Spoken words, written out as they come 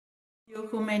You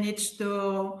who managed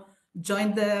to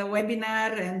join the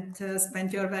webinar and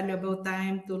spend your valuable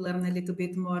time to learn a little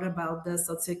bit more about the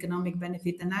socioeconomic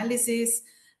benefit analysis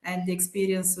and the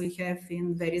experience we have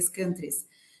in various countries.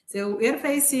 So we are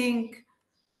facing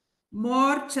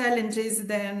more challenges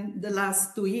than the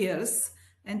last 2 years,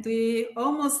 and we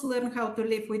almost learned how to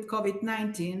live with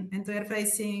COVID-19, and we are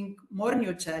facing more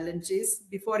new challenges.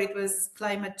 Before it was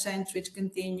climate change, which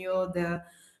continued, the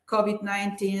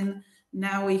COVID-19.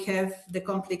 Now we have the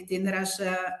conflict in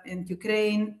Russia and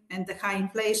Ukraine, and the high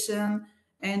inflation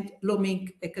and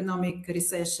looming economic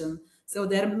recession. So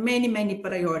there are many, many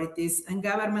priorities, and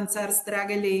governments are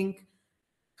struggling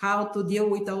how to deal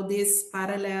with all these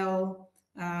parallel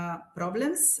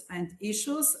problems and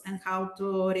issues, and how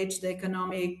to reach the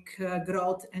economic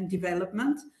growth and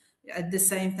development at the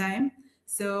same time.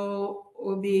 So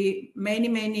will be many,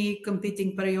 many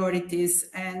competing priorities,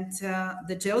 and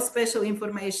the geospatial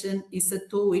information is a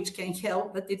tool which can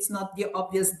help, but it's not the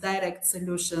obvious direct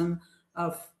solution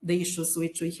of the issues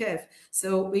which we have.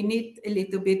 So we need a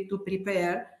little bit to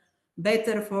prepare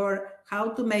better for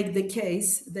how to make the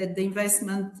case that the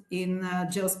investment in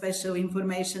geospatial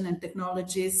information and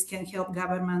technologies can help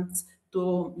governments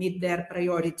to meet their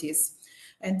priorities.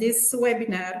 And this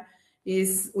webinar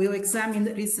will examine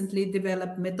recently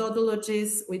developed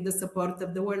methodologies with the support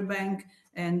of the World Bank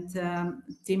and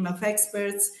team of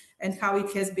experts, and how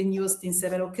it has been used in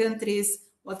several countries,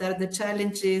 what are the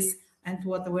challenges, and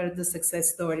what were the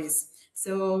success stories.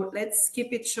 So let's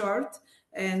keep it short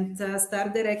and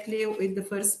start directly with the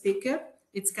first speaker.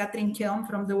 It's Katrin Kelm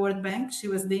from the World Bank. She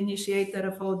was the initiator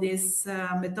of all this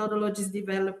methodologies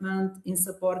development in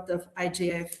support of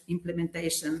IGF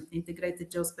implementation, Integrated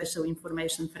Geospatial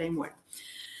Information Framework.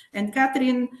 And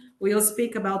Katrin will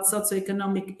speak about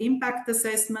socioeconomic impact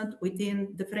assessment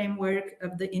within the framework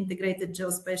of the Integrated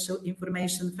Geospatial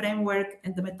Information Framework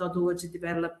and the methodology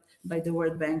developed by the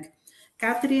World Bank.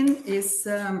 Katrin is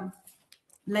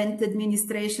Land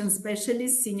Administration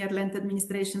Specialist, Senior Land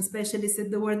Administration Specialist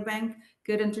at the World Bank,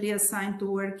 currently assigned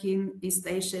to work in East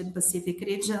Asia and Pacific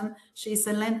region. She is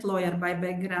a land lawyer by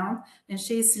background, and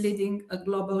she is leading a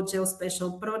global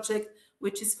geospatial project,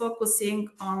 which is focusing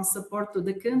on support to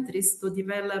the countries to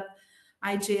develop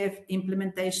IGF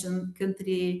implementation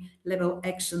country-level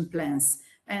action plans,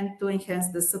 and to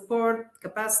enhance the support,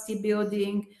 capacity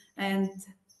building, and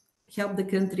help the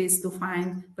countries to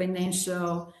find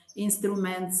financial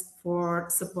instruments for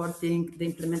supporting the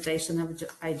implementation of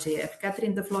IGF.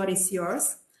 Katrin, the floor is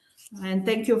yours. And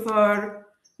thank you for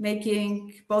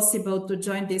making possible to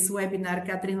join this webinar.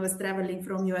 Katrin was traveling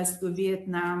from US to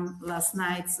Vietnam last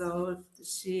night, so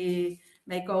she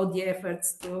make all the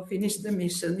efforts to finish the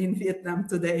mission in Vietnam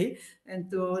today and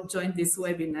to join this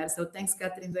webinar. So thanks,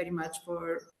 Katrin, very much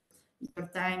for your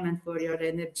time and for your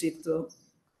energy to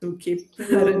keep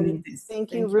running this.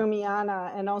 Thank you,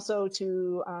 Rumiana, and also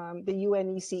to the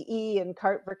UNECE and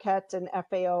Kartverket and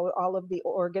FAO, all of the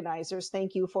organizers.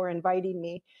 Thank you for inviting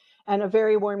me. And a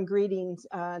very warm greetings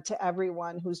to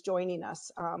everyone who's joining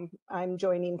us. I'm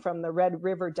joining from the Red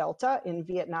River Delta in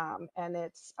Vietnam, and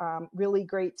it's really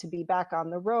great to be back on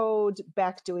the road,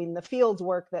 back doing the field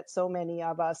work that so many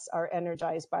of us are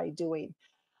energized by doing.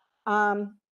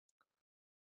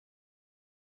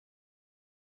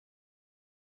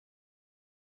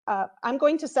 I'm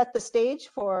going to set the stage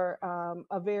for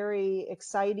a very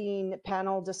exciting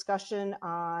panel discussion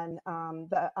on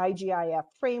the IGIF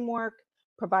framework,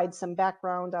 provide some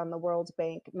background on the World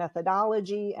Bank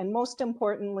methodology, and most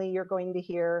importantly, you're going to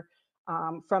hear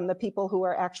from the people who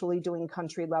are actually doing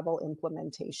country-level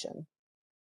implementation.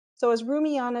 So as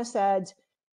Rumiana said,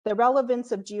 the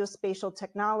relevance of geospatial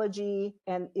technology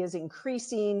is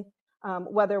increasing.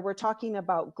 Whether we're talking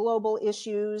about global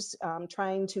issues,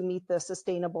 trying to meet the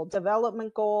sustainable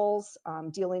development goals,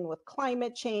 dealing with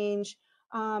climate change,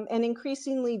 and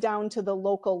increasingly down to the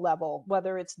local level,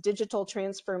 whether it's digital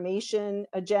transformation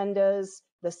agendas,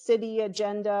 the city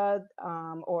agenda,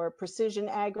 or precision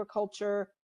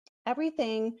agriculture,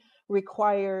 everything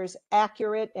requires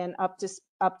accurate and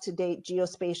up-to-date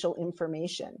geospatial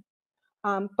information.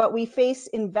 But we face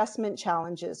investment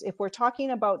challenges. If we're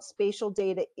talking about spatial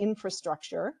data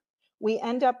infrastructure, we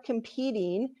end up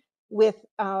competing with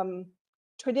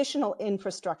traditional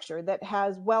infrastructure that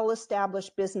has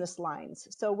well-established business lines.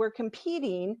 So we're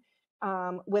competing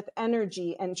with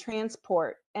energy and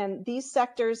transport, and these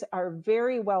sectors are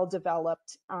very well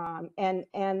developed, and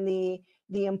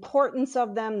the importance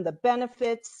of them, the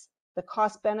benefits, the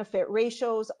cost-benefit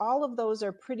ratios, all of those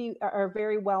are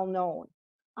very well known.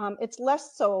 It's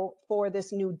less so for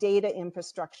this new data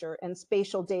infrastructure and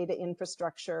spatial data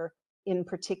infrastructure in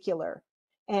particular.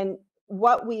 And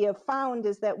what we have found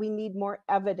is that we need more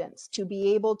evidence to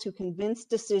be able to convince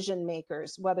decision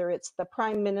makers, whether it's the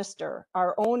Prime Minister,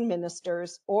 our own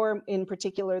ministers, or in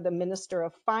particular the Minister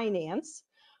of Finance,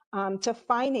 to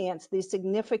finance the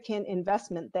significant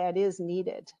investment that is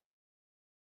needed.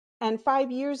 And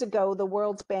 5 years ago, the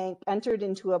World Bank entered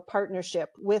into a partnership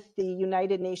with the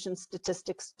United Nations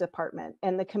Statistics Department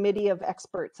and the Committee of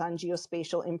Experts on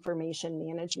Geospatial Information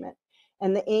Management.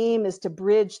 And the aim is to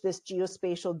bridge this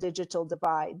geospatial digital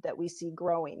divide that we see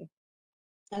growing.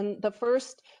 And the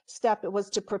first step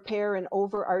was to prepare an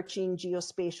overarching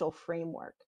geospatial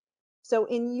framework. So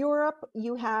in Europe,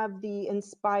 you have the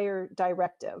INSPIRE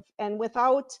directive. And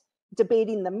without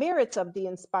debating the merits of the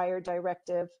INSPIRE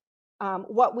directive,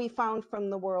 what we found from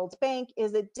the World Bank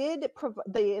is the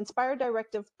INSPIRE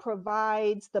directive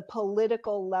provides the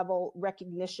political level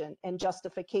recognition and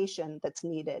justification that's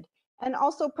needed, and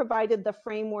also provided the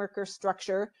framework or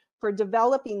structure for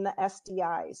developing the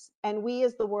SDIs. And we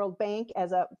as the World Bank,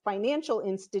 as a financial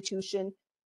institution,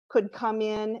 could come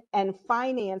in and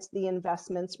finance the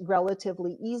investments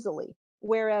relatively easily.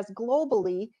 Whereas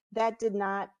globally, that did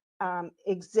not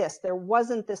exist. There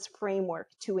wasn't this framework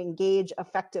to engage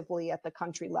effectively at the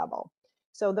country level.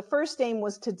 So the first aim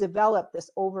was to develop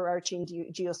this overarching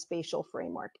geospatial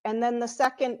framework. And then the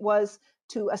second was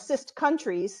to assist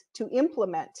countries to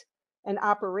implement and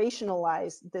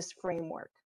operationalize this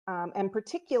framework, and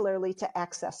particularly to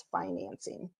access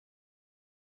financing.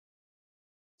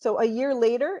 So a year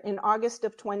later, in August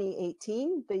of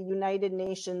 2018, the United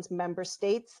Nations member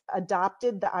states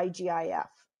adopted the IGIF.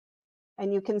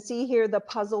 And you can see here the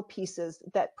puzzle pieces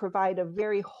that provide a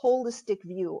very holistic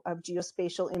view of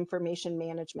geospatial information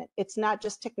management. It's not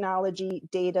just technology,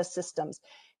 data, systems.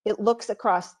 It looks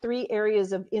across 3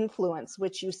 areas of influence,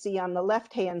 which you see on the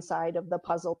left-hand side of the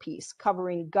puzzle piece,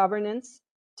 covering governance,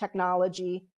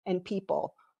 technology, and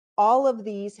people. All of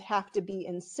these have to be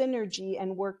in synergy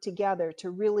and work together to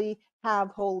really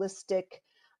have holistic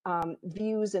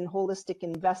views and holistic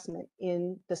investment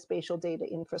in the spatial data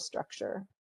infrastructure.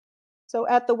 So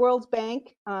at the World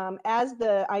Bank, as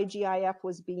the IGIF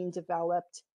was being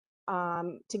developed,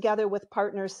 together with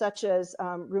partners such as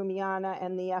Rumiana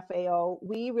and the FAO,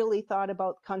 we really thought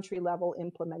about country level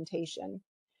implementation.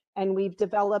 And we've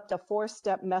developed a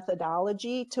 4-step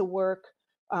methodology to work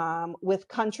with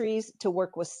countries, to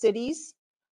work with cities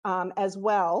as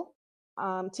well,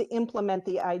 to implement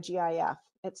the IGIF.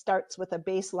 It starts with a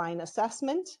baseline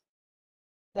assessment.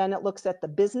 Then it looks at the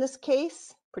business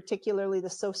case, particularly the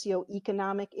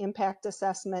socio-economic impact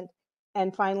assessment,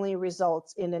 and finally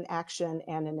results in an action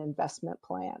and an investment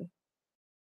plan.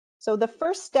 So the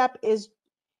first step is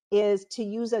to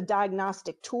use a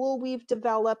diagnostic tool we've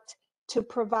developed to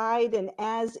provide an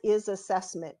as-is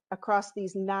assessment across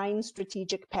these 9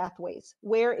 strategic pathways.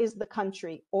 Where is the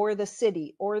country or the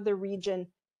city or the region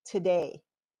today?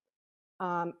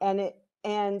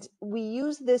 And we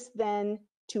use this then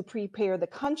to prepare the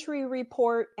country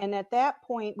report. And at that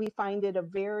point, we find it a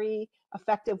very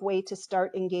effective way to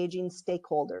start engaging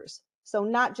stakeholders. So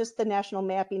not just the National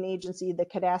Mapping Agency, the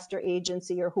Cadastre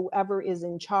Agency, or whoever is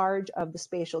in charge of the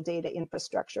spatial data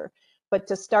infrastructure, but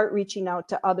to start reaching out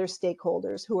to other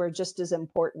stakeholders who are just as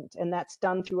important. And that's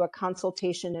done through a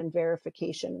consultation and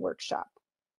verification workshop.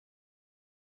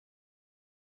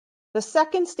 The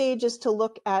second stage is to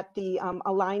look at the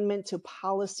alignment to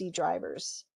policy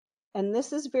drivers. And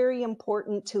this is very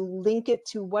important to link it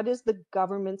to what is the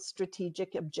government's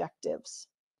strategic objectives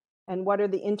and what are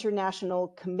the international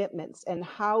commitments and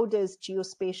how does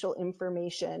geospatial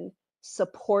information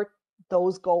support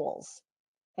those goals.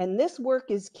 And this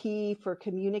work is key for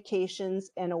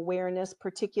communications and awareness,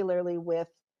 particularly with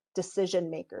decision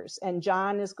makers. And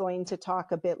John is going to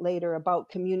talk a bit later about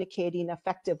communicating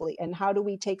effectively and how do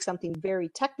we take something very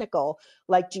technical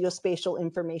like geospatial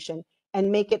information and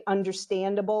make it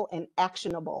understandable and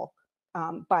actionable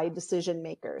by decision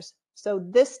makers. So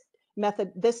this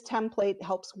template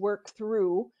helps work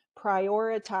through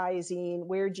prioritizing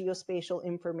where geospatial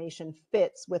information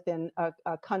fits within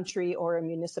a country or a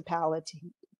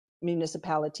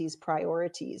municipality's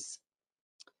priorities.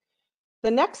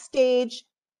 The next stage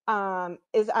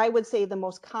is, I would say, the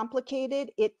most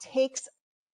complicated. It takes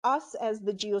us as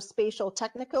the geospatial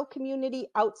technical community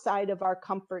outside of our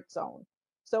comfort zone.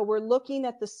 So we're looking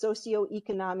at the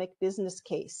socio-economic business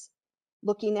case,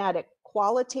 looking at it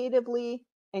qualitatively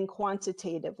and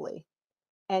quantitatively,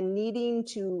 and needing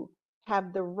to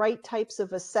have the right types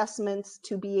of assessments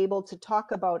to be able to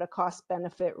talk about a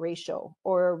cost-benefit ratio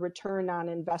or a return on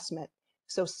investment.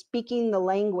 So speaking the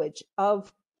language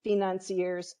of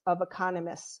financiers, of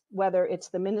economists, whether it's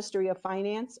the Ministry of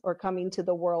Finance or coming to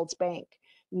the World Bank,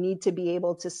 need to be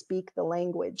able to speak the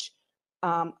language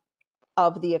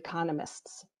of the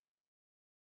economists.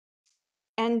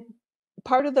 And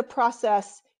part of the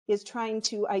process is trying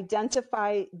to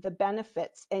identify the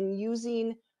benefits and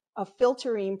using a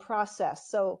filtering process.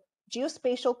 So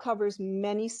geospatial covers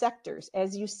many sectors,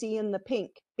 as you see in the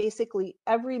pink. Basically,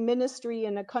 every ministry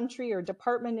in a country or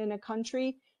department in a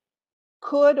country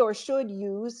could or should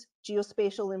use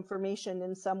geospatial information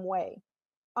in some way.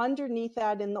 Underneath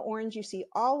that, in the orange, you see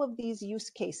all of these use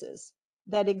cases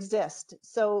that exist.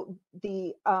 So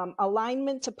the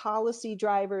alignment to policy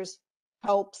drivers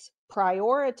helps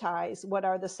prioritize what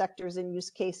are the sectors and use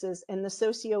cases, and the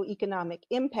socioeconomic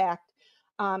impact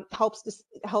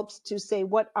helps to say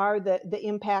what are the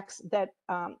impacts that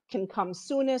can come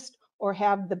soonest or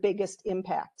have the biggest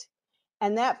impact.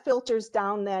 And that filters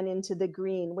down then into the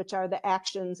green, which are the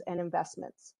actions and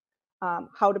investments.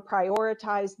 How to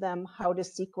prioritize them, how to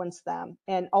sequence them,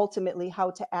 and ultimately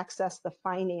how to access the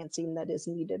financing that is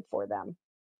needed for them.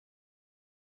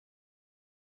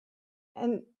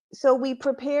 And so we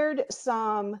prepared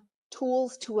some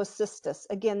tools to assist us.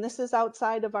 Again, this is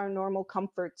outside of our normal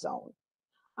comfort zone.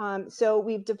 So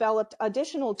we've developed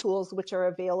additional tools which are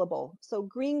available. So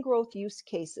green growth use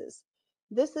cases.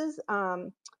 This is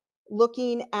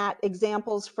looking at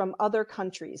examples from other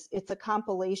countries. It's a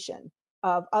compilation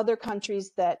of other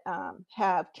countries that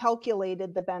have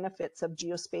calculated the benefits of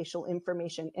geospatial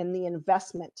information and the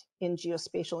investment in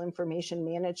geospatial information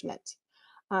management.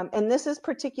 And this is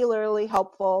particularly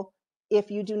helpful if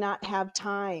you do not have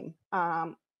time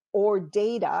or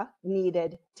data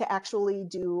needed to actually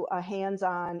do a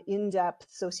hands-on, in-depth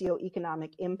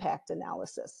socioeconomic impact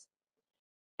analysis.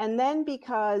 And then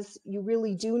because you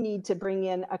really do need to bring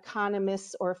in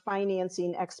economists or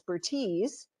financing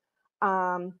expertise,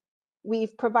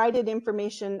 we've provided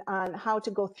information on how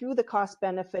to go through the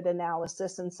cost-benefit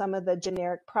analysis and some of the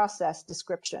generic process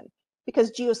description,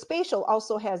 because geospatial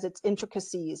also has its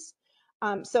intricacies.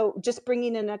 So just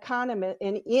bringing an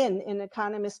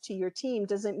economist to your team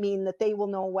doesn't mean that they will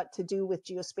know what to do with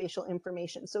geospatial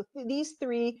information. So these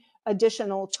three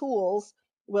additional tools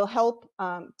will help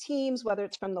teams, whether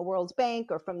it's from the World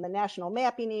Bank or from the National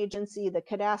Mapping Agency, the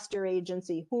Cadastre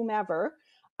Agency, whomever,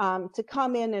 to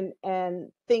come in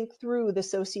and think through the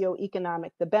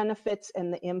socioeconomic, the benefits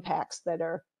and the impacts that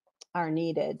are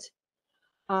needed.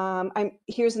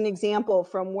 Here's an example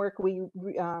from work we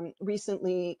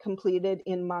recently completed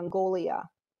in Mongolia.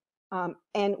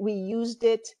 And we used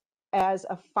it as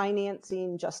a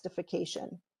financing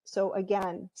justification. So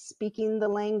again, speaking the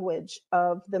language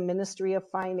of the Ministry of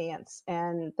Finance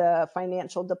and the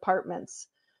financial departments,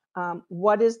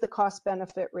 what is the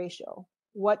cost-benefit ratio?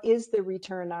 What is the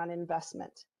return on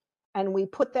investment? And we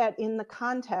put that in the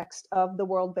context of the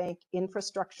World Bank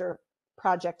infrastructure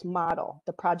project model,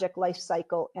 the project life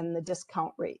cycle and the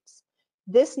discount rates.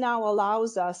 This now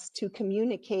allows us to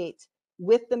communicate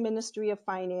with the Ministry of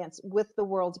Finance, with the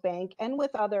World Bank, and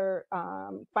with other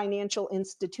financial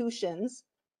institutions,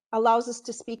 allows us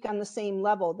to speak on the same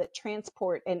level that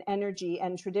transport and energy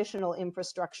and traditional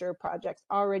infrastructure projects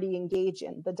already engage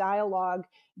in. The dialogue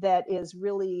that is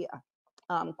really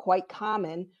quite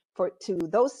common to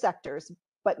those sectors,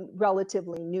 but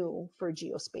relatively new for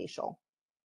geospatial.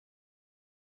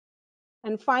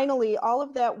 And finally, all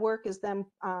of that work is then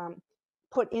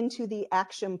put into the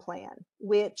action plan,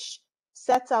 which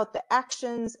sets out the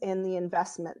actions and the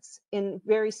investments in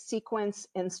very sequenced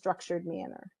and structured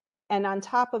manner. And on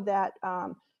top of that,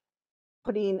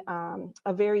 putting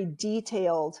a very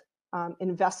detailed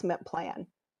investment plan.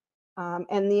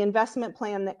 And the investment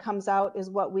plan that comes out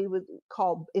is what we would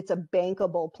call, it's a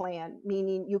bankable plan,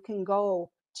 meaning you can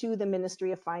go to the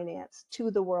Ministry of Finance,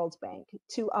 to the World Bank,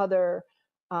 to other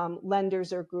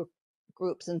lenders or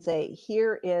groups and say,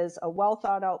 here is a well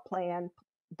thought out plan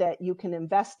that you can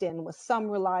invest in with some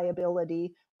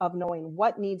reliability of knowing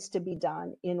what needs to be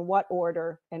done, in what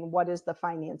order, and what is the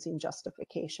financing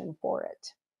justification for it.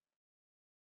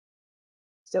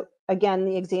 So again,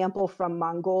 the example from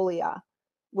Mongolia,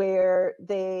 where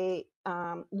they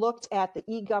looked at the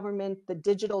e-government, the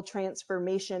digital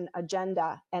transformation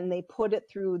agenda, and they put it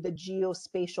through the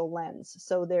geospatial lens.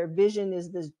 So their vision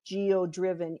is this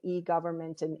geo-driven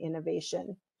e-government and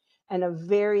innovation, and a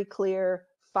very clear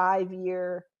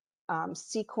 5-year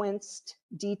sequenced,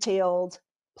 detailed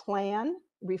plan,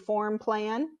 reform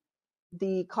plan,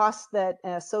 the costs that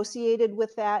associated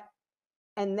with that.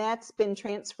 And that's been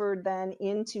transferred then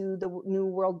into the new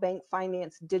World Bank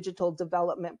Finance Digital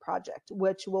Development Project,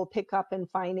 which will pick up and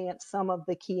finance some of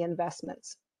the key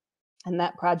investments. And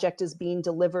that project is being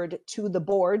delivered to the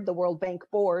board, the World Bank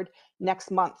board,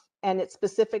 next month. And it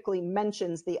specifically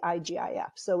mentions the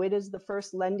IGIF. So it is the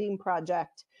first lending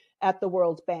project at the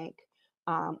World Bank,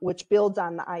 which builds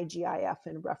on the IGIF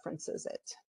and references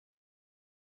it.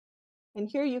 And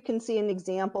here you can see an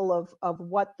example of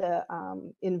what the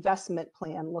investment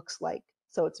plan looks like.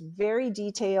 So it's very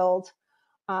detailed.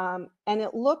 And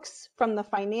it looks from the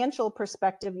financial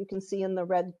perspective, you can see in the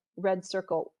red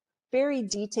circle, very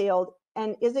detailed.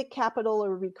 And is it capital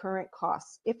or recurrent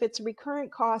costs? If it's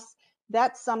recurrent costs,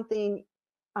 that's something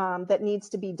that needs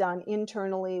to be done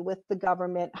internally with the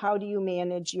government. How do you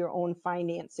manage your own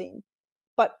financing?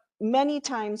 But many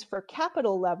times for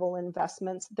capital level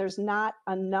investments, there's not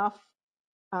enough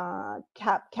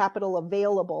capital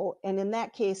available. And in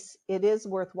that case, it is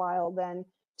worthwhile then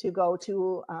to go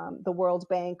to the World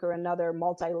Bank or another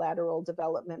multilateral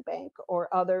development bank or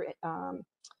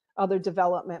other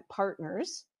development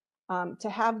partners to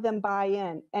have them buy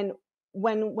in. And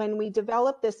when we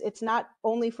develop this, it's not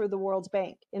only for the World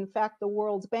Bank. In fact, the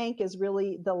World Bank is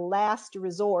really the last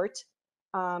resort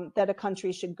that a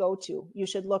country should go to. You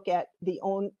should look at the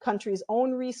country's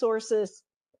own resources,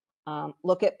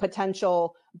 look at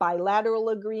potential bilateral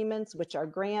agreements, which are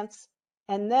grants,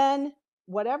 and then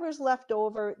whatever's left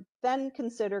over, then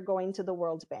consider going to the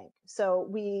World Bank. So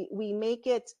we make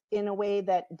it in a way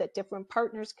that different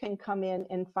partners can come in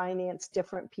and finance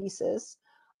different pieces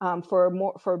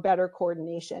for better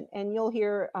coordination. And you'll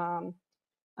hear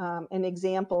an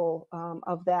example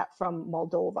of that from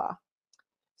Moldova.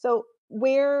 So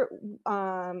where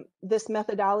this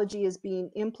methodology is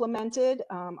being implemented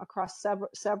across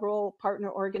several partner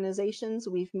organizations,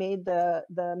 we've made the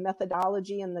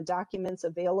methodology and the documents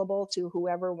available to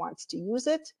whoever wants to use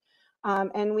it.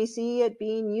 And we see it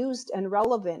being used and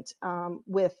relevant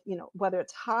with, whether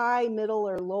it's high, middle,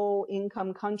 or low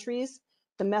income countries,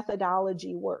 the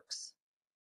methodology works.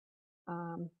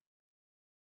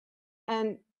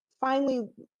 And finally,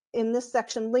 in this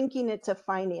section, linking it to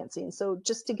financing. So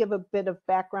just to give a bit of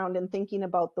background in thinking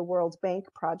about the World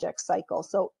Bank project cycle.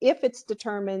 So if it's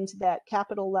determined that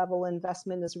capital level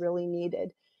investment is really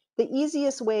needed, the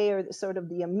easiest way or sort of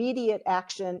the immediate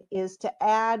action is to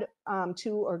add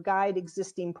to or guide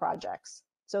existing projects.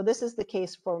 So this is the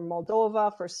case for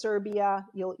Moldova, for Serbia.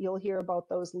 You'll hear about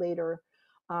those later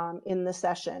in the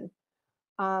session.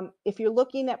 If you're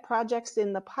looking at projects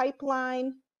in the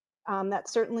pipeline,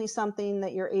 that's certainly something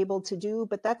that you're able to do,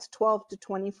 but that's 12 to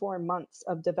 24 months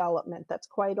of development. That's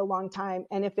quite a long time.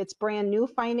 And if it's brand new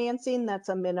financing, that's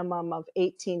a minimum of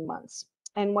 18 months.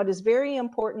 And what is very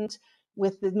important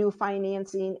with the new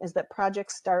financing is that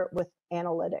projects start with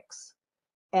analytics.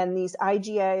 And these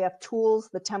IGIF tools,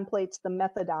 the templates, the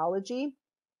methodology,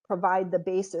 provide the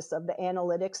basis of the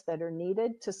analytics that are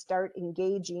needed to start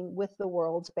engaging with the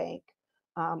World Bank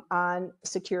on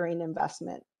securing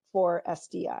investment for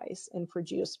SDIs and for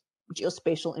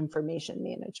geospatial information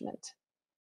management.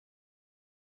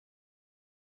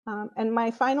 And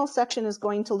my final section is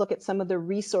going to look at some of the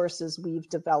resources we've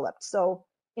developed. So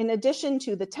in addition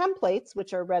to the templates,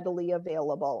 which are readily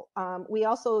available, we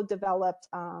also developed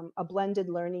a blended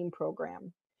learning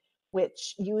program,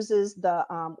 which uses the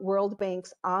World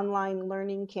Bank's online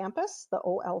learning campus, the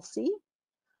OLC,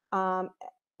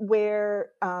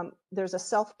 where there's a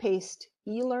self-paced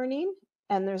e-learning,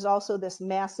 and there's also this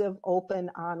massive open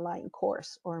online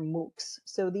course, or MOOCs.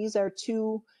 So these are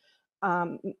two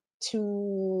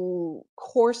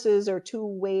courses or two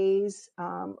ways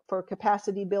for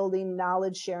capacity building,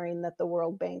 knowledge sharing that the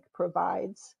World Bank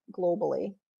provides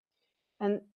globally.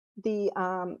 And the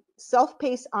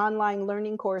self-paced online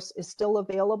learning course is still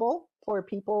available for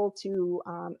people to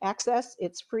access.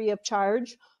 It's free of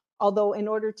charge. Although in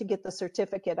order to get the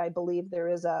certificate, I believe there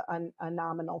is a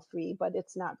nominal fee, but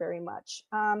it's not very much.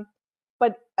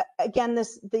 But again,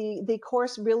 the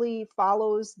course really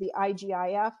follows the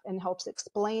IGIF and helps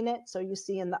explain it. So you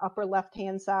see in the upper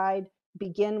left-hand side,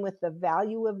 begin with the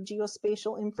value of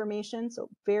geospatial information. So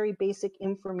very basic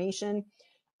information,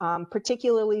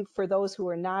 particularly for those who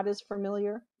are not as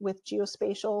familiar with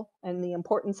geospatial and the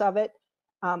importance of it.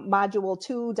 Module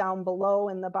 2 down below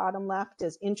in the bottom left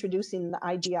is introducing the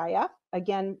IGIF,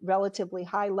 again, relatively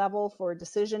high level for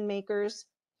decision makers.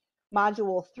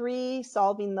 Module 3,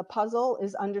 solving the puzzle,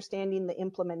 is understanding the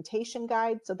implementation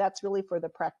guide. So that's really for the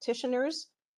practitioners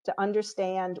to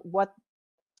understand what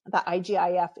the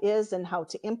IGIF is and how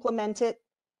to implement it.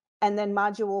 And then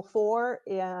module 4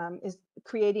 is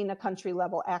creating a country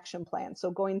level action plan. So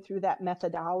going through that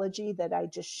methodology that I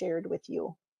just shared with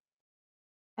you.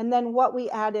 And then what we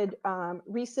added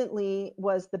recently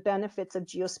was the benefits of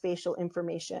geospatial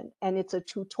information. And it's a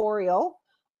tutorial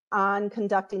on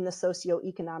conducting the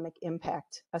socio-economic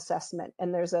impact assessment.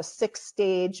 And there's a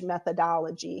 6-stage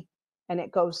methodology, and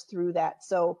it goes through that.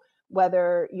 So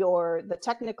whether you're the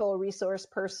technical resource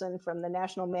person from the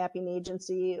National Mapping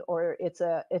Agency, or it's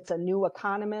a new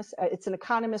economist, it's an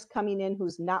economist coming in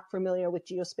who's not familiar with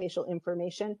geospatial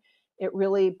information, it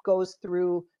really goes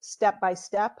through step by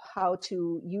step how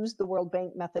to use the World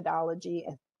Bank methodology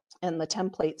and the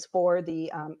templates for the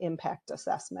impact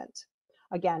assessment.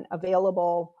 Again,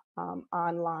 available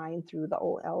online through the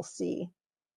OLC.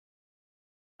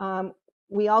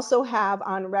 We also have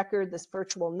on record this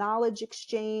virtual knowledge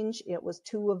exchange. It was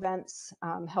 2 events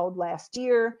held last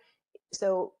year.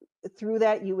 So through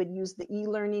that, you would use the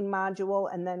e-learning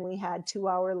module, and then we had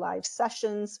 2-hour live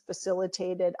sessions,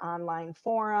 facilitated online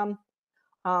forum.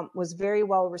 Was very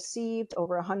well received.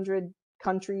 Over 100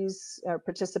 countries,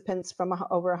 participants from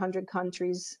over 100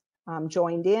 countries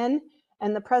joined in.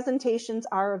 And the presentations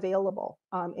are available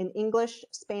in English,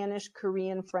 Spanish,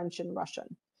 Korean, French, and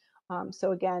Russian.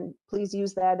 So again, please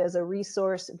use that as a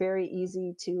resource, very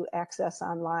easy to access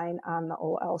online on the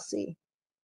OLC.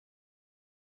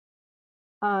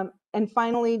 And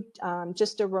finally,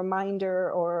 just a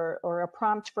reminder or a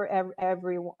prompt for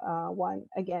everyone.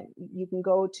 Again, you can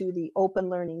go to the Open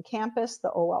Learning Campus,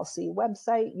 the OLC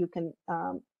website. You can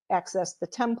access the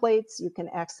templates. You can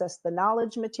access the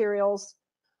knowledge materials.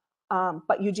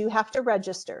 But you do have to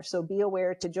register. So be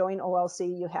aware, to join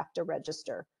OLC, you have to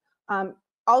register.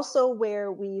 Also,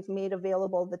 where we've made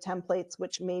available the templates,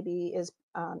 which maybe is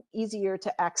easier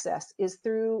to access, is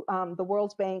through the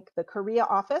World Bank, the Korea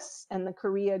office, and the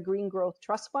Korea Green Growth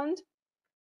Trust Fund,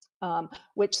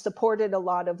 which supported a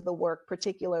lot of the work,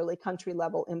 particularly country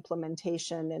level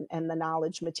implementation and the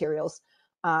knowledge materials.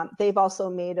 They've also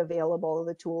made available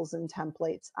the tools and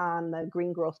templates on the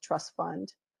Green Growth Trust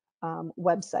Fund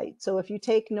website. So if you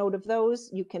take note of those,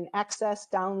 you can access,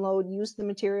 download, use the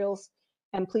materials,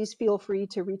 and please feel free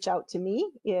to reach out to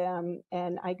me,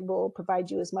 and I will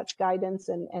provide you as much guidance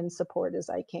and support as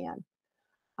I can.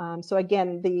 So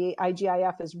again, the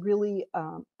IGIF is really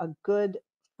a good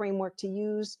framework to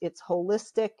use. It's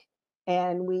holistic,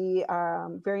 and we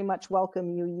very much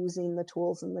welcome you using the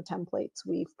tools and the templates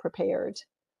we've prepared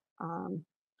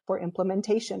for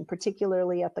implementation,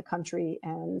 particularly at the country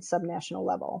and subnational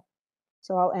level.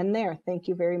 So I'll end there. Thank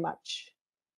you very much.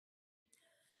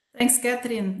 Thanks,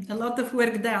 Catherine. A lot of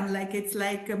work done, like it's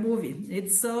like a movie.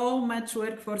 It's so much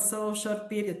work for so short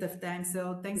period of time.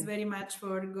 So thanks very much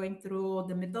for going through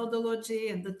the methodology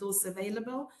and the tools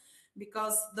available,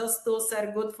 because those tools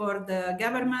are good for the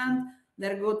government.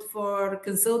 They're good for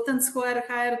consultants who are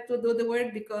hired to do the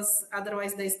work, because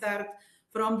otherwise they start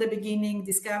from the beginning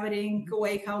discovering a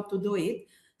way how to do it.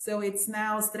 So it's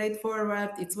now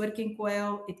straightforward. It's working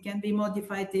well. It can be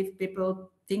modified if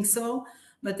people think so.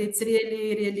 But it's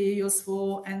really, really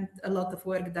useful, and a lot of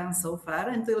work done so far.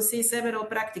 And we'll see several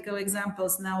practical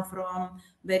examples now from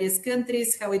various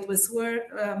countries, how it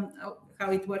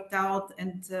worked out,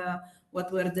 and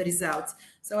what were the results.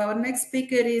 So our next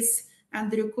speaker is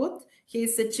Andrew Coot. He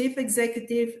is a chief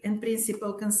executive and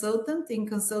principal consultant in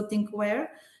Consulting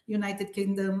Ware, United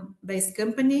Kingdom-based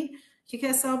company. He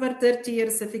has over 30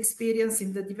 years of experience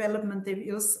in the development and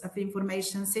use of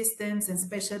information systems, and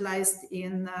specialized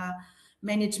in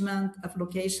management of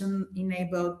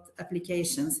location-enabled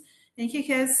applications. And he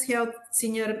has held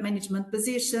senior management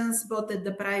positions both at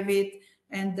the private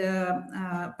and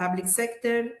the public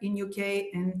sector in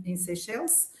UK and in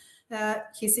Seychelles.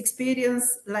 His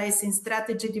experience lies in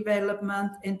strategy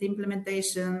development and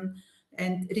implementation,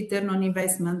 and return on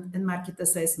investment and market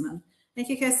assessment. And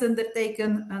he has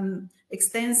undertaken an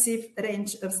extensive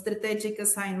range of strategic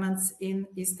assignments in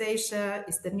East Asia,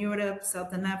 Eastern Europe,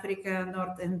 Southern Africa,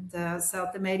 North and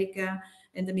South America,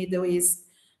 and the Middle East.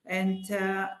 And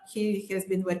he has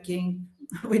been working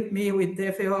with me, with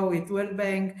the FAO, with World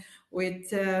Bank, with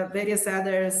various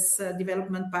others,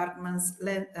 development partners,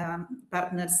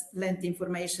 lent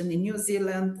information in New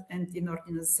Zealand and in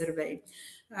Ordnance Survey.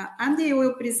 Andy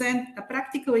will present a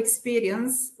practical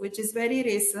experience, which is very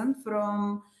recent,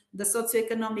 from the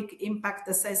socioeconomic impact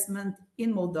assessment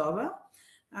in Moldova.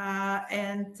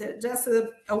 And just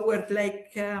a word,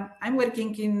 like I'm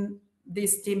working in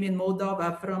this team in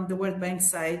Moldova from the World Bank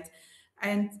side,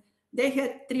 and they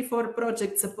had 3-4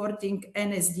 projects supporting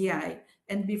NSDI.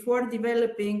 And before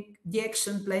developing the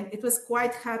action plan, it was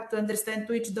quite hard to understand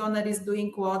which donor is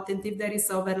doing what, and if there is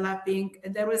overlapping.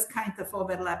 And there was kind of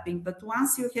overlapping. But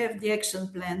once you have the action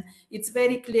plan, it's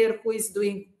very clear who is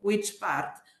doing which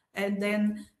part. And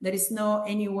then there is no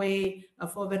any way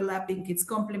of overlapping. It's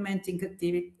complementing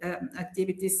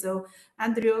activities. So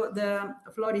Andrew, the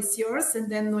floor is yours.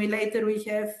 And then later we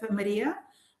have Maria,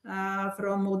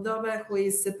 from Moldova, who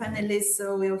is a panelist,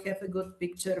 so we'll have a good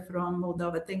picture from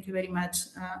Moldova. Thank you very much.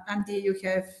 Andy, you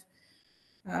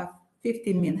have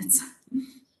 15 minutes.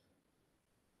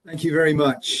 Thank you very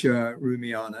much,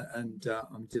 Rumiana, and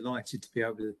I'm delighted to be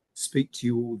able to speak to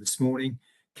you all this morning.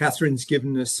 Catherine's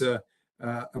given us a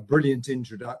brilliant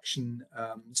introduction,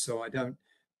 so I don't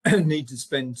need to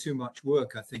spend too much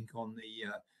work, I think, on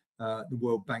the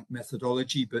World Bank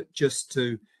methodology, but just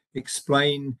to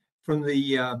explain from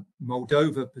the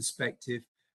Moldova perspective,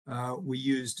 we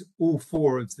used all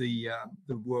four of the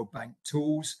World Bank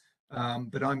tools,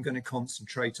 but I'm going to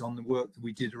concentrate on the work that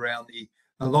we did around the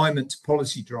alignment to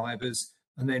policy drivers,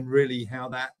 and then really how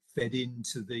that fed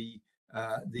into the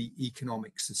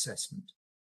economics assessment.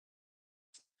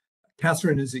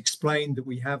 Catherine has explained that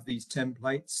we have these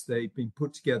templates. They've been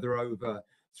put together over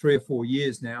 3 or 4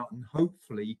 years now, and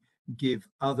hopefully give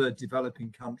other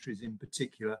developing countries in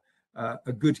particular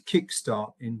a good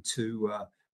kickstart into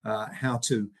how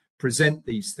to present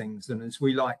these things. And as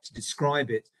we like to describe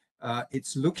it,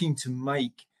 it's looking to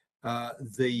make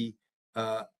the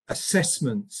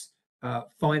assessments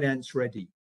finance ready,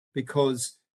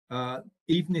 because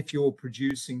even if you're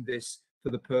producing this for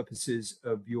the purposes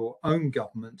of your own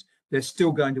government, they're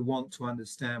still going to want to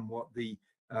understand what the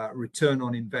return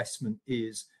on investment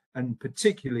is, and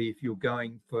particularly if you're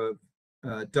going for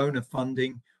donor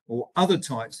funding or other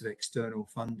types of external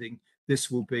funding, this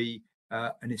will be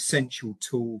an essential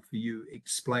tool for you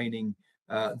explaining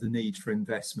the need for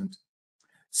investment.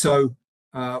 So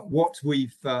what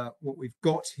we've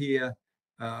got here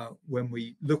when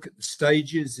we look at the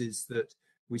stages is that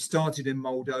we started in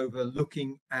Moldova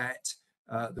looking at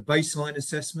the baseline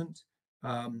assessment,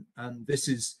 and this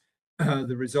is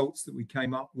the results that we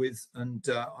came up with. And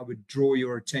I would draw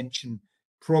your attention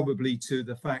probably to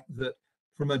the fact that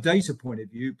from a data point of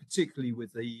view, particularly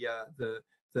with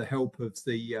the help of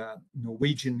the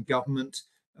Norwegian government,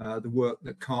 the work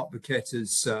that Kartverket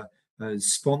has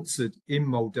sponsored in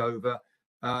Moldova,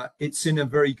 it's in a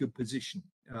very good position.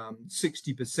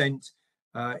 60%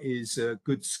 is a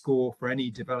good score for any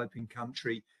developing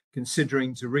country,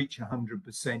 considering to reach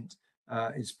 100%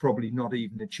 is probably not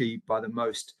even achieved by the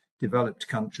most developed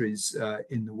countries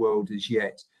in the world as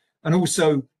yet. And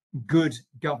also good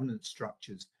governance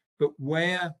structures. But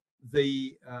where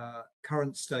the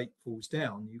current state falls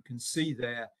down, you can see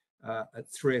there at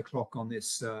 3 o'clock on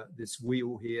this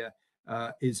wheel here,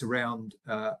 is around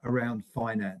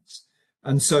finance.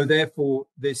 And so therefore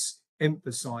this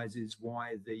emphasizes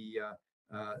why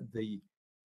the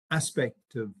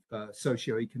aspect of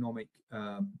socio-economic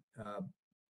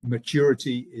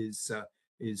maturity is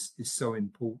so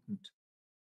important.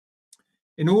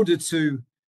 In order to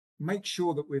make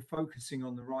sure that we're focusing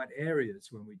on the right areas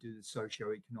when we do the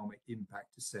socio-economic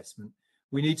impact assessment,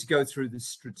 we need to go through this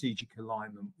strategic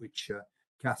alignment, which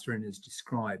Catherine has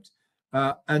described.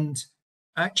 And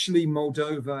actually,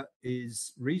 Moldova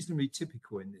is reasonably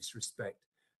typical in this respect.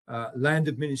 Land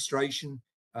administration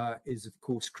is, of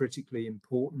course, critically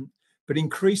important, but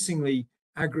increasingly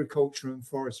agriculture and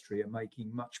forestry are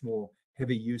making much more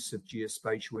heavy use of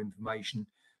geospatial information.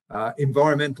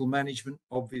 Environmental management,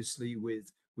 obviously,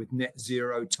 with net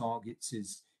zero targets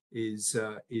is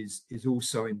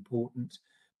also important.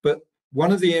 But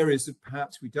one of the areas that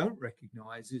perhaps we don't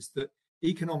recognize is that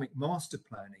economic master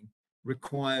planning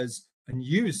requires and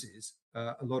uses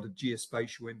a lot of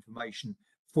geospatial information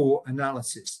for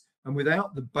analysis. And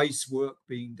without the base work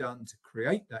being done to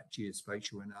create that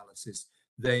geospatial analysis,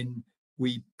 then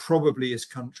we probably as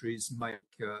countries make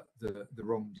the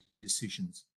wrong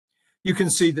decisions. You can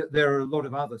see that there are a lot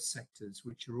of other sectors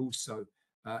which are also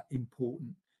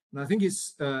important. And I think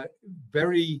it's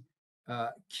very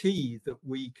key that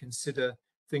we consider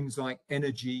things like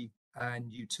energy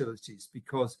and utilities,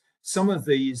 because some of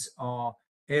these are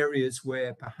areas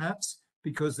where perhaps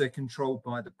because they're controlled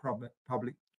by the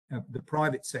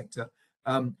private sector,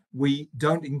 we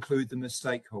don't include them as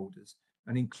stakeholders,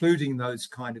 and including those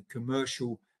kind of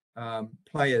commercial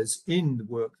players in the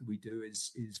work that we do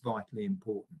is vitally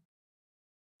important.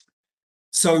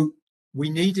 So we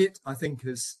need it, I think,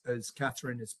 as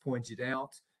Catherine has pointed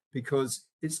out, because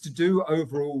it's to do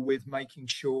overall with making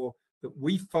sure that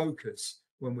we focus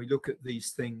when we look at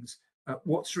these things at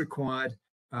what's required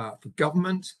for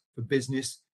government, for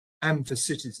business, and for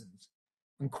citizens.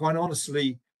 And quite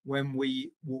honestly, when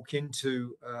we walk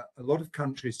into a lot of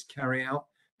countries to carry out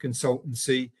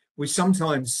consultancy, we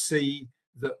sometimes see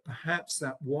that perhaps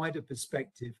that wider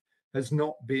perspective has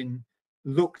not been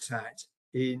looked at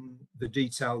in the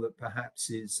detail that perhaps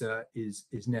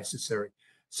is necessary.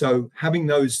 So having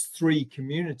those three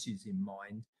communities in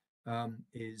mind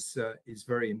is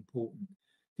very important.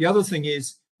 The other thing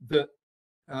is that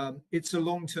it's a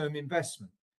long-term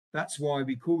investment. That's why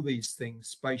we call these things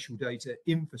spatial data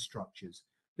infrastructures.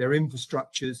 They're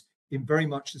infrastructures in very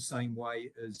much the same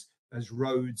way as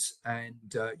roads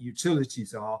and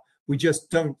utilities are. We just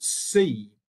don't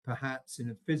see, perhaps in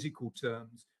a physical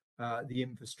terms, the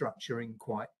infrastructure in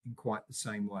quite the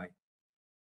same way.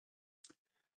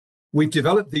 We've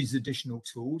developed these additional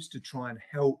tools to try and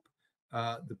help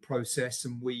the process,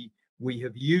 and we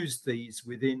have used these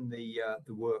within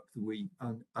the work that we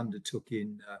undertook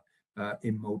in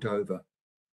Moldova.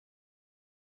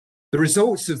 The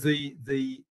results of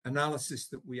the analysis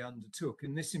that we undertook,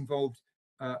 and this involved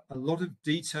a lot of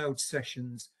detailed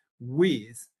sessions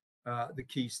with the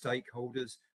key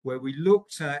stakeholders, where we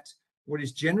looked at what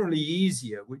is generally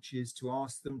easier, which is to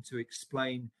ask them to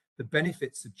explain the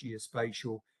benefits of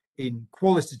geospatial in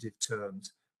qualitative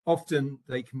terms. Often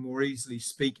they can more easily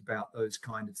speak about those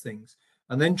kind of things,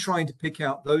 and then trying to pick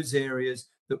out those areas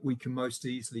that we can most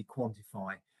easily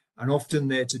quantify. And often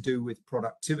they're to do with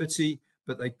productivity,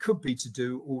 but they could be to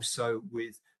do also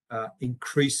with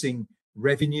increasing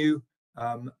revenue,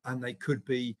 and they could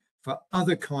be for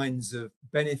other kinds of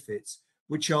benefits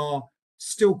which are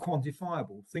still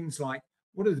quantifiable. Things like,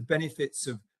 what are the benefits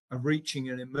of reaching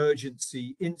an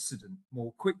emergency incident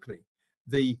more quickly?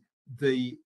 The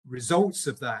results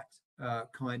of that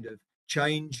kind of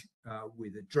change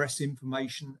with address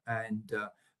information and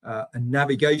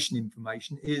navigation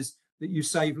information is that you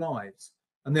save lives.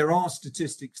 And there are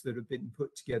statistics that have been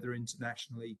put together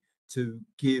internationally to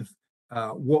give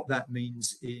what that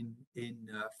means in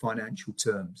financial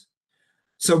terms.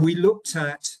 So we looked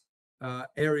at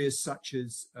areas such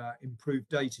as improved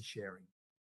data sharing.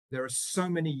 There are so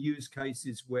many use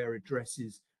cases where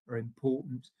addresses are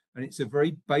important, and it's a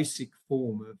very basic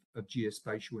form of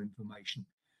geospatial information.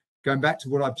 Going back to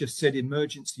what I've just said,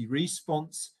 emergency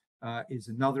response is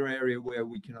another area where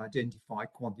we can identify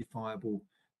quantifiable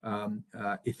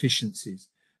efficiencies.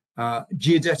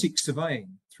 Geodetic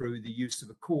surveying through the use of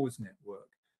a cause network.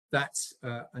 That's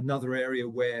another area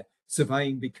where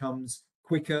surveying becomes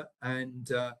quicker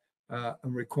and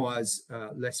requires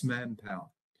less manpower.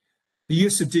 The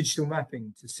use of digital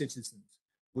mapping to citizens.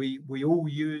 We all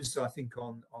use, I think,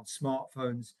 on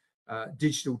smartphones,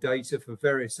 digital data for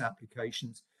various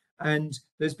applications. And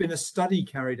there's been a study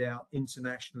carried out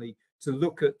internationally to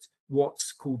look at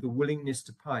what's called the willingness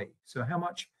to pay. So how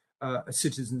much a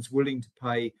citizen's willing to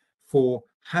pay for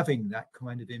having that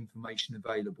kind of information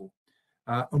available.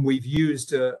 And we've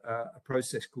used a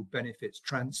process called benefits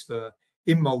transfer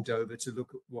in Moldova to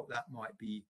look at what that might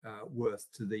be worth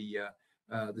to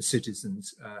the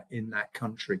citizens in that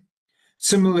country.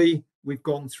 Similarly, we've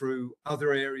gone through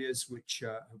other areas which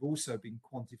have also been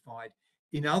quantified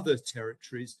in other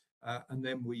territories, and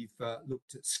then we've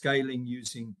looked at scaling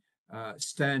using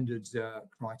standard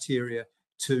criteria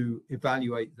to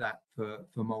evaluate that for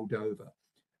Moldova,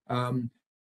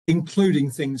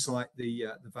 including things like the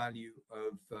value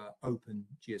of open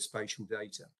geospatial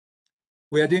data.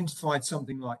 We identified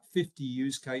something like 50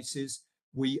 use cases.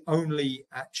 We only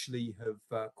actually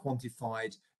have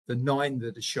quantified the 9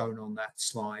 that are shown on that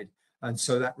slide, and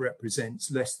so that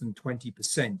represents less than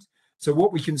 20%. So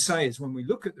what we can say is when we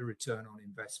look at the return on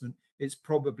investment, it's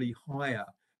probably higher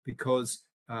because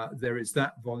there is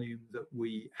that volume that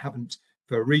we haven't,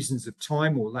 for reasons of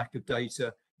time or lack of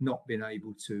data, not been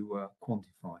able to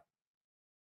quantify.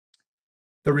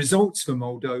 The results for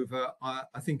Moldova,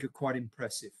 I think, are quite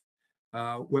impressive.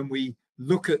 When we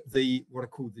look at what are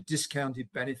called the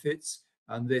discounted benefits,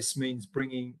 and this means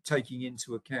taking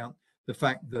into account the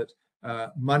fact that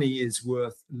money is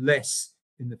worth less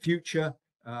in the future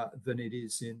than it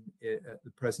is at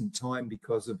the present time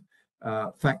because of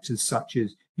factors such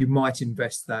as you might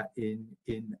invest that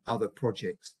in other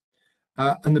projects.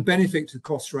 And the benefit to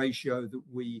cost ratio that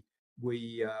we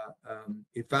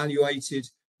evaluated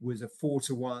was a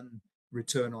 4-to-1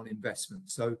 return on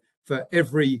investment. So for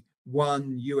every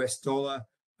 $1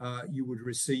 you would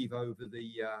receive over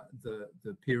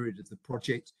the period of the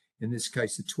project, in this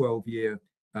case a 12-year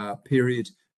period,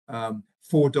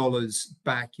 $4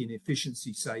 back in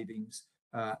efficiency savings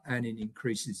and in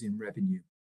increases in revenue.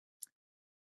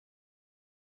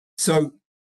 So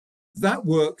that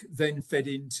work then fed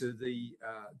into the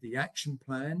action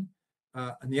plan,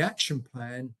 and the action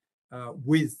plan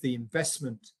with the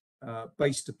investment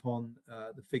based upon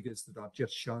the figures that I've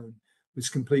just shown was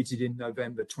completed in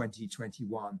November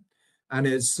 2021. And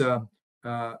as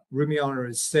Rumiana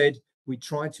has said, we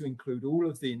tried to include all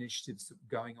of the initiatives that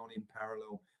were going on in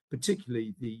parallel,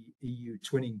 particularly the EU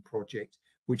Twinning project,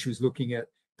 which was looking at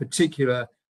particular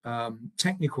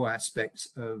technical aspects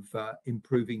of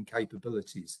improving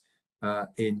capabilities,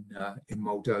 in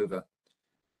Moldova.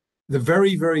 The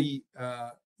very, very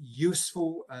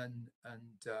useful and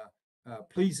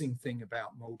pleasing thing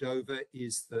about Moldova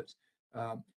is that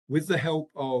with the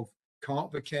help of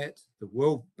Kartverket, the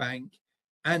World Bank,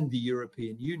 and the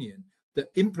European Union, the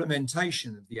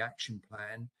implementation of the action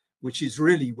plan, which is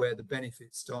really where the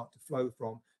benefits start to flow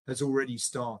from, has already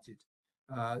started.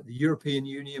 The European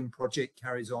Union project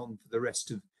carries on for the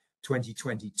rest of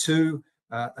 2022,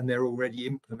 and they're already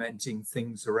implementing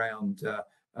things around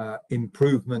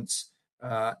improvements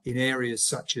in areas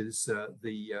such as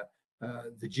the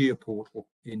geoportal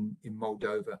in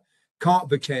Moldova.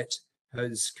 Kartverket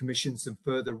has commissioned some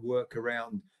further work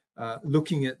around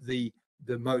looking at the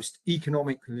most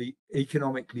economically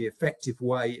effective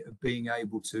way of being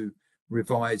able to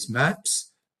revise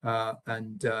maps,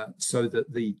 and so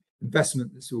that the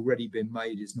investment that's already been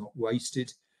made is not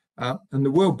wasted. And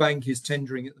the World Bank is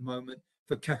tendering at the moment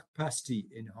for capacity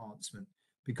enhancement,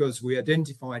 because we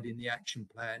identified in the action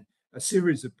plan a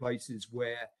series of places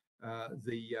where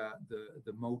the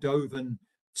Moldovan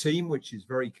team, which is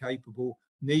very capable,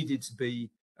 needed to be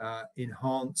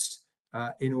enhanced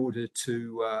in order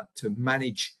to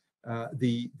manage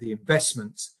the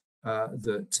investments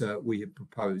that we have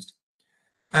proposed.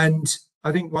 And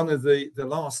I think one of the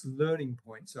last learning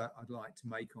points I'd like to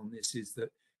make on this is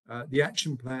that the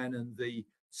action plan and the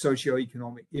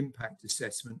socio-economic impact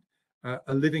assessment are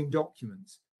living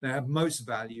documents. They have most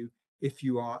value if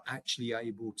you are actually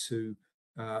able to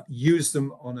use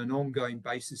them on an ongoing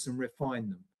basis and refine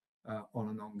them on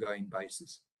an ongoing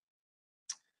basis.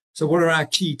 So what are our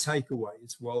key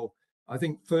takeaways? Well, I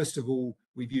think first of all,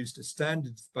 we've used a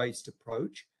standards-based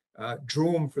approach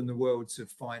drawn from the worlds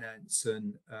of finance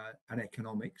and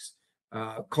economics.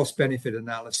 Cost-benefit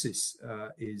analysis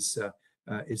is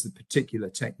the particular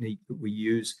technique that we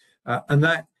use, and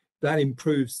that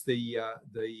improves the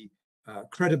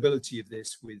credibility of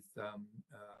this with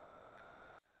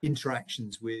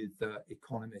interactions with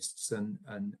economists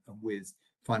and with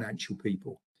financial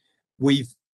people.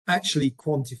 We've actually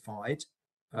quantified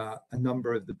a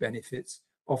number of the benefits.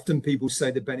 Often people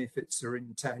say the benefits are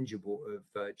intangible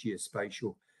of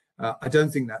geospatial. I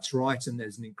don't think that's right, and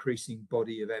there's an increasing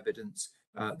body of evidence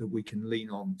that we can lean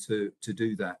on to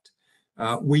do that.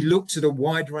 We looked at a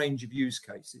wide range of use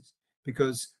cases,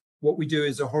 because what we do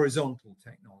is a horizontal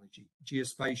technology.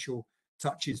 Geospatial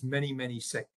touches many, many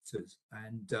sectors,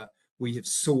 and we have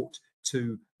sought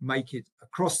to make it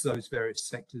across those various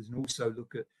sectors and also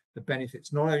look at the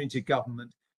benefits not only to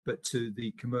government but to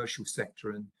the commercial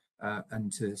sector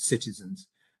and to citizens.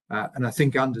 And I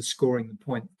think, underscoring the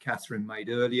point Catherine made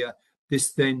earlier,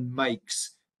 this then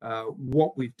makes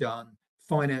what we've done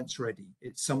finance ready.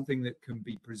 It's something that can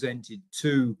be presented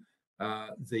to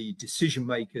the decision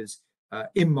makers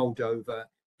in Moldova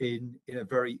in a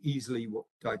very easily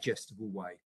digestible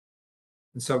way.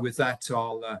 And so with that,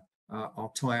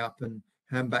 I'll tie up and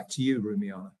hand back to you,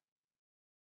 Rumiana.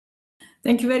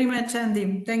 Thank you very much,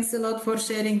 Andy. Thanks a lot for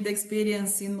sharing the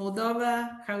experience in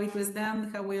Moldova, how it was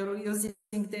done, how we are using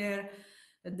there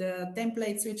the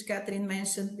templates which Catherine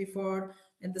mentioned before,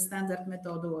 and the standard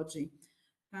methodology.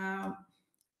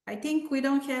 I think we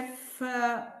don't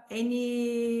have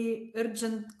any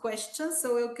urgent questions,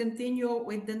 so we'll continue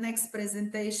with the next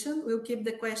presentation. We'll keep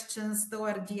the questions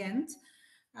toward the end.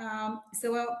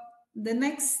 The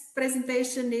next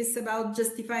presentation is about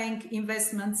justifying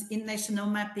investments in national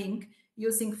mapping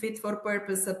using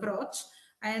fit-for-purpose approach.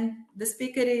 And the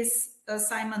speaker is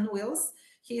Simon Wills.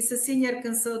 He is a senior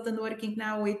consultant working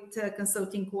now with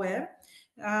Consulting Ware.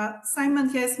 Simon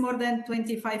has more than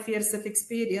 25 years of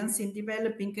experience in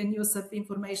developing and use of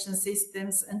information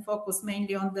systems, and focus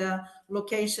mainly on the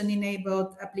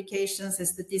location-enabled applications and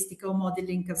statistical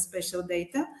modeling of spatial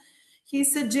data.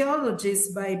 He's a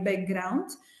geologist by background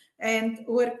and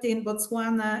worked in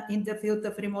Botswana in the field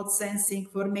of remote sensing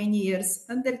for many years,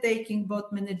 undertaking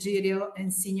both managerial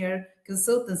and senior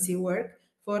consultancy work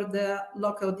for the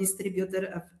local distributor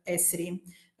of Esri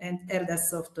and Erda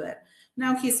software.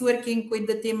 Now he's working with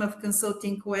the team of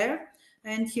Consulting Ware,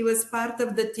 and he was part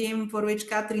of the team for which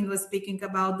Catherine was speaking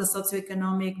about the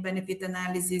socioeconomic benefit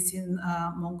analysis in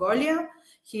Mongolia.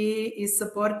 He is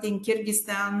supporting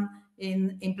Kyrgyzstan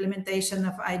in implementation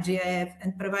of IGIF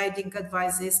and providing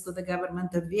advices to the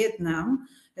government of Vietnam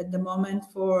at the moment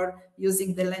for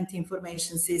using the land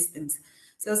information systems.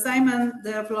 So Simon,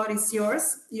 the floor is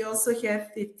yours. You also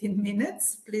have 15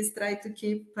 minutes. Please try to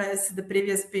keep, as the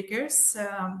previous speakers,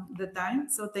 the time.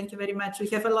 So thank you very much. We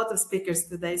have a lot of speakers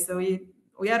today, so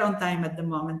we are on time at the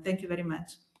moment. Thank you very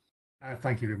much.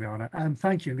 Thank you, Rumiana, and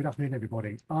thank you. Good afternoon,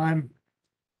 everybody.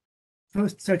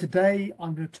 So today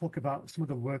I'm going to talk about some of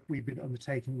the work we've been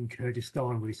undertaking in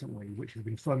Kurdistan recently, which has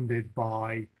been funded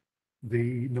by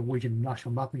the Norwegian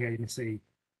National Mapping Agency,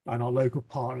 and our local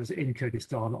partners in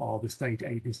Kurdistan are the State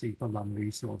Agency for Land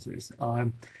Resources.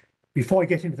 Before I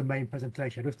get into the main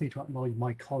presentation, I just need to acknowledge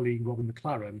my colleague, Robin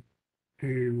McLaren,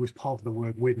 who was part of the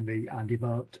work with me and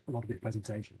developed a lot of this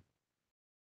presentation.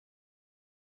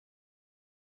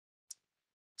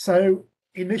 So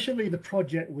initially, the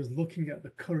project was looking at the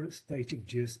current state of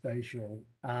geospatial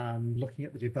and looking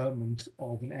at the development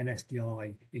of an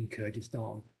NSDI in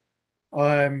Kurdistan.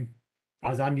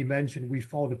 As Andy mentioned, we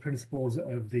follow the principles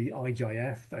of the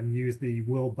IGIF and use the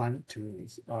World Bank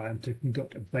tools to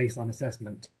conduct a baseline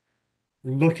assessment,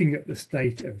 looking at the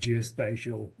state of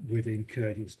geospatial within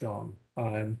Kurdistan.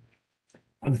 And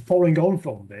following on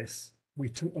from this,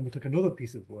 we undertook another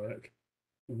piece of work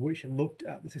which looked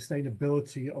at the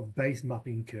sustainability of base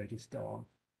mapping in Kurdistan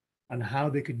and how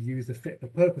they could use the fit for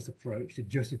purpose approach to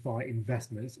justify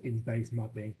investments in base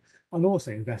mapping and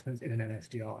also investments in an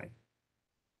NSDI.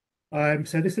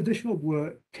 So this additional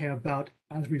work came about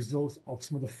as a result of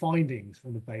some of the findings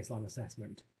from the baseline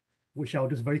assessment, which I'll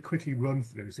just very quickly run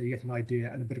through so you get an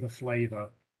idea and a bit of a flavour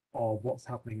of what's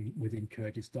happening within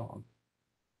Kurdistan.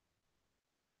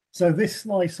 So this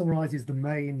slide summarises the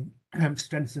main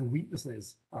strengths and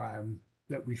weaknesses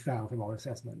that we found from our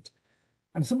assessment.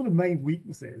 And some of the main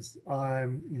weaknesses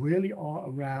really are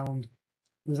around,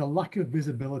 there's a lack of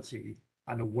visibility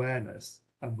and awareness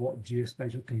of what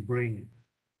geospatial can bring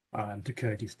to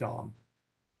Kurdistan.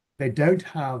 They don't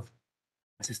have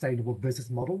a sustainable business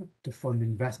model to fund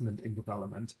investment in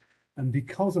development. And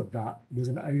because of that, there's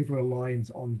an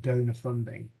over-reliance on donor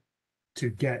funding to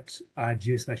get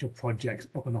geospatial projects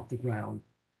up and off the ground.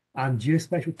 And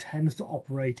geospatial tends to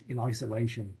operate in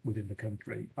isolation within the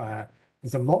country.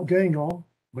 There's a lot going on,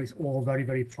 but it's all very,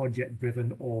 very project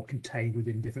driven or contained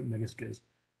within different ministries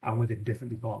and within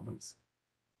different departments.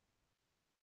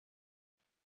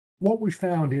 What we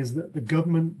found is that the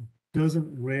government doesn't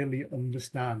really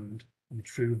understand the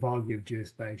true value of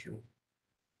geospatial.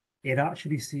 It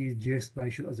actually sees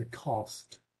geospatial as a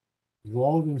cost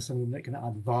rather than something that can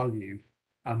add value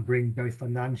and bring both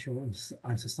financial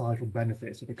and societal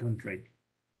benefits to the country.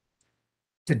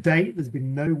 To date, there's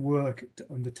been no work to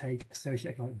undertake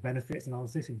socio-economic benefits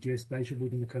analysis in geospatial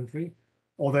within the country,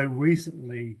 although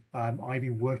recently I've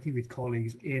been working with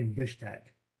colleagues in Bishkek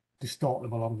to start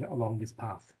them along this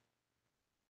path.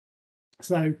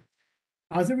 So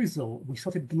as a result, we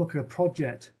started to look at a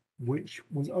project which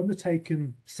was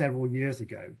undertaken several years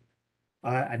ago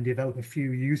and develop a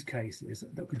few use cases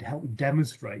that could help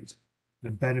demonstrate the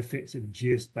benefits of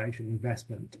geospatial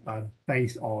investment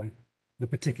based on the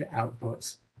particular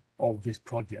outputs of this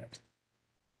project.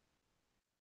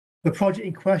 The project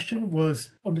in question was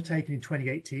undertaken in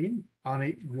 2018, and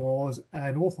it was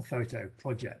an orthophoto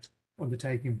project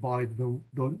undertaken by the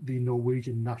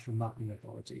Norwegian National Mapping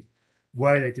Authority,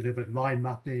 where they delivered line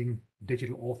mapping,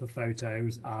 digital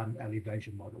orthophotos, and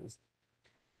elevation models.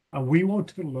 And we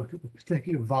wanted to look at the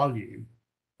particular value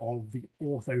of the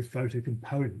orthophoto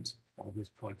component of this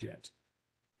project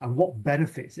and what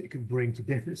benefits it could bring to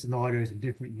different scenarios and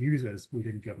different users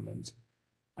within government,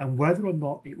 and whether or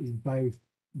not it was both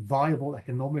viable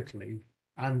economically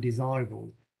and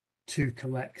desirable to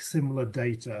collect similar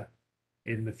data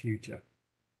in the future.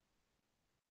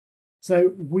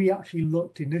 So we actually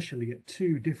looked initially at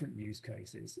two different use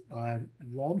cases,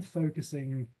 one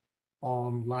focusing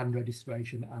on land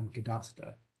registration and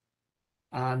cadastre,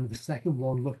 and the second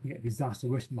one looking at disaster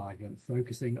risk management,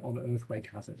 focusing on earthquake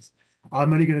hazards.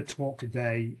 I'm only going to talk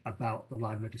today about the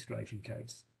land registration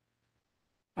case.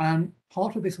 And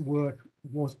part of this work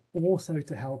was also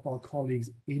to help our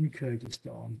colleagues in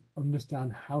Kurdistan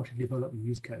understand how to develop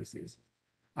use cases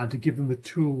and to give them the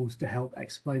tools to help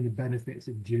explain the benefits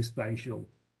of geospatial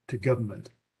to government.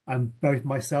 And both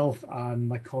myself and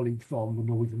my colleague from the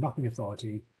Norwegian Mapping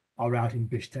Authority are out in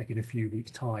Bishkek in a few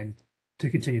weeks' time to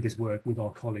continue this work with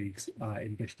our colleagues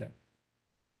in Bishkek.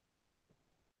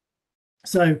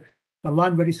 So the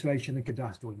land registration and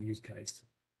cadastral use case.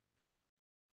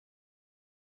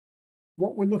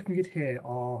 What we're looking at here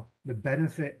are the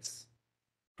benefits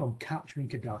from capturing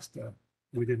cadastre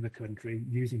within the country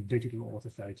using digital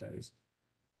orthophotos.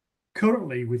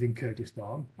 Currently within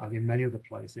Kurdistan and in many other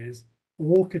places,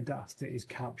 all cadastre is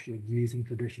captured using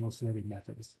traditional survey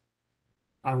methods.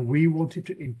 And we wanted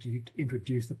to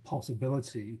introduce the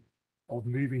possibility of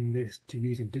moving this to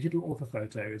using digital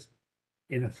orthophotos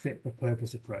in a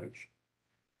fit-for-purpose approach.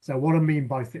 So what I mean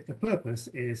by fit-for-purpose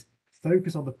is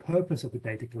focus on the purpose of the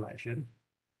data collection,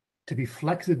 to be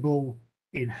flexible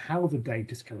in how the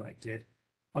data is collected,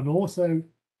 and also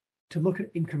to look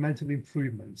at incremental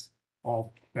improvements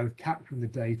of both capturing the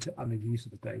data and the use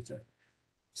of the data.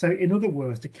 So in other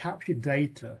words, to capture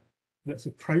data that's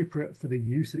appropriate for the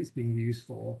use that it's being used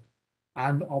for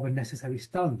and of a necessary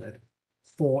standard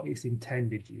for its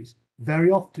intended use. Very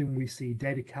often we see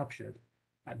data captured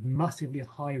at massively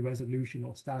high resolution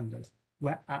or standards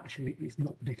where actually it's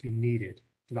not particularly needed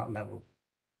to that level.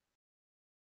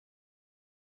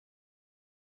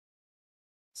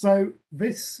 So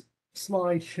this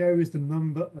slide shows the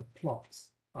number of plots,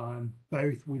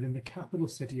 both within the capital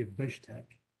city of Bishkek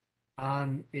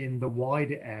and in the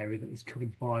wider area that is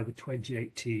covered by the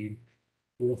 2018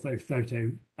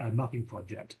 orthophoto mapping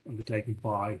project undertaken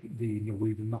by the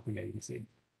Norwegian Mapping Agency.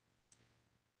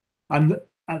 And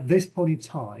at this point in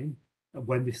time,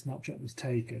 when this snapshot was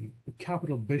taken, the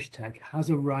capital Bishkek has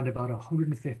around about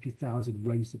 150,000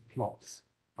 registered plots.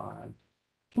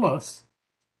 Plus,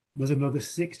 there's another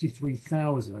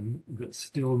 63,000 that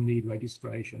still need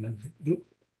registration. And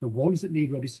the ones that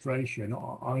need registration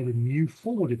are either new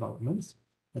formal developments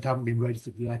that haven't been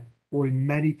registered yet, or in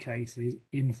many cases,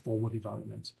 informal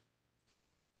development.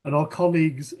 And our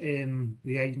colleagues in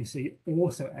the agency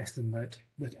also estimate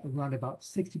that around about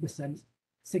 60%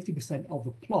 of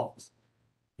the plots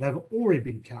that have already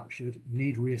been captured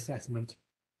need reassessment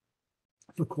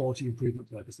for quality improvement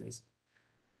purposes.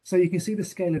 So you can see the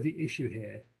scale of the issue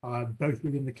here, both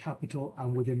within the capital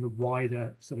and within the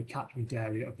wider sort of catchment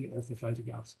area of the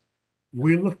orthophotographs.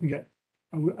 We're looking at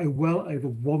a well over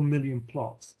 1 million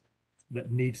plots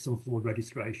that need some form of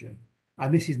registration.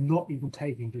 And this is not even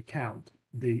taking into account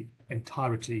the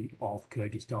entirety of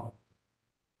Kyrgyzstan.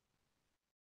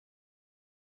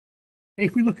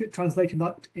 If we look at translating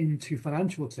that into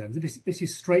financial terms, this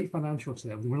is straight financial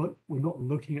terms. We're not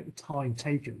looking at the time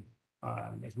taken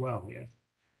as well here.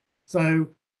 So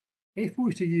if we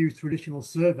were to use traditional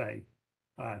survey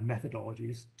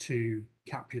methodologies to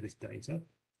capture this data,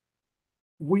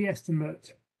 we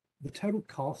estimate the total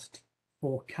cost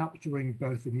for capturing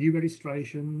both the new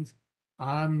registrations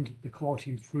and the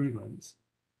quality improvements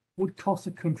would cost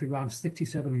the country around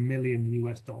 $67 million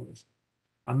US.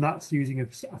 And that's using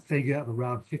a figure of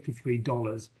around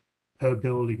 $53 per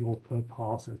building or per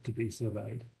parcel to be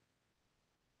surveyed.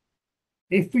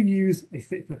 If we use a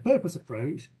fit-for-purpose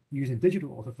approach using digital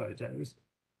orthophotos,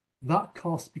 that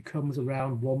cost becomes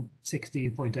around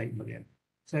 $16.8 million.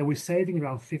 So we're saving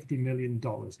around $50 million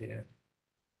here.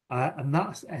 And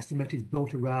that estimate is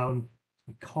built around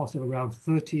a cost of around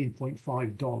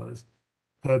 $13.5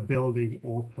 per building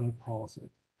or per parcel.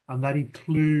 And that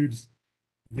includes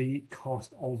the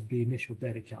cost of the initial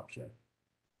data capture.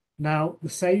 Now, the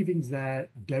savings there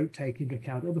don't take into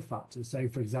account other factors. So,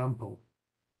 for example,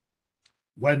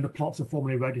 when the plots are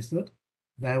formally registered,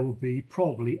 there will be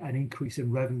probably an increase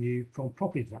in revenue from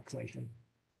property taxation.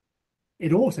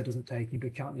 It also doesn't take into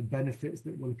account the benefits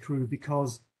that will accrue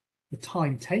because the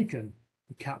time taken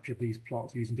to capture these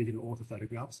plots using digital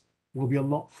orthophotographs will be a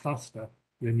lot faster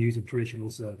than using traditional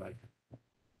survey.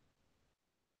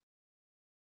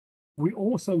 We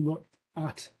also looked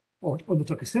at, or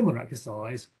undertook a similar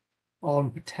exercise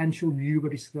on potential new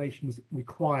registrations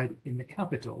required in the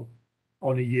capital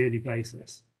on a yearly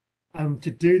basis. And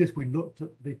to do this, we looked at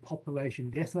the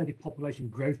estimated population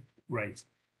growth rate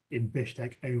in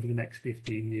Bishkek over the next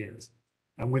 15 years.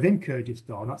 And within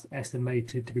Kyrgyzstan, that's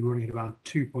estimated to be running at around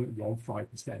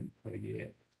 2.15% per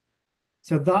year.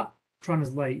 So that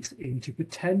translates into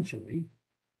potentially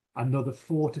another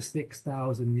 4,000 to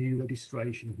 6,000 new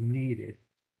registrations needed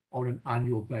on an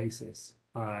annual basis,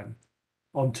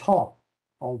 on top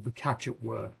of the catch-up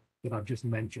work that I've just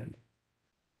mentioned.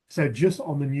 So just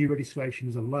on the new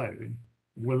registrations alone,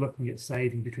 we're looking at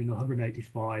saving between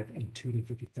 185 and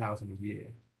 250,000 a year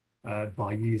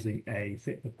by using a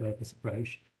fit-for-purpose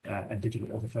approach and digital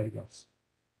orthophotographs.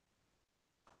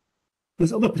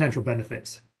 There's other potential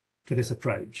benefits to this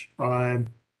approach. And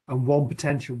one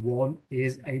potential one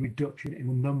is a reduction in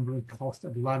the number and cost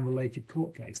of land-related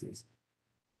court cases.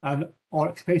 And our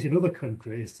experience in other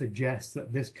countries suggests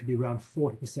that this could be around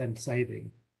 40%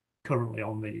 saving currently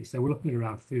on these. So we're looking at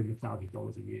around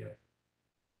 $300,000 a year.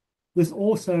 There's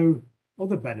also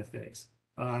other benefits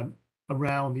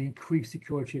around the increased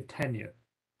security of tenure.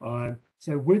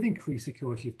 So with increased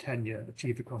security of tenure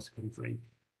achieved across the country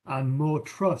and more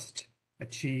trust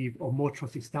achieved, or more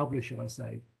trust established, shall I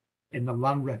say, in the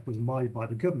land records made by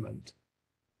the government,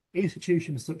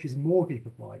 institutions such as mortgage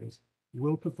providers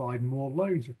will provide more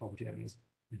loans for property owners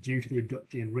due to the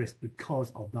reduction in risk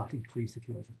because of that increased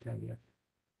security of tenure.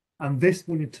 And this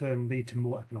will in turn lead to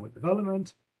more economic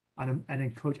development and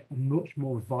encourage a much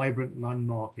more vibrant land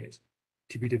market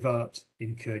to be developed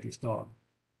in Kyrgyzstan.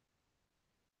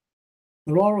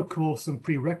 There are, of course, some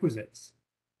prerequisites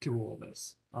to all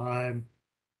this. And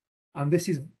this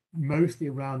is mostly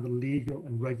around the legal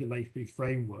and regulatory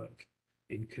framework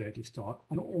in Kurdistan,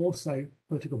 and also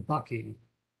political backing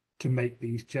to make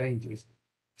these changes.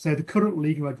 So the current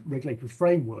legal and regulatory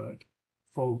framework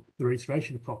for the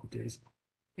registration of properties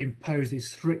imposes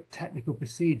strict technical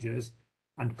procedures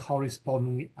and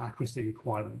corresponding accuracy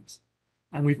requirements.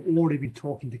 And we've already been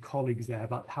talking to colleagues there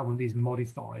about having these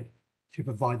modified to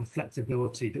provide the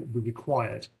flexibility that will be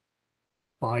required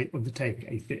by undertaking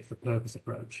a fit-for-purpose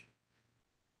approach.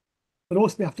 But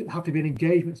also they have to be an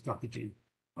engagement strategy.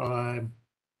 And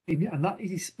that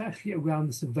is especially around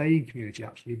the surveying community,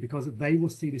 actually, because they will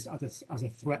see this as a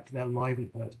threat to their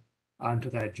livelihood and to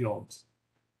their jobs.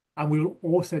 And we will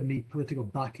also need political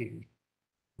backing.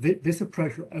 This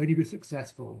approach will only be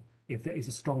successful if there is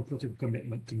a strong political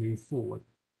commitment to move forward.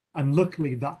 And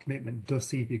luckily, that commitment does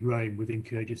seem to be growing within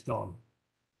Kurdistan.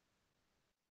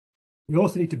 We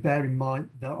also need to bear in mind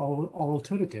there are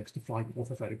alternatives to flying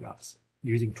orthophotographs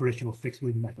using traditional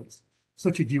fixed-wing methods,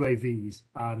 such as UAVs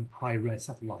and high-res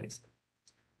satellites.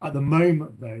 At the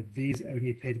moment, though, these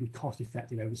only appear to be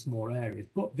cost-effective over small areas,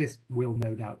 but this will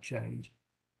no doubt change.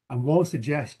 And one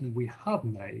suggestion we have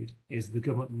made is the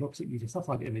government looks at using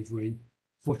satellite imagery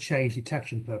for change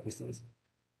detection purposes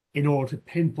in order to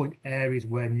pinpoint areas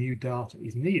where new data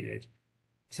is needed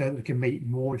so that they can make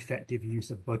more effective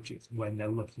use of budgets when they're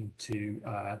looking to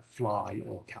fly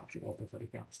or capture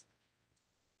orthophotographs.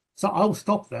 So I'll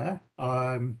stop there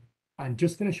and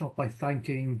just finish off by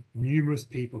thanking numerous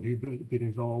people who've been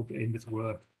involved in this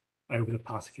work over the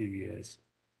past few years.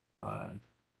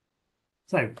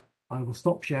 So I will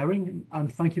stop sharing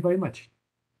and thank you very much.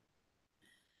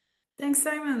 Thanks,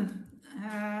 Simon.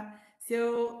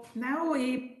 So now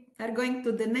we are going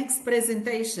to the next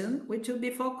presentation, which will be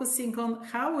focusing on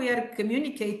how we are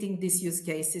communicating these use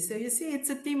cases. So you see, it's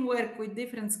a teamwork with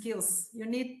different skills. You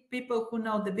need people who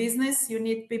know the business, you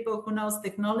need people who knows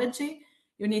technology,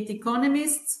 you need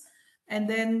economists, and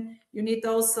then you need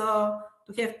also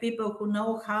to have people who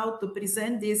know how to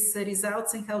present these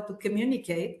results and how to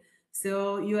communicate.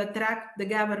 So you attract the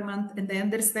government and they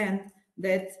understand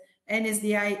that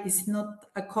NSDI is not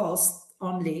a cost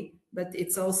only, but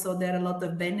it's also there are a lot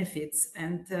of benefits,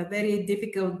 and very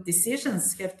difficult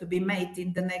decisions have to be made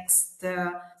in the next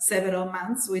several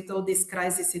months with all this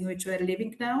crisis in which we are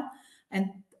living now. And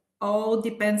all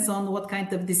depends on what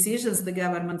kind of decisions the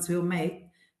governments will make.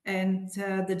 And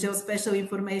the geospatial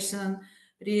information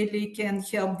really can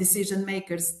help decision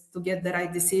makers to get the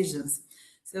right decisions.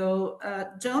 So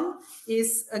John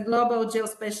is a global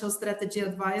geospatial strategy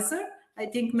advisor. I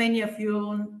think many of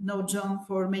you know John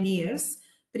for many years.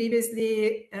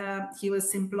 Previously, he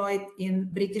was employed in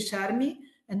British Army,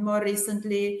 and more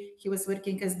recently, he was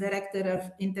working as Director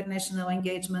of International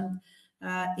Engagement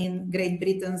in Great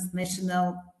Britain's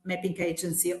National Mapping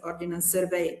Agency Ordnance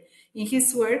Survey. In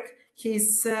his work,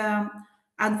 he's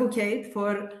advocate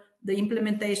for the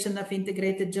implementation of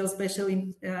integrated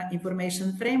geospatial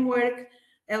information framework.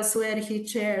 Elsewhere, he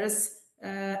chairs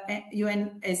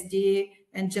UNSD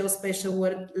and geospatial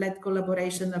world-led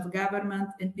collaboration of government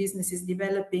and businesses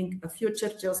developing a future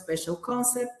geospatial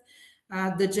concept,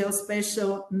 the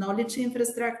geospatial knowledge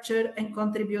infrastructure, and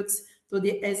contributes to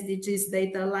the SDGs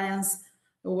Data Alliance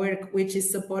work, which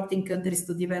is supporting countries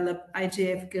to develop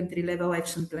IGF country-level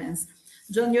action plans.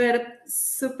 John, you are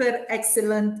super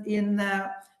excellent in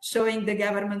showing the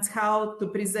governments how to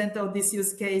present all these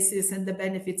use cases and the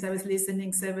benefits. I was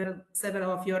listening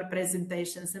several of your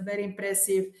presentations, and very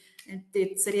impressive. And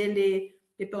it's really,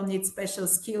 people need special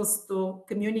skills to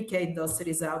communicate those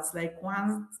results. Like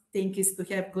one thing is to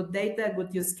have good data,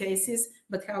 good use cases,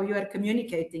 but how you are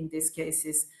communicating these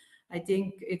cases. I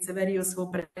think it's a very useful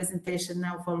presentation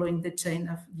now following the chain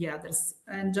of the others.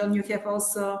 And John, you have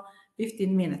also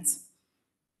 15 minutes.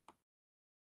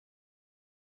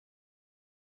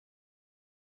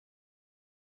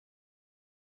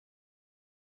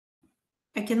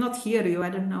 I cannot hear you.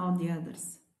 I don't know the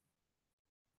others.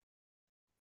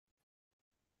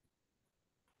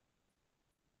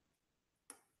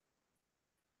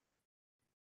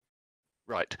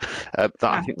 Right,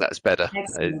 I think that's better.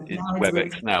 It's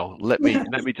WebEx now. Let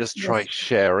me just try Yes.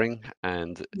 sharing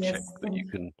and check Yes. that you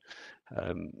can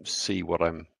see what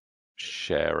I'm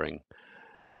sharing.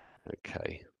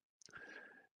 Okay.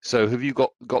 So have you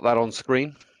got that on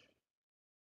screen?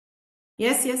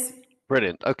 Yes. Yes.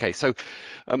 Brilliant. Okay, so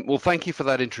well, thank you for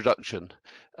that introduction,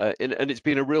 and it's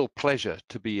been a real pleasure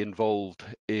to be involved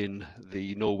in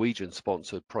the Norwegian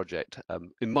sponsored project.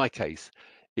 In my case,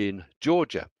 in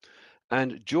Georgia.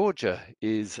 And Georgia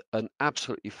is an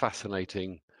absolutely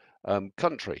fascinating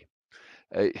country.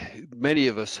 Many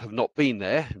of us have not been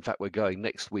there. In fact, we're going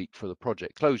next week for the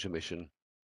project closure mission.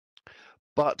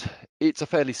 But it's a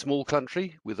fairly small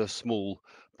country with a small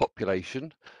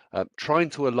population, trying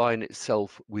to align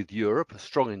itself with Europe, a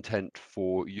strong intent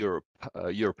for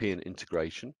European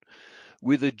integration,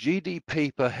 with a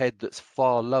GDP per head that's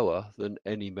far lower than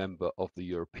any member of the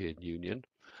European Union,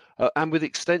 and with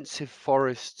extensive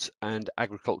forests and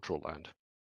agricultural land.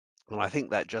 And I think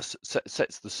that just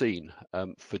sets the scene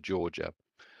for Georgia.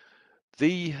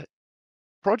 The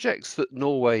projects that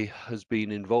Norway has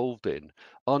been involved in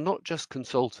are not just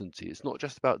consultancy. It's not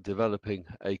just about developing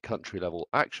a country level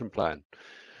action plan.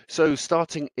 So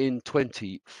starting in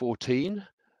 2014,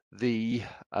 the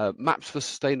Maps for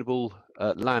Sustainable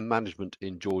Land Management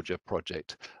in Georgia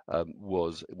project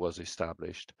was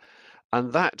established.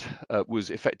 And that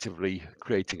was effectively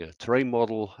creating a terrain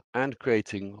model and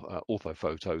creating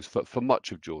orthophotos for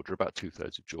much of Georgia, about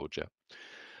 2/3 of Georgia.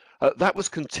 That was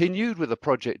continued with a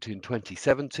project in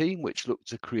 2017, which looked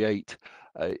to create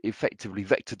effectively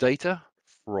vector data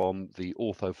from the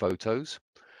orthophotos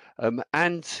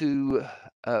and to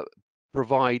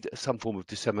provide some form of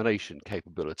dissemination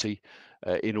capability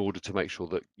in order to make sure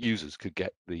that users could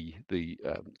get the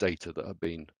data that had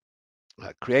been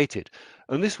created.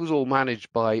 And this was all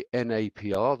managed by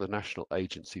NAPR, the National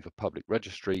Agency for Public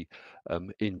Registry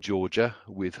in Georgia,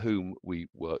 with whom we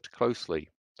worked closely.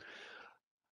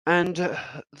 And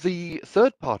the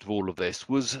third part of all of this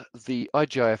was the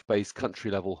IGIF-based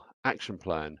country level action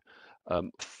plan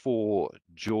for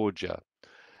Georgia.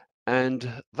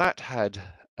 And that had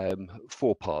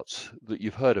 4 parts that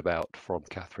you've heard about from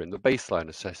Catherine: the baseline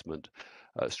assessment,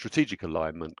 strategic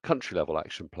alignment, country level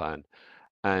action plan,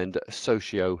 and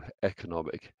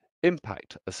socio-economic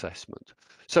impact assessment.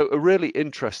 So a really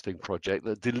interesting project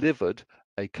that delivered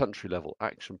a country level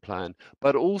action plan,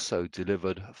 but also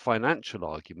delivered financial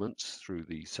arguments through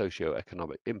the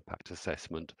socio-economic impact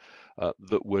assessment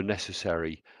that were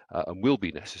necessary and will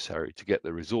be necessary to get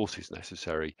the resources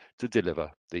necessary to deliver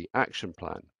the action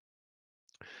plan.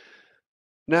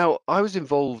 Now, I was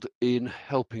involved in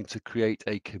helping to create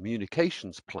a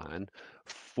communications plan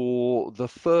for the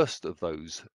first of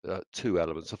those 2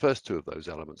 elements, the first 2 of those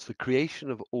elements, the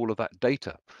creation of all of that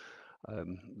data.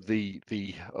 The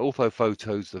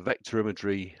orthophotos, the vector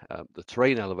imagery, the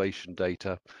terrain elevation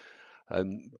data,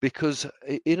 because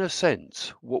in a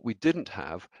sense, what we didn't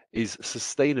have is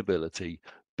sustainability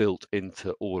built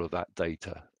into all of that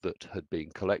data that had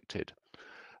been collected.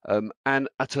 And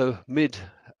at a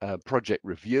mid-project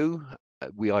review,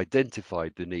 we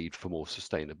identified the need for more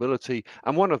sustainability,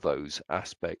 and one of those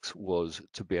aspects was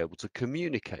to be able to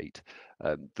communicate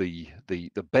the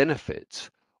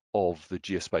benefits of the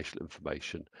geospatial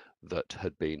information that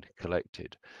had been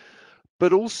collected.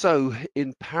 But also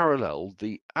in parallel,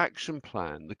 the action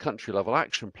plan, the country level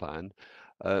action plan,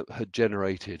 had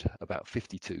generated about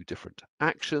 52 different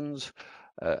actions,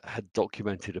 had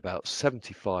documented about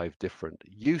 75 different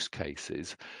use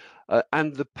cases,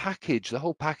 and the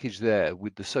whole package there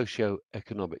with the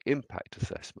socio-economic impact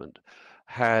assessment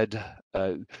had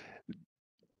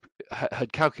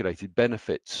calculated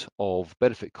benefit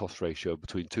cost ratio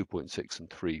between 2.6 and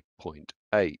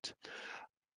 3.8.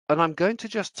 And I'm going to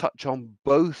just touch on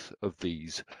both of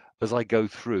these as I go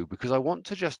through, because I want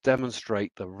to just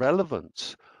demonstrate the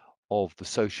relevance of the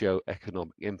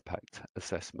socio-economic impact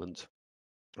assessment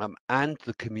and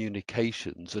the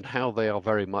communications and how they are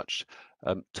very much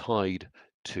tied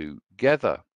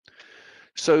together.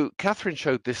 So Catherine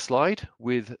showed this slide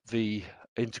with the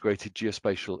integrated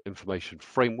geospatial information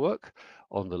framework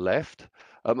on the left,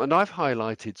 and I've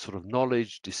highlighted sort of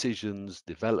knowledge, decisions,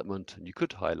 development, and you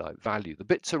could highlight value, the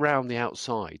bits around the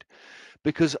outside,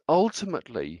 because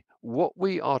ultimately what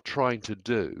we are trying to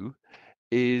do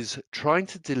is trying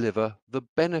to deliver the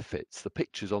benefits, the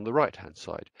pictures on the right hand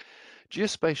side.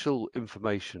 Geospatial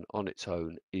information on its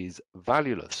own is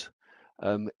valueless.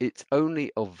 It's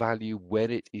only of value when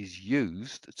it is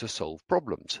used to solve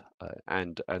problems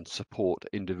and support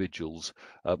individuals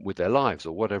with their lives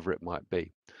or whatever it might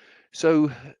be.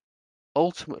 So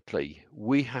ultimately,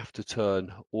 we have to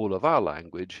turn all of our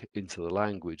language into the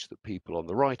language that people on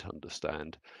the right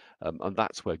understand, and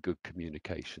that's where good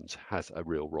communications has a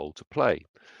real role to play.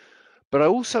 But I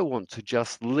also want to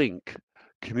just link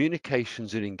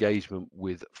communications and engagement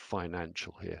with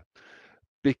financial here,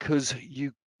 because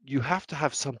you have to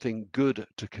have something good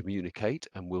to communicate,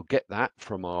 and we'll get that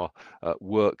from our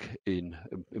work in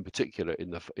particular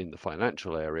in the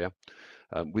financial area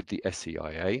with the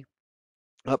SEIA.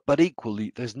 But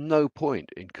equally, there's no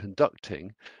point in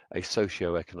conducting a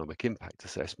socio-economic impact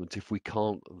assessment if we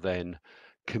can't then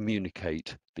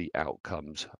communicate the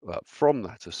outcomes from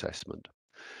that assessment.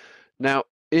 Now,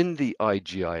 in the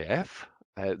IGIF,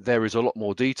 there is a lot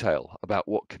more detail about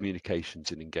what communications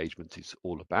and engagement is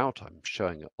all about. I'm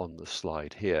showing it on the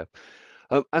slide here.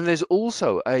 And there's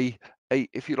also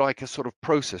if you like, a sort of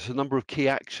process, a number of key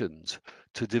actions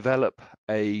to develop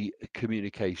a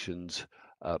communications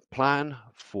plan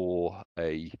for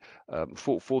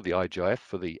for the IGIF,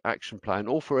 for the action plan,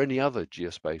 or for any other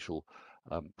geospatial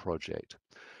project.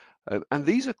 And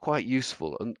these are quite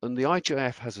useful, and the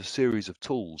IGIF has a series of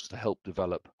tools to help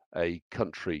develop a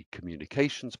country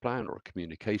communications plan or a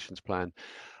communications plan.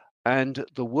 And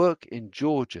the work in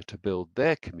Georgia to build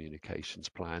their communications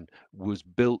plan was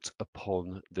built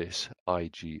upon this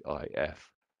IGIF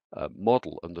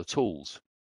model and the tools.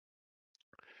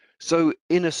 So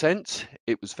in a sense,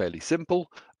 it was fairly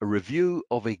simple, a review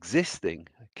of existing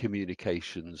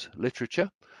communications literature,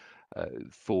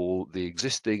 for the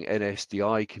existing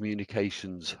NSDI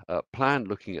communications plan,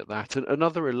 looking at that and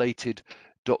other related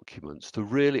documents to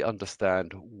really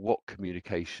understand what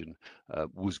communication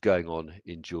was going on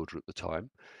in Georgia at the time.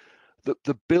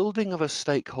 The building of a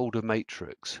stakeholder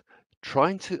matrix,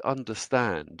 trying to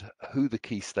understand who the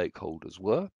key stakeholders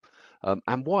were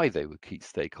and why they were key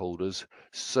stakeholders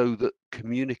so that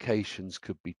communications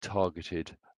could be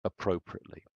targeted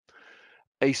appropriately.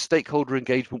 A stakeholder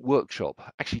engagement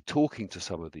workshop, actually talking to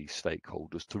some of these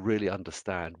stakeholders to really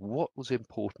understand what was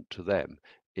important to them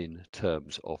in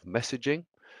terms of messaging,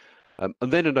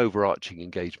 and then an overarching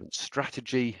engagement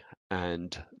strategy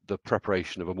and the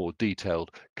preparation of a more detailed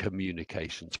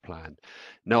communications plan.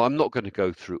 Now, I'm not going to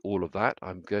go through all of that.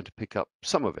 I'm going to pick up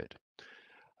some of it.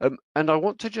 And I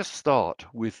want to just start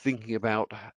with thinking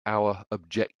about our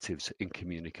objectives in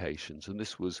communications. And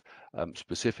this was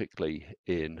specifically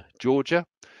in Georgia.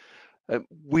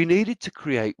 We needed to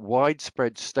create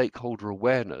widespread stakeholder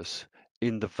awareness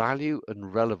in the value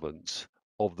and relevance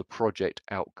of the project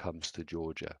outcomes to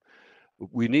Georgia.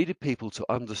 We needed people to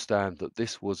understand that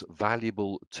this was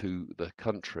valuable to the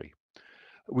country.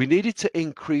 We needed to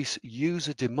increase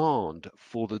user demand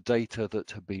for the data that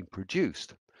had been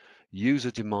produced.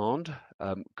 User demand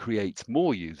creates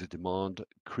more user demand,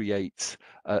 creates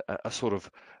a sort of,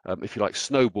 if you like,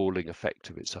 snowballing effect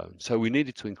of its own. So we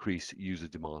needed to increase user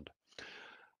demand.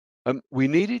 We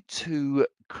needed to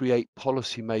create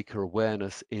policymaker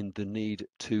awareness in the need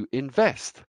to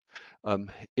invest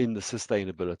in the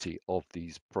sustainability of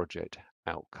these project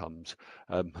outcomes.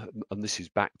 And this is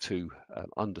back to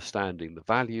understanding the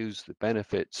values, the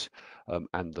benefits,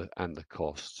 and the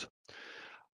costs.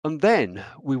 And then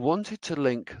we wanted to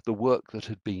link the work that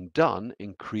had been done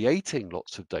in creating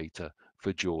lots of data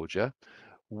for Georgia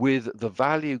with the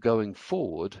value going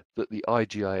forward that the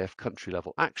IGIF country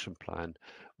level action plan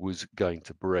was going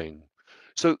to bring.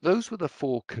 So those were the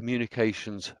 4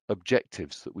 communications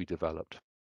objectives that we developed.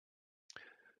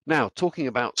 Now, talking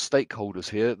about stakeholders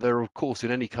here, there are, of course, in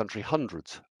any country,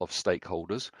 hundreds of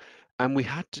stakeholders, and we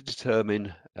had to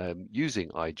determine, using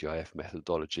IGIF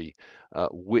methodology,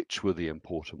 which were the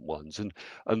important ones.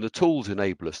 And the tools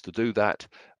enable us to do that.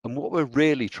 And what we're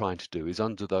really trying to do is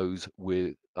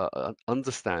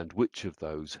understand which of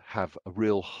those have a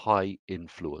real high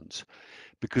influence.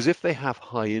 Because if they have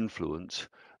high influence,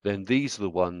 then these are the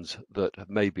ones that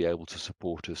may be able to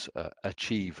support us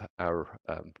achieve our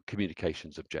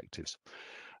communications objectives.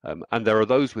 And there are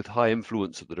those with high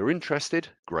influence that are interested,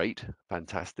 great,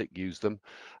 fantastic, use them.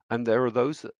 And there are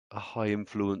those that are high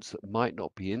influence that might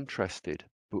not be interested,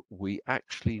 but we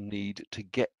actually need to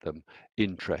get them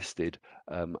interested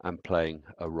and playing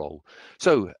a role.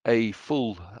 So a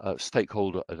full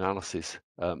stakeholder analysis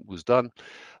was done.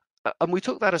 And we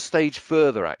took that a stage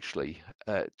further, actually,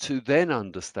 to then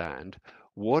understand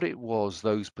what it was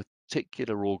those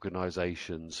particular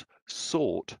organizations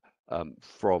sought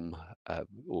from,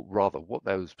 or rather, what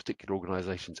those particular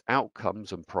organizations'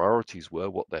 outcomes and priorities were,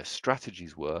 what their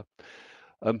strategies were,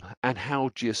 and how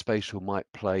geospatial might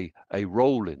play a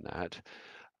role in that.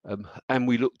 And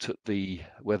we looked at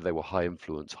whether they were high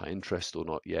influence, high interest or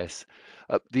not, yes.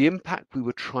 The impact we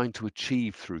were trying to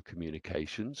achieve through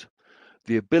communications,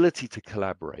 the ability to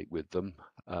collaborate with them,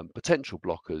 potential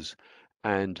blockers,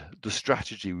 and the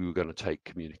strategy we were going to take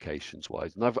communications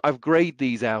wise. And I've grayed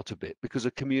these out a bit because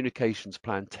a communications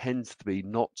plan tends to be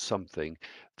not something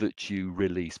that you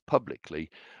release publicly.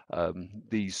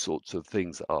 These sorts of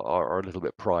things are a little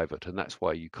bit private, and that's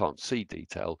why you can't see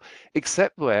detail,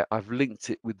 except where I've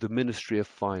linked it with the Ministry of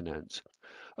Finance.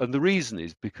 And the reason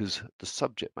is because the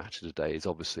subject matter today is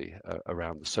obviously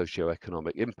around the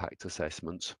socio-economic impact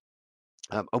assessments.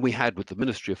 And we had with the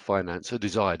Ministry of Finance a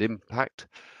desired impact.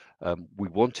 We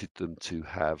wanted them to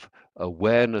have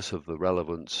awareness of the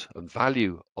relevance and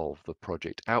value of the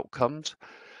project outcomes.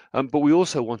 But we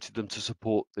also wanted them to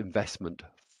support investment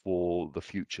for the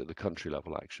future, the country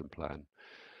level action plan.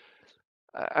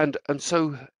 And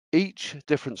so each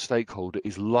different stakeholder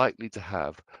is likely to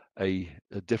have a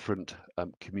different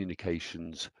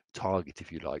communications target,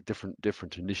 if you like,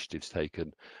 different initiatives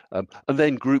taken, and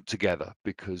then grouped together,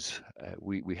 because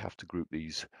we have to group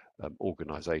these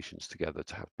organizations together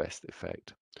to have best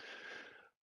effect.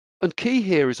 And key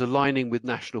here is aligning with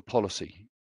national policy.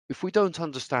 If we don't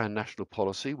understand national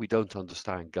policy, we don't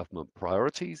understand government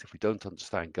priorities. If we don't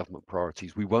understand government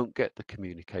priorities, we won't get the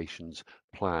communications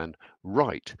plan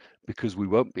right, because we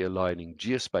won't be aligning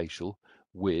geospatial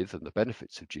with, and the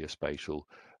benefits of geospatial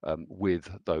with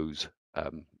those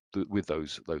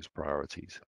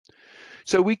priorities.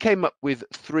 So we came up with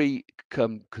 3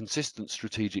 consistent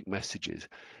strategic messages.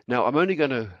 Now, I'm only going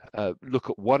to look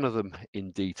at one of them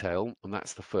in detail, and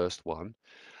that's the first one.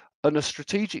 And a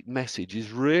strategic message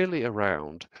is really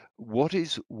around what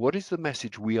is the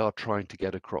message we are trying to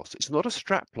get across. It's not a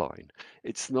strap line.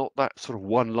 It's not that sort of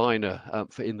one-liner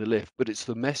for in the lift, but it's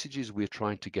the messages we're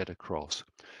trying to get across.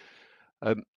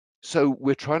 So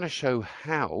we're trying to show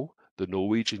how the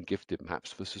Norwegian gifted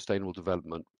maps for sustainable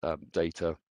development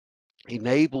data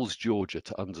enables Georgia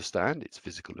to understand its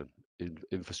physical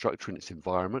infrastructure and its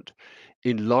environment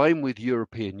in line with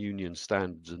European Union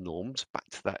standards and norms, back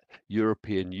to that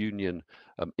European Union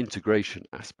integration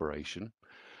aspiration,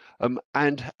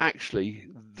 and actually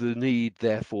the need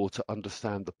therefore to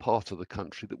understand the part of the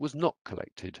country that was not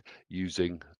collected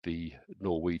using the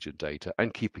Norwegian data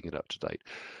and keeping it up to date.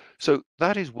 So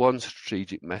that is one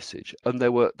strategic message, and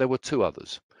there were 2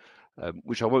 others.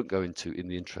 Which I won't go into in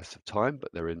the interest of time,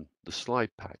 but they're in the slide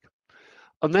pack.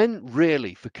 And then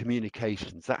really for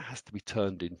communications, that has to be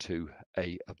turned into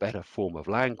a better form of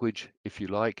language, if you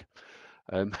like.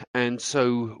 And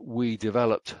so we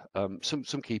developed some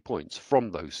key points from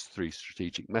those 3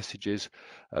 strategic messages.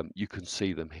 You can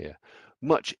see them here.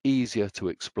 Much easier to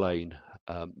explain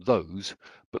those,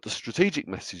 but the strategic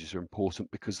messages are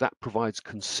important because that provides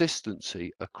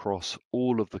consistency across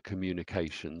all of the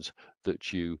communications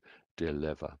that you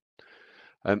deliver.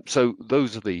 So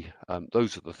those are the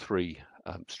 3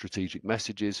 strategic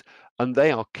messages, and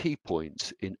they are key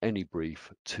points in any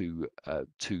brief to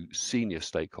senior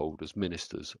stakeholders,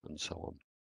 ministers, and so on.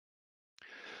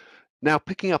 Now,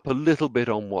 picking up a little bit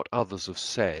on what others have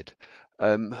said,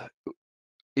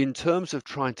 in terms of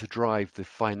trying to drive the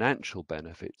financial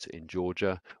benefits in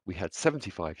Georgia, we had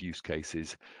 75 use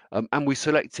cases, and we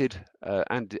selected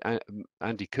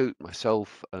Andy Coote,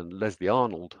 myself, and Leslie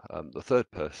Arnold, the 3rd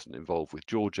person involved with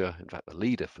Georgia, in fact the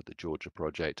leader for the Georgia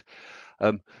project,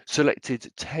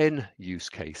 selected 10 use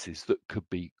cases that could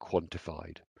be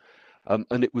quantified.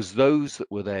 And it was those that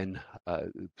were then,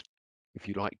 if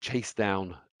you like, chased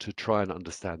down to try and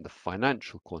understand the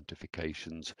financial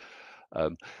quantifications.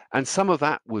 And some of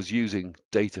that was using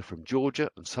data from Georgia,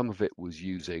 and some of it was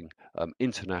using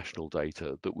international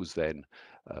data that was then,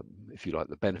 if you like,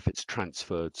 the benefits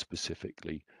transferred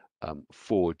specifically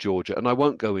for Georgia. And I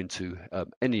won't go into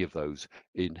any of those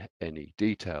in any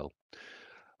detail.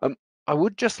 I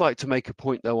would just like to make a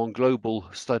point, though, on global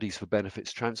studies for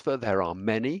benefits transfer. There are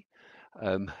many,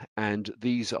 and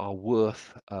these are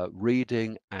worth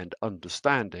reading and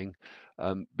understanding,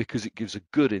 because it gives a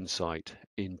good insight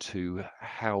into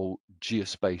how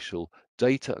geospatial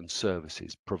data and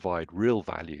services provide real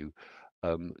value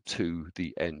to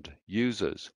the end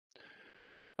users.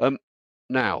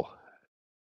 Now,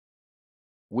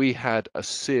 we had a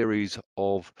series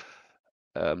of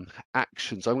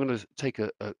actions. I'm going to take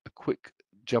a quick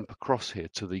jump across here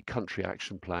to the country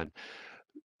action plan.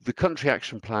 The country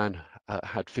action plan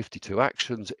had 52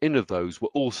 actions. In of those were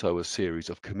also a series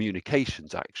of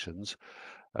communications actions.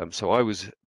 So I was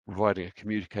providing a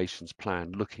communications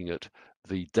plan looking at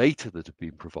the data that had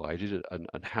been provided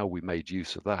and how we made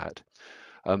use of that.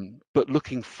 But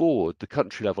looking forward, the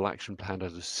country level action plan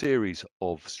has a series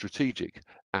of strategic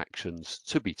actions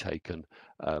to be taken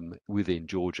within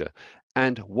Georgia.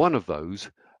 And one of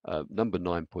those, number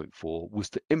 9.4, was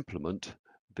to implement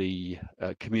the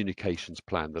communications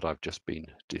plan that I've just been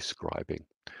describing,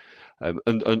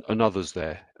 and others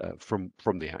there from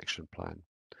the action plan.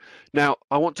 Now,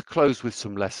 I want to close with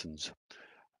some lessons.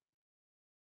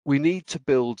 We need to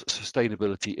build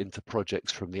sustainability into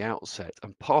projects from the outset,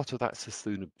 and part of that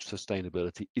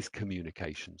sustainability is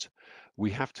communications. We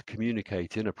have to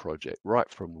communicate in a project right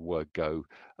from the word go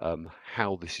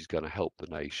how this is going to help the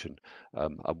nation,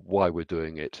 why we're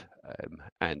doing it,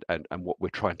 and what we're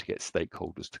trying to get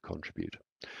stakeholders to contribute.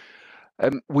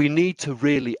 We need to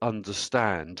really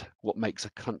understand what makes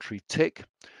a country tick.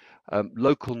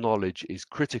 Local knowledge is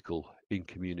critical in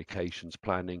communications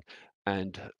planning,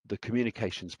 and the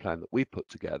communications plan that we put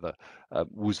together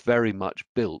was very much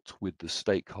built with the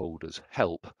stakeholders'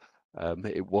 help.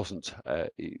 It wasn't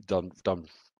done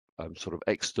sort of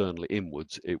externally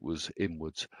inwards, it was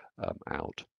inwards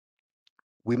out.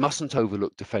 We mustn't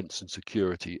overlook defence and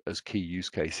security as key use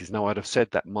cases. Now, I'd have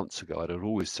said that months ago, I'd have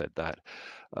always said that,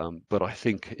 but I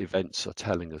think events are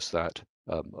telling us that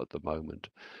at the moment.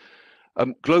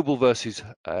 Global versus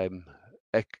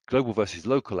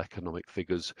local economic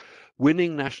figures.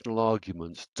 Winning national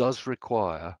arguments does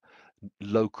require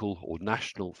local or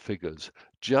national figures.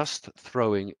 Just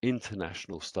throwing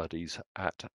international studies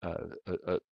at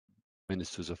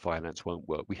ministers of finance won't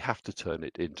work. We have to turn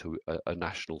it into a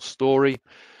national story,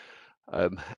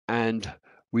 and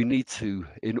we need to,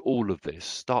 in all of this,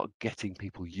 start getting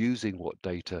people using what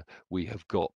data we have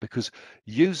got, because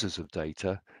users of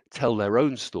data tell their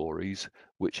own stories,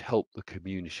 which help the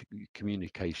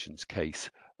communications case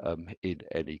in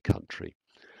any country.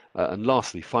 And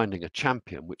lastly, finding a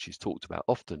champion, which is talked about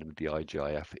often in the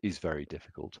IGIF, is very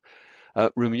difficult.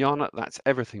 Rumiana, that's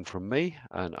everything from me,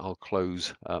 and I'll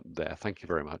close there. Thank you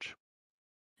very much.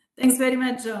 Thanks very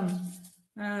much, John.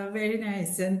 Very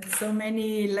nice, and so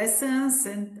many lessons,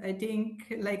 and I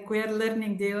think like we are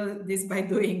learning this by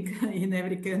doing in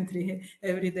every country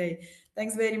every day.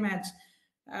 Thanks very much.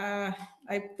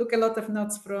 I took a lot of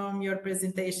notes from your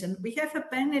presentation. We have a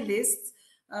panelist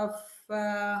of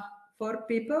 4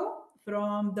 people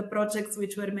from the projects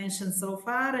which were mentioned so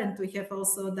far, and we have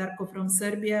also Darko from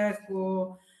Serbia,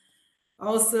 who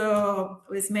also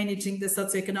is managing the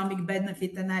socioeconomic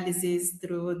benefit analysis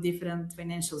through different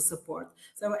financial support.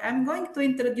 So I'm going to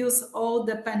introduce all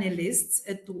the panelists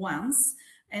at once,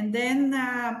 and then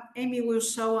Amy will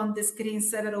show on the screen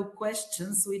several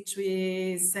questions which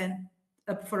we sent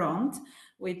up front,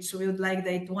 which we would like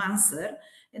them to answer.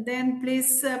 And then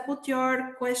please put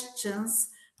your questions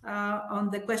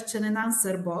on the question and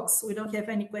answer box. We don't have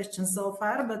any questions so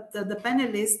far, but the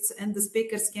panelists and the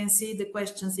speakers can see the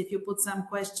questions if you put some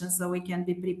questions, so we can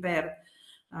be prepared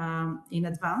in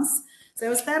advance. So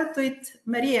I'll start with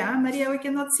Maria. Maria, we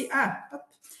cannot see.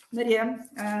 Maria,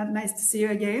 nice to see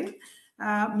you again.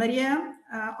 Maria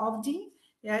Ovdi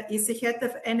is the head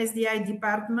of NSDI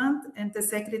department and the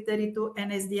secretary to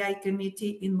NSDI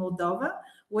committee in Moldova,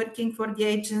 working for the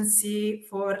Agency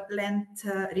for Land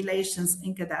Relations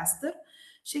in Cadastre.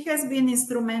 She has been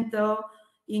instrumental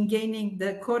in gaining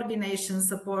the coordination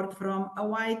support from a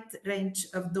wide range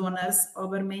of donors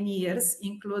over many years,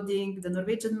 including the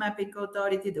Norwegian Mapping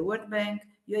Authority, the World Bank,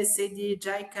 USAID,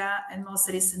 JICA, and most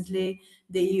recently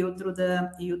the EU through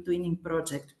the EU Twinning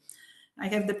project. I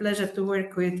have the pleasure to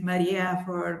work with Maria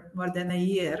for more than a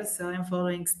year, so I'm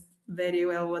following very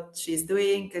well what she's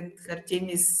doing, and her team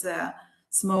is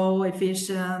small,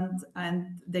 efficient,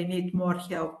 and they need more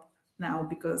help now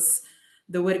because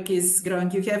the work is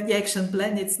growing. You have the action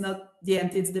plan, it's not the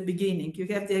end, it's the beginning. You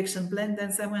have the action plan,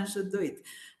 then someone should do it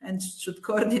and should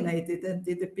coordinate it, and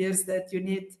it appears that you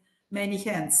need many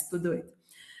hands to do it.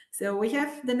 So we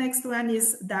have, the next one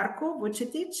is Darko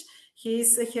Vucetic. He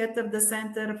is the head of the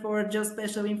Center for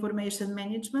Geospatial Information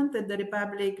Management at the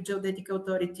Republic Geodetic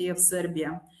Authority of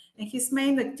Serbia. And his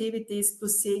main activity is to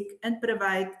seek and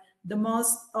provide the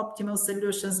most optimal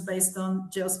solutions based on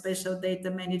geospatial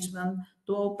data management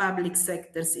to all public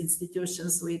sectors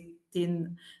institutions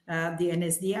within the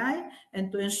NSDI,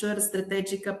 and to ensure a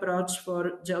strategic approach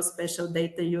for geospatial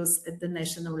data use at the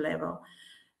national level.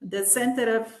 The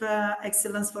Center of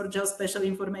Excellence for Geospatial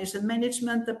Information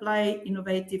Management apply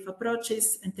innovative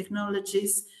approaches and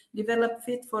technologies, develop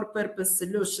fit-for-purpose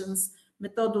solutions,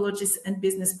 methodologies and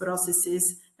business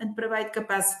processes, and provide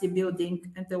capacity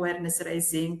building and awareness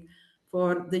raising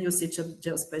for the usage of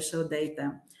geospatial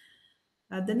data.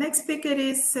 The next speaker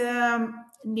is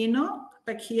Nino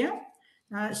Pakia.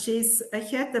 She's a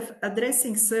head of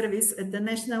addressing service at the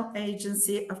National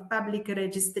Agency of Public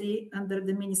Registry under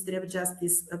the Ministry of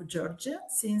Justice of Georgia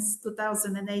since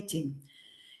 2018.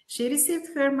 She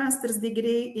received her master's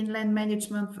degree in land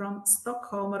management from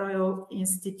Stockholm Royal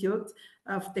Institute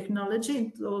of Technology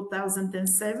in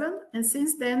 2007, and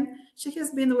since then she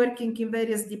has been working in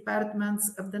various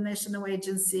departments of the National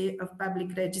Agency of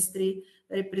Public Registry,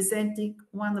 representing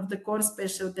one of the core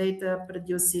special data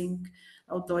producing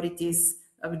authorities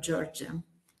of Georgia.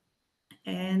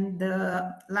 And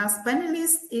the last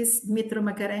panelist is Dmitry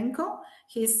Makarenko.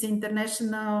 He's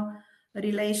international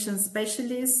relations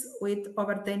specialist with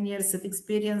over 10 years of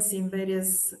experience in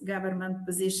various government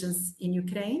positions in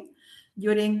Ukraine.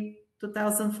 During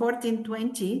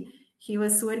 2014-20, he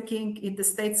was working in the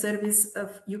State Service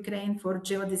of Ukraine for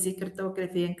Geodesy,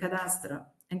 Cartography and Cadastre.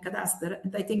 and cadastre.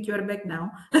 And I think you're back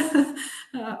now,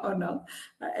 or not.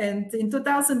 And in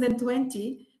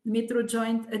 2020, Dmitru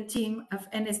joined a team of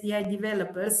NSDI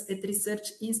developers at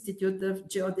Research Institute of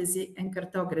Geodesy and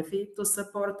Cartography to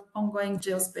support ongoing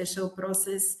geospatial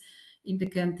process in the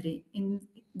country. In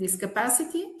this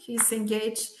capacity, he's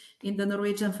engaged in the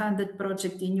Norwegian funded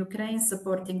project in Ukraine,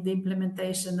 supporting the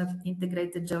implementation of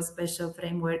integrated geospatial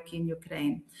framework in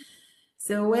Ukraine.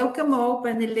 So welcome all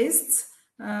panelists.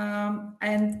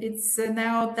 And it's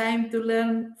now time to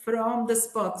learn from the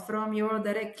spot, from you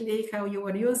directly, how you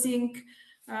are using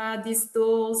these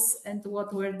tools and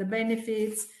what were the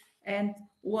benefits and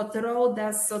what role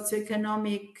does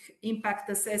socioeconomic impact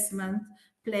assessment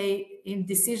play in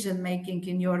decision making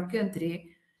in your country.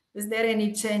 Is there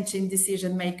any change in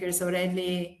decision makers or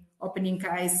any opening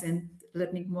eyes and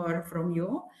learning more from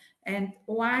you? And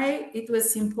why it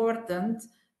was important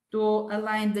to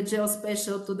align the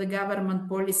geospatial to the government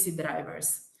policy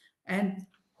drivers? And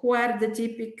who are the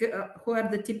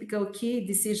typical key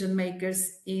decision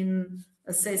makers in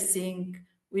assessing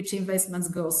which investments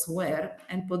goes where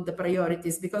and put the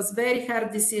priorities? Because very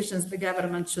hard decisions the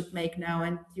government should make now,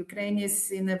 and Ukraine is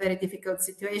in a very difficult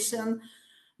situation.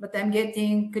 But I'm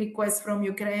getting requests from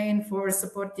Ukraine for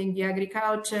supporting the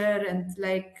agriculture and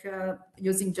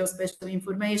using geospatial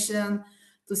information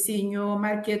to see new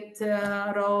market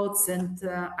roads and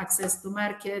access to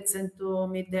markets and to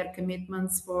meet their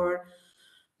commitments for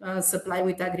supply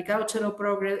with agricultural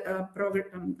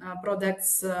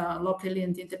products locally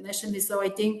and internationally. So I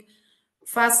think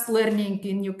fast learning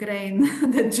in Ukraine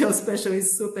that geospatial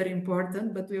is super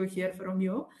important, but we'll hear from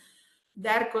you.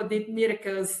 Darko did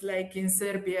miracles like in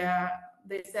Serbia.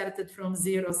 They started from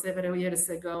zero several years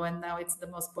ago, and now it's the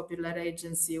most popular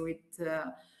agency with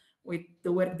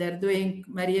the work they're doing.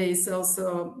 Maria is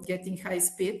also getting high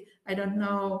speed. I don't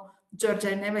know,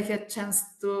 Georgia, I never had chance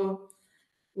to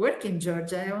work in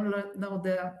Georgia. I only know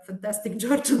the fantastic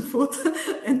Georgian food.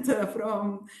 And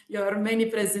from your many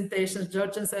presentations,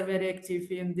 Georgians are very active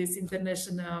in this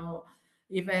international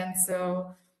event.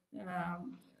 So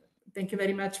thank you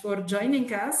very much for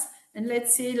joining us. And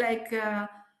let's see,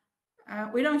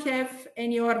 we don't have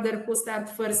any order who start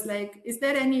first. Is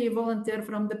there any volunteer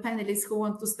from the panelists who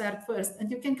want to start first?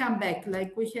 And you can come back.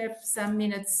 We have some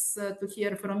minutes to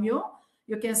hear from you.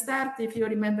 You can start. If you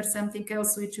remember something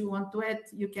else which you want to add,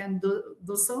 you can do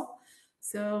so.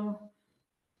 So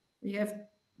we have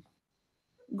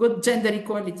good gender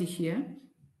equality here.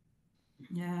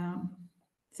 Yeah.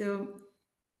 So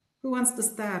who wants to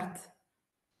start?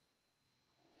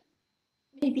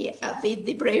 Maybe I'll be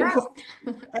the brave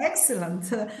one. Excellent.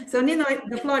 So Nino,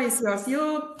 the floor is yours.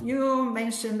 You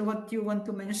mentioned what you want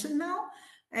to mention now,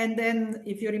 and then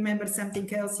if you remember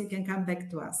something else, you can come back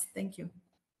to us. Thank you.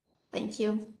 Thank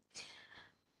you.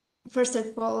 First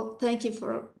of all, thank you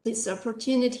for this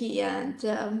opportunity, and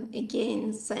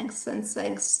again, thanks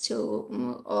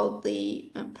to all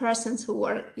the persons who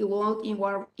were involved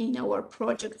in our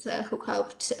project who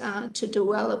helped to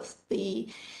develop the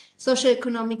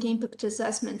socio-economic impact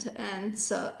assessment and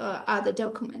other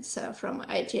documents from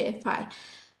IGFI.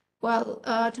 Well,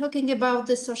 talking about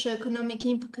the socio-economic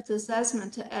impact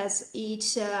assessment, as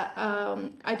it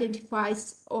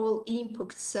identifies all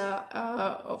inputs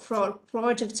for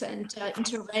projects and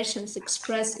interventions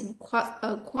expressed in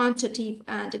quantitative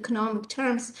and economic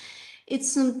terms, it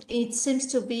seems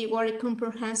to be a very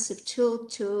comprehensive tool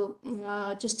to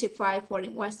justify for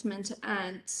investment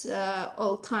and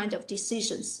all kind of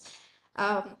decisions.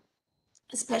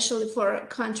 Especially for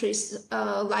countries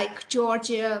like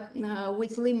Georgia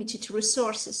with limited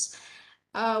resources.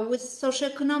 With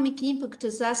socioeconomic impact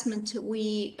assessment,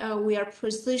 we are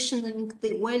positioning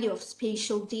the value of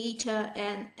spatial data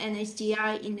and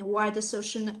NSDI in a wider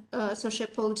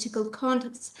socio-political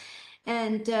context.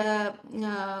 And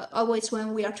always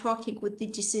when we are talking with the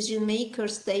decision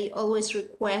makers, they always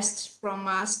request from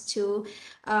us to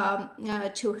have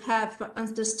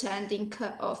understanding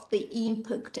of the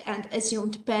impact and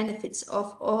assumed benefits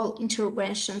of all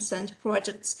interventions and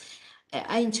projects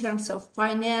in terms of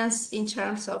finance, in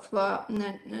terms of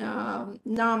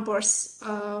numbers,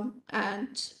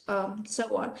 and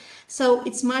so on. So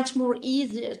it's much more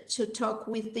easier to talk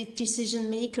with the decision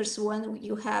makers when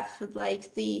you have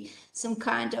some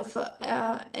kind of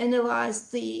analyze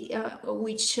the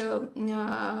which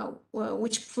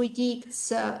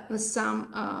predicts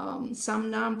some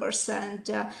numbers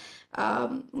and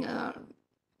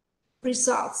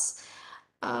results.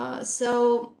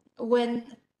 So when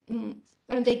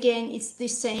and again, it's the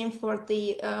same for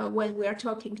the when we are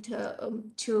talking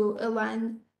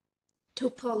to to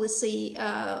policy,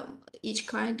 each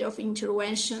kind of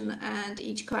intervention and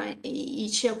each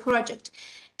project.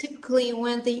 Typically,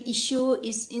 when the issue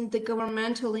is in the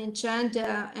governmental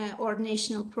agenda or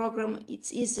national program,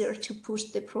 it's easier to push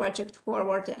the project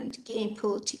forward and gain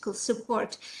political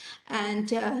support. And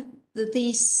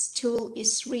this tool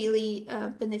is really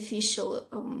beneficial,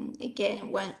 again,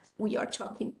 when we are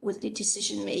talking with the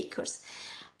decision makers.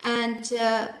 And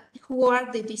who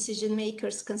are the decision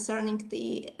makers concerning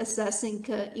the assessing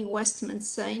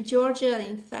investments in Georgia?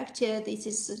 In fact, this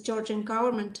is the Georgian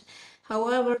government.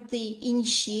 However, the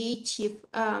initiative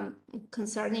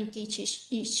concerning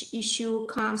each issue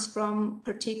comes from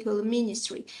particular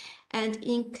ministry. And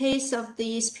in case of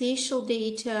the spatial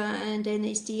data and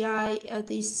NSDI,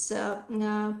 this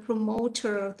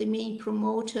promoter, the main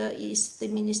promoter is the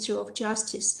Ministry of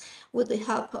Justice with the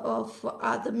help of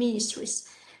other ministries.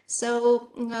 So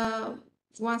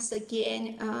once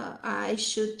again, I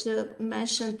should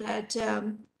mention that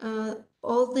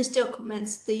all these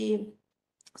documents, the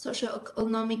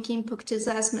socio-economic impact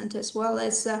assessment, as well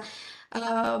as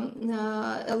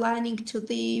aligning to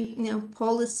the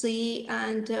policy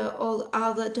and all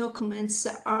other documents,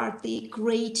 are the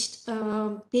great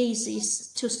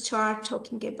basis to start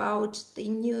talking about the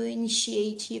new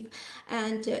initiative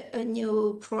and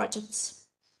new projects.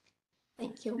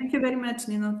 Thank you. Thank you very much,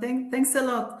 Nino. Thanks a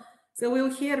lot. So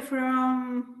we'll hear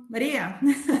from Maria.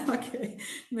 Okay,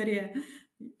 Maria,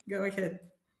 go ahead.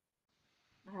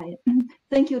 Hi.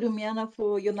 Thank you, Rumiana,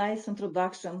 for your nice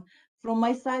introduction. From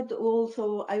my side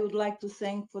also, I would like to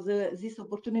thank for this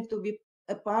opportunity to be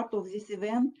a part of this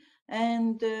event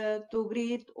and to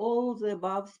greet all the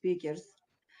above speakers.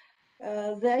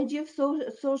 The IGF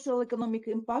social economic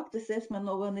impact assessment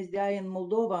of NSDI in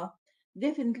Moldova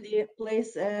definitely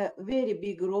plays a very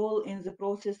big role in the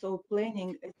process of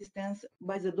planning assistance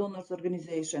by the donors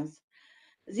organizations.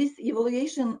 This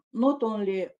evaluation not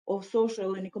only of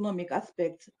social and economic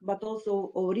aspects, but also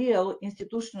of real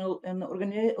institutional and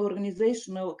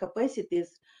organizational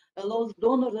capacities allows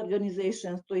donor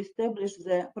organizations to establish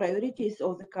the priorities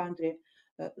of the country,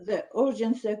 the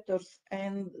urgent sectors,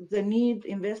 and the need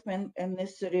investment and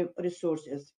necessary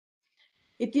resources.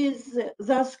 It is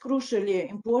thus crucially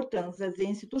important that the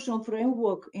institutional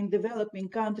framework in developing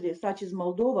countries such as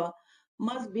Moldova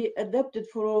must be adapted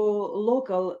for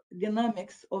local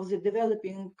dynamics of the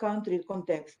developing country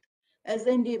context. As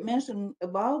Andy mentioned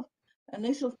above,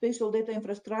 national spatial data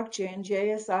infrastructure and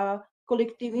GIS are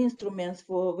collective instruments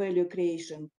for value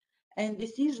creation, and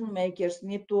decision makers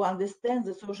need to understand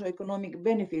the socio-economic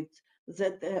benefits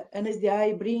that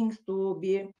NSDI brings to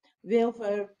the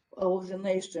welfare of the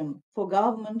nation, for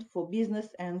government, for business,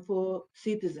 and for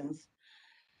citizens.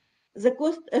 The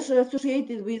costs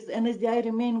associated with NSDI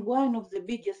remain one of the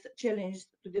biggest challenges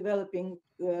to developing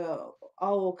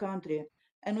our country,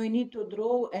 and we need to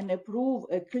draw and approve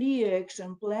a clear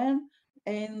action plan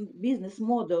and business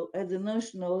model at the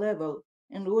national level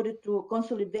in order to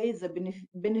consolidate the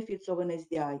benefits of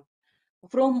NSDI.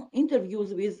 From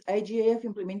interviews with IGF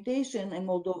implementation in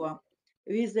Moldova,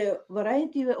 with a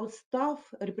variety of staff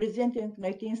representing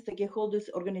 19 stakeholders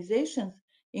organizations,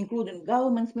 including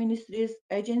governments, ministries,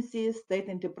 agencies, state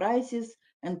enterprises,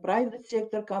 and private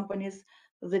sector companies,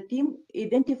 the team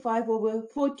identified over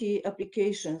 40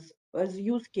 applications as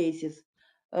use cases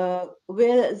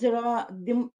where there are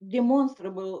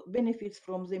demonstrable benefits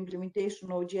from the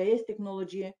implementation of GIS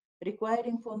technology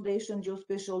requiring foundation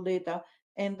geospatial data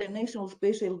and the national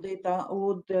spatial data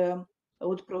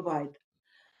would provide.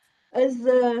 As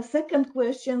the second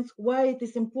question, why it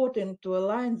is important to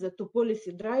align the two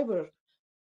policy drivers,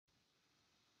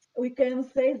 we can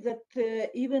say that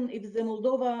even if the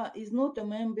Moldova is not a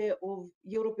member of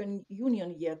European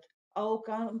Union yet, our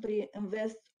country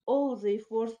invests all the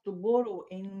efforts to borrow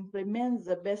and implement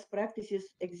the best practices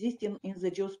existing in the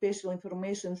geospatial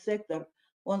information sector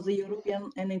on the European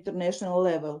and international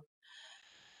level.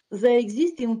 The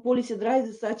existing policy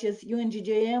drivers such as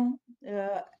UNGJM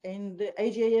and the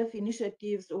AGF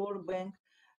initiatives, World Bank,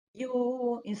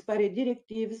 EU inspired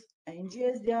directives, and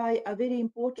GSDI are very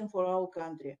important for our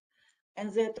country.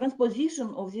 And the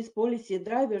transposition of these policy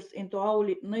drivers into our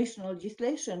national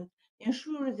legislation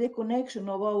ensures the connection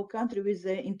of our country with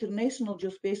the international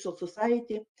geospatial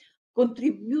society,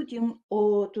 contributing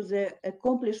to the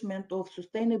accomplishment of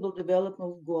sustainable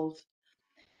development goals.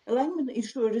 Alignment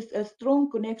ensures a strong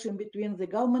connection between the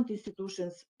government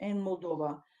institutions and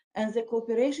Moldova, and the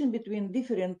cooperation between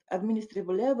different administrative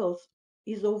levels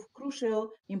is of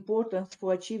crucial importance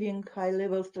for achieving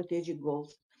high-level strategic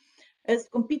goals. As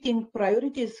competing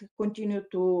priorities continue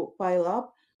to pile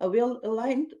up, a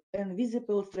well-aligned and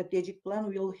visible strategic plan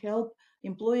will help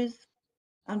employees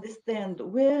understand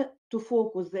where to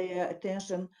focus their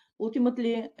attention,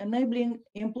 ultimately enabling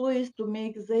employees to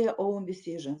make their own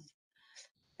decisions.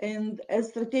 And as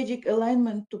strategic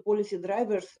alignment to policy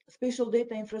drivers, spatial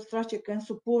data infrastructure can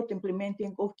support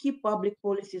implementing of key public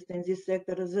policies in this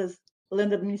sector, as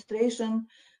land administration,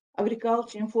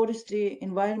 agriculture and forestry,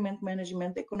 environment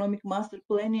management, economic master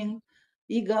planning,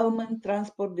 e-government,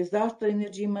 transport, disaster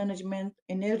energy management,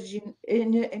 energy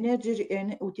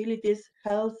and utilities,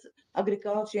 health,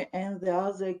 agriculture, and the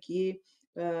other key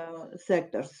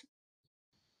sectors.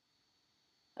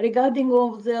 Regarding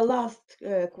of the last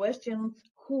question,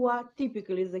 who are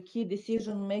typically the key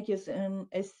decision makers in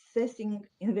assessing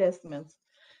investments?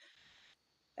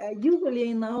 Usually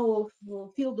in our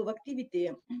field of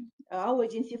activity, our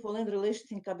Agency for Land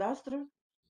Relations in Cadastre,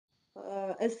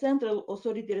 as central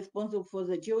authority responsible for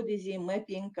the geodesy,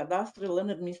 mapping, cadastral,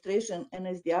 land administration, and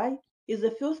SDI, is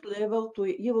the first level to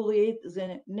evaluate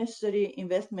the necessary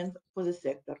investment for the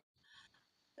sector.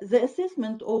 The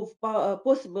assessment of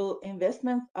possible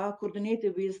investments are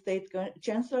coordinated with State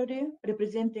Chancellery,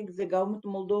 representing the government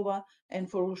of Moldova, and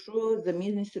for sure the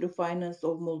Ministry of Finance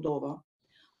of Moldova.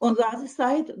 On the other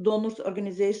side, donors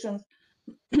organizations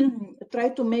try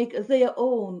to make their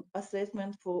own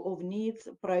assessment of needs,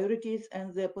 priorities,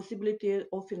 and the possibility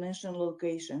of financial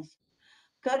allocations.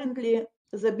 Currently,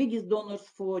 the biggest donors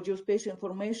for geospatial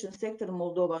information sector in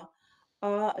Moldova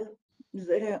are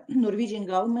the Norwegian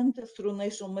government through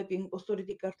National Mapping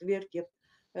Authority Kartverket,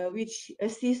 which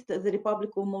assists the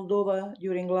Republic of Moldova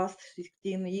during last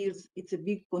 16 years. It's a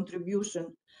big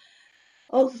contribution.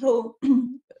 Also,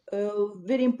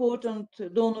 very important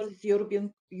donors is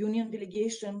European Union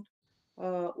delegation,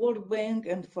 World Bank,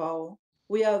 and FAO.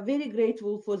 We are very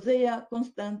grateful for their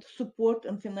constant support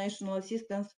and financial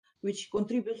assistance, which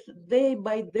contributes day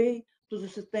by day to the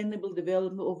sustainable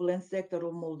development of land sector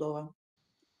of Moldova.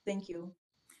 Thank you.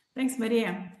 Thanks,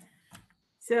 Maria.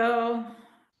 So,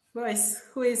 boys,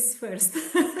 who is first?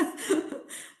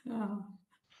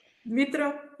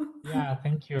 Dmitro? Yeah,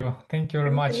 thank you. Thank you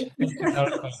very much. Thank you,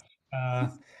 Darko.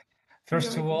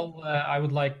 First of all, I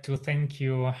would like to thank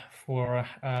you for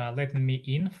letting me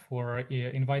in, for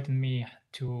inviting me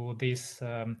to this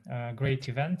great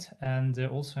event. And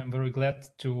also, I'm very glad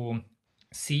to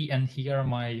see and hear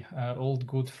my old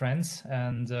good friends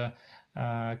and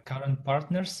current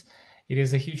partners. It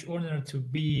is a huge honor to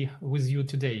be with you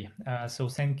today. So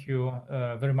thank you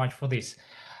very much for this.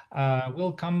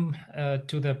 We'll come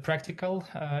to the practical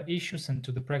issues and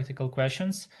to the practical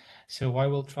questions. So I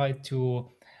will try to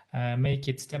make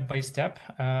it step by step.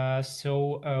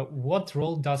 What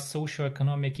role does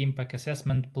socio-economic impact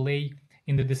assessment play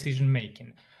in the decision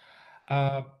making?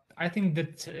 I think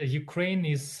that Ukraine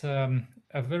is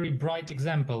a very bright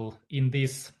example in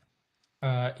this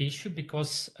issue,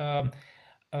 because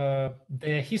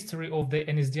the history of the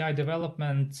NSDI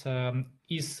development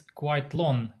is quite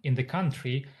long in the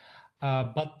country,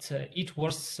 but it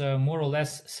was more or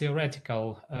less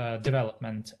theoretical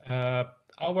development.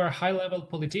 Our high-level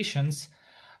politicians,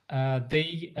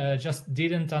 they just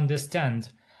didn't understand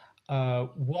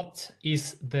what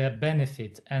is the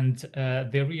benefit and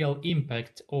the real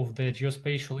impact of the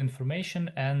geospatial information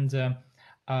and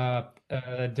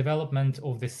development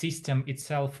of the system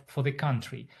itself for the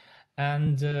country.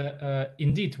 And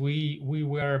indeed, we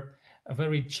were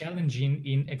very challenging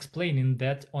in explaining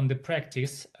that on the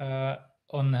practice,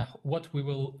 on what we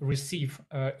will receive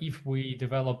if we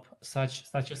develop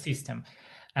such a system.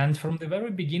 And from the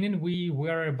very beginning, we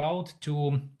were about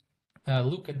to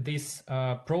look at this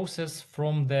process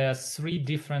from the three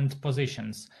different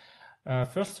positions.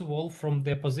 First of all, from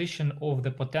the position of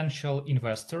the potential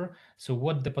investor. So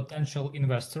what the potential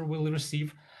investor will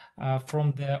receive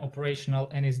from the operational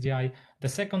NSDI. The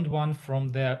second one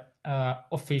from the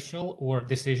official or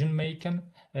decision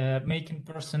making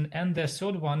person, and the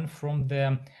third one from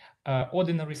the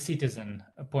ordinary citizen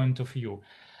point of view.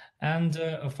 And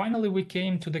finally, we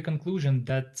came to the conclusion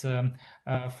that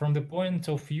from the point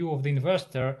of view of the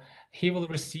investor, he will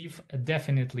receive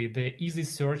definitely the easy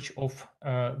search of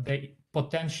the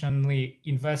potentially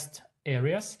invest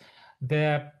areas,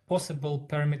 the possible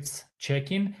permits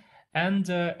checking, and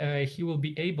he will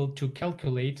be able to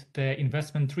calculate the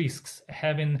investment risks,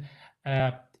 having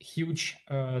huge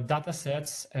data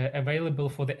sets available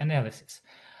for the analysis.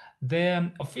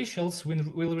 The officials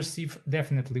will receive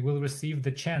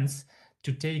the chance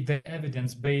to take the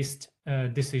evidence-based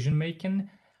decision-making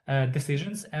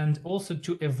decisions, and also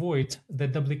to avoid the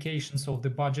duplications of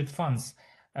the budget funds,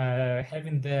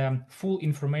 having the full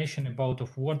information about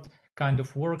of what kind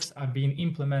of works are being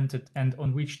implemented and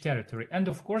on which territory. And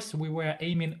of course, we were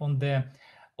aiming on the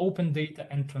open data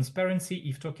and transparency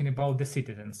if talking about the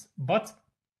citizens. But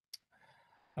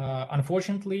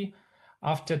unfortunately,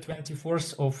 after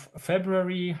 24th of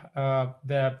February,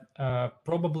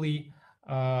 probably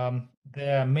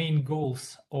the main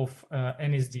goals of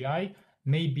NSDI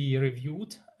may be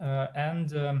reviewed and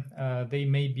they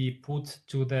may be put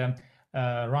to the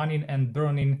running and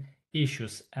burning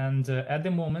issues. And at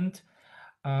the moment,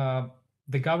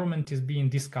 the government is being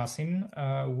discussing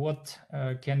what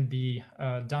can be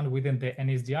done within the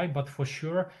NSDI, but for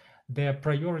sure, the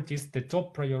priorities, the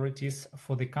top priorities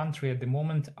for the country at the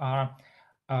moment are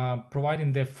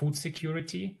providing the food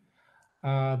security,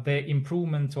 the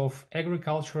improvement of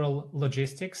agricultural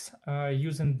logistics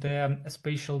using the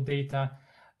spatial data,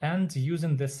 and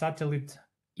using the satellite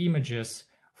images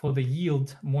for the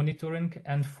yield monitoring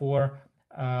and for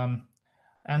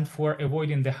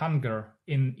avoiding the hunger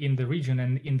in the region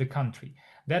and in the country.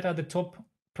 That are the top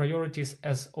priorities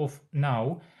as of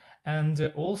now.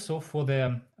 And also for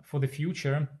the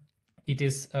future, it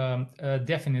is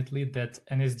definitely that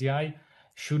NSDI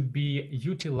should be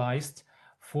utilized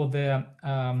for the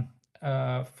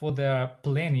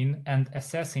planning and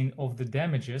assessing of the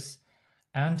damages,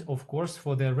 and of course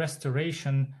for the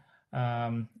restoration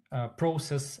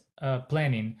process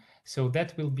planning. So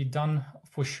that will be done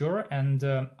for sure, and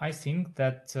I think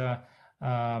that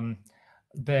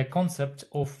the concept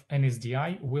of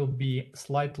NSDI will be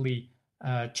slightly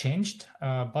changed,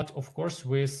 but of course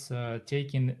with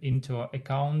taking into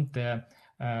account the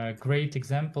great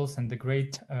examples and the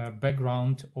great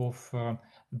background of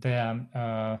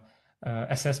the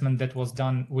assessment that was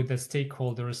done with the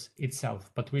stakeholders itself.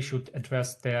 But we should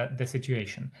address the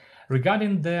situation.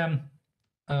 Regarding the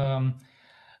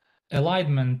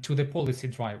alignment to the policy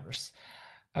drivers,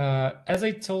 as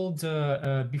I told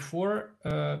before,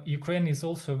 Ukraine is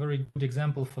also a very good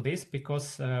example for this,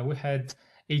 because we had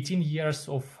 18 years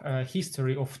of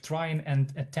history of trying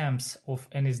and attempts of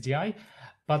NSDI,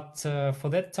 but for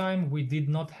that time we did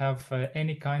not have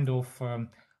any kind of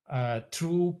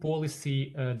true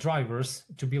policy drivers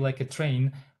to be like a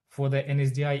train for the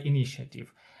NSDI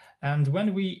initiative. And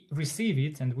when we receive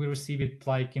it, and we receive it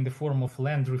like in the form of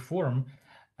land reform,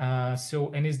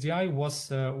 so NSDI was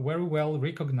very well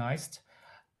recognized,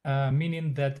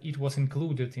 meaning that it was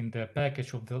included in the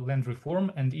package of the land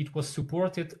reform, and it was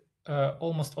supported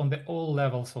almost on all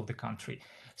levels of the country.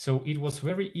 So it was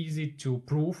very easy to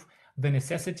prove the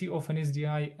necessity of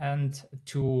NSDI and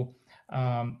to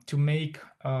make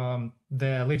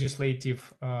the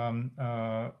legislative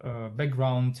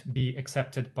background be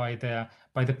accepted by the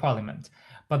parliament.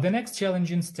 But the next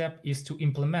challenging step is to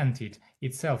implement it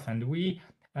itself, and we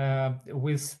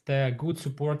with the good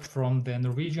support from the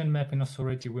Norwegian Mapping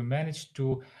Authority, we managed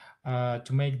to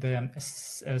make the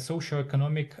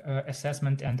socio-economic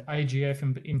assessment and IGF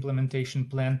implementation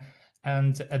plan.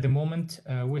 And at the moment,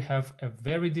 we have a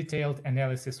very detailed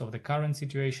analysis of the current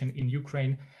situation in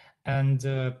Ukraine. And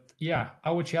yeah,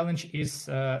 our challenge is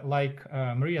like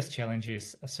Maria's challenge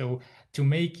is, so to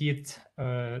make it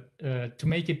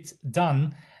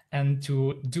done and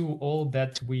to do all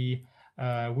that we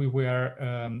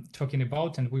were talking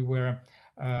about and we were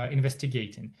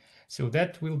investigating. So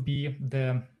that will be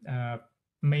the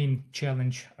main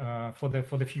challenge for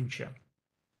the future.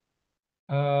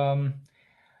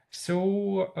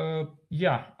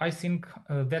 Yeah, I think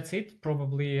that's it.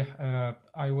 Probably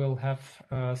I will have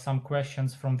some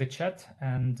questions from the chat,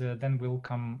 and then we'll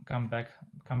come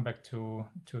back to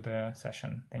the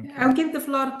session. Thank you. I'll give the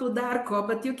floor to Darko,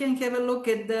 but you can have a look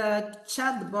at the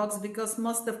chat box because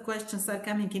most of questions are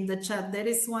coming in the chat. There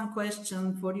is one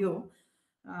question for you,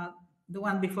 the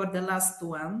one before the last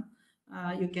one.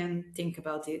 You can think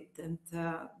about it. And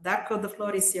Darko, the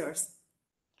floor is yours.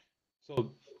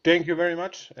 So thank you very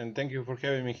much, and thank you for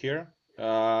having me here.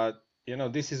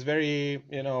 This is very,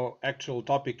 actual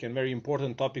topic and very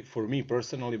important topic for me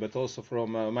personally, but also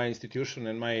from my institution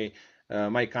and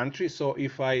my country. So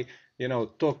if I,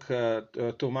 talk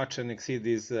too much and exceed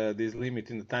this limit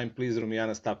in the time, please,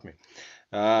 Rumiana, stop me.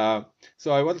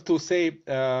 So I wanted to say,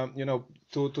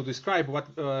 to describe what,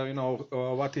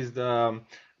 what is the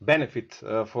benefit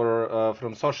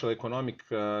from socio-economic,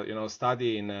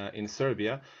 study in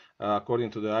Serbia. According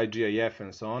to the IGIF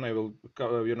and so on. I will,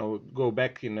 go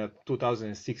back in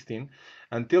 2016.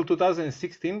 Until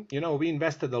 2016, we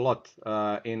invested a lot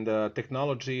in the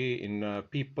technology, in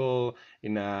people,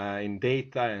 in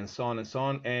data, and so on and so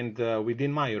on. And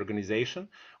within my organization,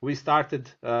 we started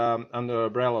under the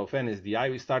umbrella of NSDI.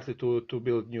 We started to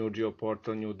build new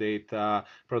geoportal, new data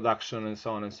production, and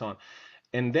so on and so on.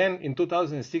 And then in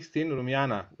 2016,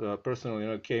 Rumiana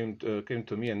personally came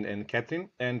to me and Catherine,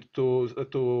 and to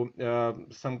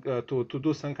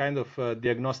do some kind of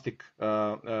diagnostic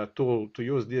tool, to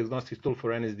use diagnostic tool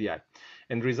for NSDI.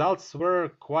 And results were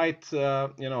quite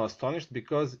astonished,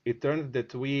 because it turned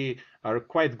that we are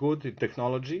quite good in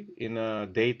technology, in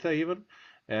data even,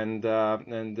 and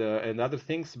other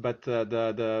things. But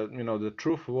the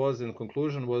truth was, and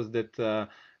conclusion was, that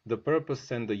the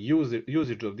purpose and the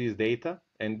usage of these data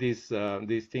and these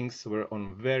things were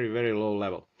on very, very low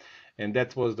level. And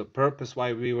that was the purpose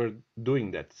why we were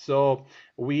doing that. So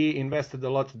we invested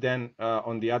a lot then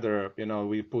on the other,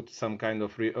 we put some kind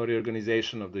of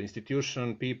reorganization of the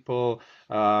institution, people,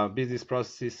 business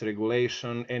processes,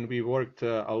 regulation, and we worked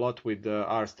a lot with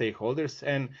our stakeholders.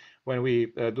 And when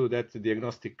we do that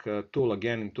diagnostic tool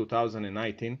again in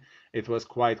 2019, it was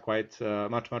quite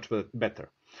much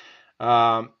better.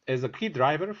 As a key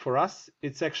driver for us,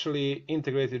 it's actually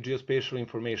integrated geospatial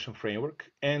information framework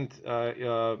and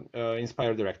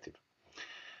Inspire directive.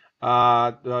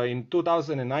 In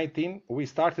 2019, we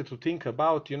started to think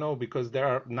about, because there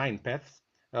are 9 paths,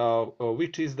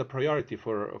 which is the priority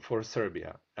for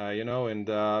Serbia,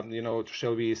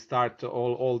 shall we start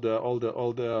all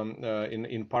the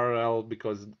in parallel,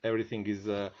 because everything is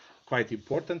quite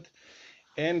important.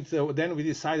 And then we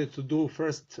decided to do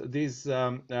first this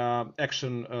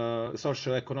action,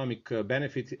 socio-economic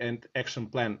benefit and action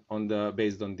plan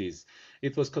based on this.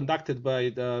 It was conducted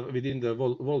within the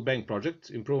World Bank project,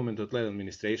 Improvement of Land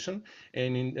Administration,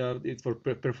 and it was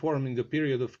performed in the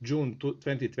period of June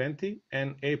 2020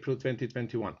 and April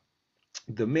 2021.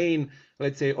 The main,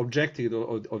 let's say, objective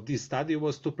of this study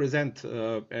was to present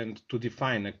and to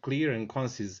define a clear and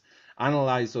concise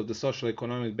analysis of the social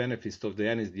economic benefits of the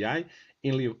NSDI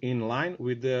in line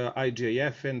with the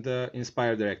IGIF and the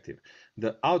Inspire directive.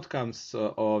 The outcomes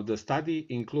of the study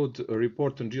include a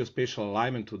report on geospatial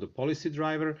alignment to the policy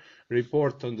driver,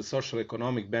 report on the social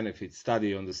economic benefits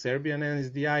study on the Serbian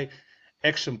NSDI,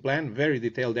 action plan, very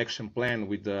detailed action plan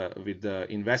with the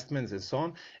investments and so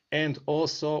on, and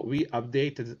also we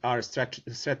updated our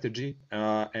strategy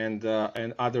and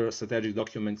other strategic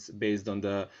documents based on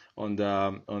the.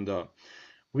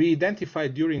 We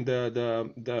identified during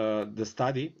the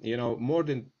study, more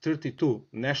than 32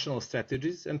 national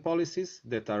strategies and policies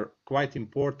that are quite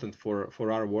important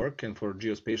for our work and for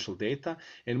geospatial data,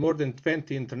 and more than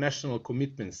 20 international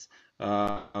commitments,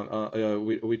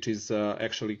 which is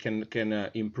actually can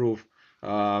improve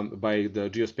by the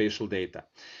geospatial data.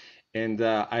 And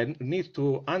I need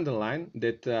to underline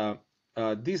that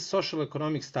this social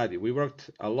economic study, we worked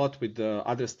a lot with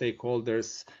other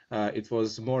stakeholders. It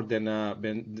was more than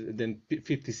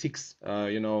 56,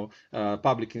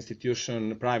 public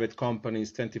institutions, private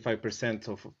companies, 25%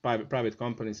 of private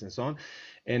companies, and so on.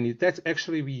 And that's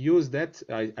actually, we use that,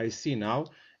 I see now,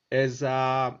 as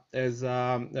to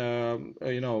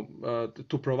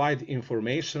provide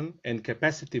information and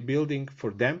capacity building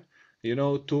for them,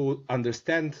 to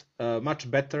understand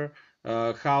much better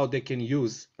how they can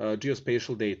use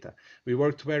geospatial data. We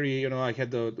worked I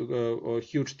had a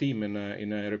huge team in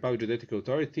a Republic Geodetic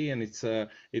Authority, and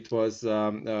it was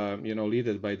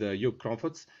led by the Hugh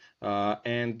Cromforts,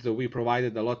 and we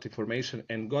provided a lot of information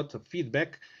and got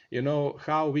feedback,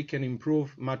 how we can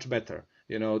improve much better,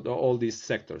 all these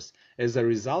sectors. As a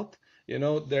result,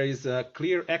 there is a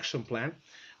clear action plan,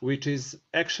 which is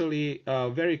actually a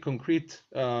very concrete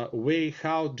way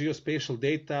how geospatial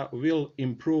data will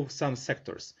improve some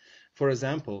sectors. For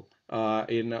example,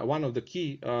 in one of the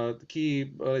key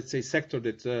let's say, sector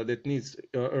that needs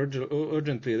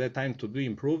urgently at that time to be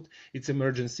improved, it's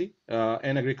emergency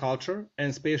and agriculture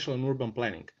and spatial and urban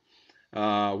planning.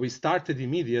 We started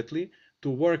immediately to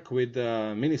work with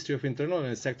the Ministry of Internal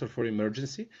and Sector for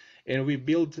Emergency, and we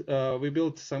built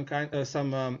some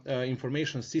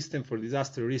information system for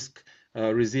disaster risk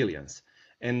resilience.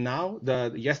 And now,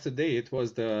 yesterday it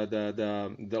was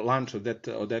the launch of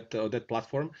that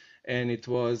platform, and it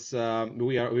was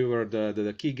we were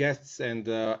the key guests, and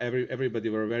everybody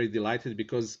were very delighted,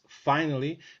 because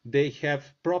finally they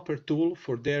have proper tool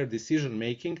for their decision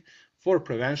making for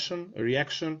prevention,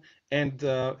 reaction, and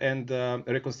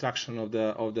reconstruction of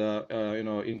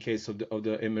the in case of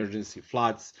the emergency,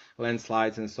 floods,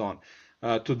 landslides, and so on.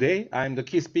 Today, I'm the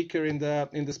key speaker in the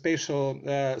spatial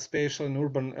and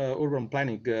urban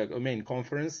planning main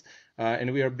conference,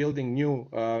 and we are building new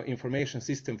information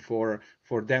system for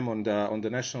them on the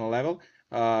national level.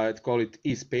 It's called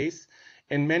eSpace,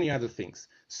 and many other things.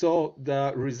 So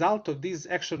the result of this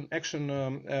action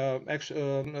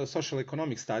social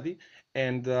economic study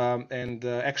and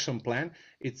action plan.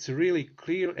 It's really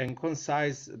clear and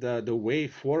concise the way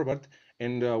forward,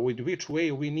 and with which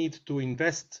way we need to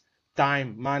invest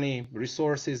time, money,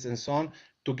 resources, and so on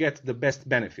to get the best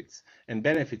benefits. And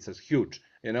benefits are huge.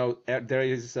 You know, there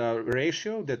is a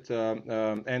ratio that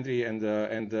Andri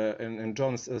and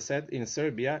John said in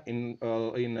Serbia.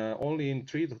 Only in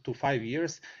 3 to 5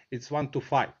 years, it's 1 to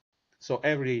 5. So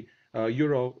every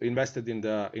euro invested in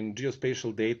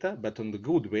geospatial data, but on the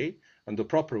good way, on the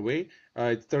proper way,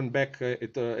 it turned back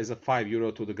as a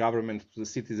 €5 to the government, to the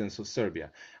citizens of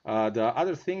Serbia. The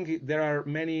other thing, there are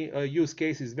many use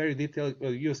cases, very detailed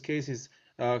use cases,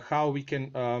 how we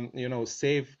can,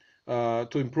 save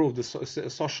to improve the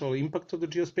social impact of the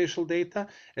geospatial data,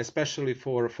 especially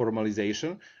for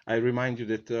formalization. I remind you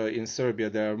that in Serbia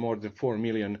there are more than 4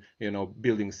 million,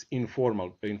 buildings,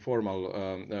 informal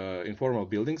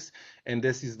buildings, and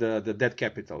this is the debt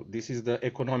capital. This is the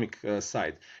economic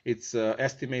side. It's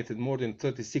estimated more than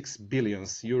 36 billion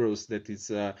euros that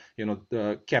is,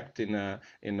 kept in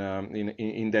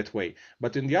that way.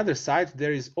 But on the other side,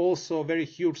 there is also a very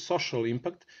huge social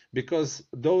impact, because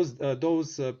those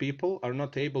people are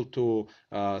not able to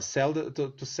sell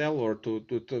or to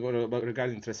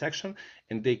regarding transaction,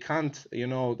 and they can't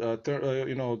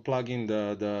plug in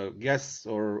the gas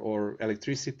or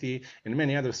electricity and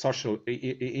many other social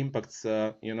impacts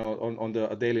on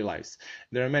the daily lives.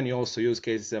 There are many also use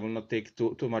cases that will not take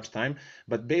too much time,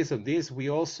 but based on this we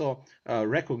also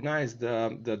recognize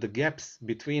the gaps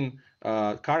between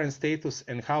current status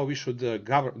and how we should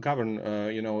govern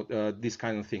these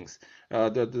kind of things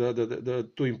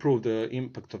to improve the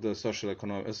impact of the social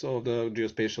economic, so the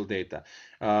geospatial data.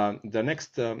 The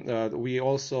next, we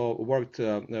also worked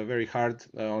very hard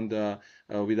on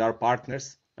with our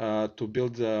partners to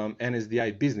build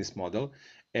NSDI business model,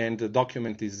 and the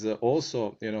document is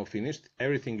also finished.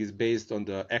 Everything is based on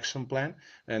the action plan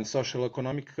and social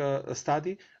economic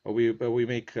study. We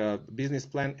make a business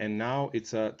plan, and now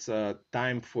it's a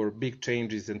time for big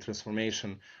changes and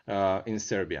transformation in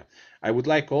Serbia. I would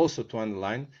like also to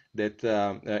underline that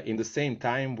in the same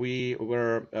time we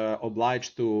were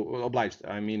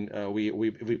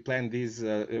we planned this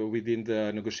within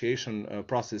the negotiation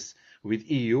process with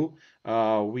EU.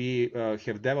 We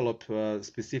have developed a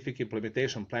specific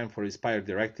implementation plan for Inspire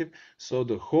directive. So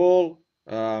the whole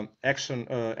action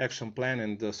plan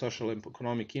and the social and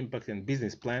economic impact and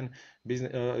business plan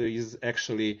is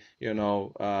actually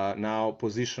now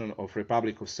position of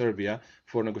Republic of Serbia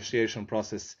for negotiation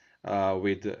process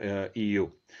with EU.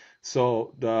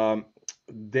 So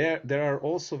there are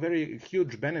also very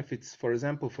huge benefits, for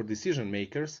example, for decision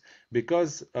makers,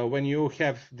 because when you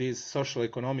have this social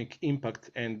economic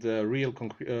impact and real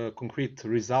concrete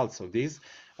results of this,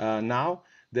 now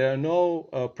there are no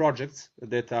projects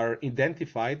that are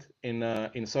identified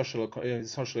in social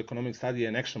economic study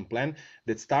and action plan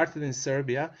that started in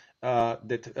Serbia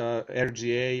that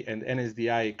RGA and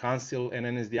NSDI Council and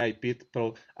NSDI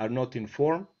people are not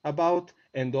informed about,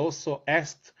 and also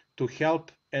asked to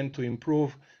help and to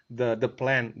improve their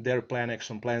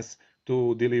action plans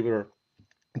to deliver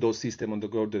those systems on the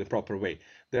go the proper way.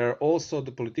 There are also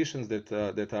the politicians that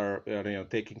are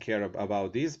taking care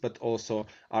about this, but also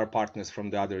our partners from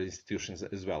the other institutions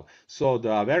as well. So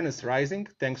the awareness rising,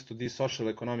 thanks to this social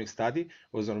economic study,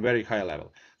 was on very high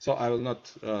level. So I will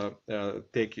not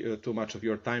take too much of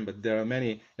your time, but there are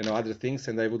many other things,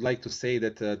 and I would like to say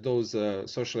that those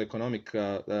social economic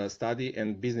study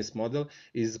and business model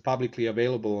is publicly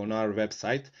available on our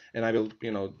website, and I will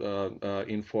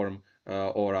inform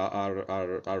or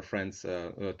our friends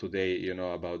today,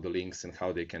 about the links and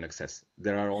how they can access.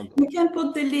 There are we can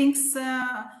put the links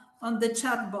on the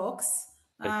chat box.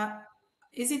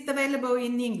 Is it available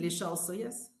in English also?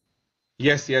 Yes.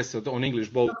 Yes. So on English,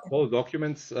 both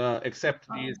documents, except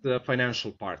the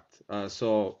financial part.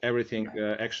 So everything,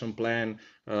 action plan,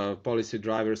 policy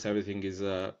drivers, everything is.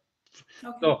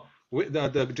 So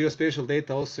the geospatial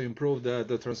data also improved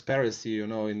the transparency, in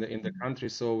the country.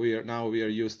 So we are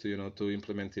used to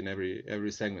implement in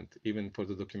every segment, even for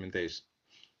the documentation.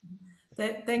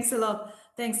 Thanks a lot.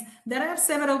 Thanks. There are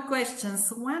several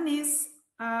questions. One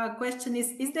question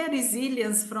is there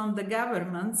resilience from the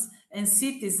governments and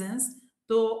citizens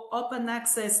to open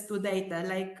access to data?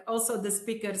 Like also the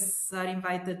speakers are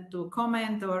invited to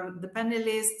comment, or the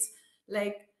panelists.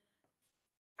 Like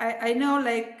I know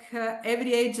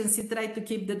every agency tried to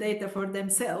keep the data for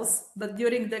themselves, but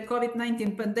during the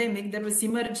COVID-19 pandemic, there was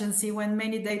emergency when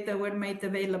many data were made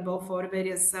available for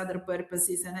various other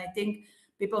purposes. And I think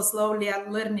people slowly are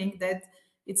learning that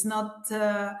it's not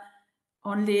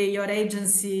only your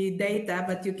agency data,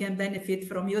 but you can benefit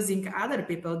from using other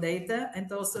people's data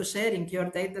and also sharing your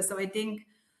data. So I think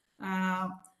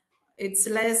it's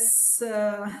less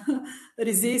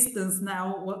resistance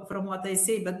now from what I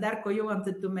see. But Darko, you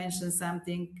wanted to mention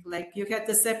something, like you had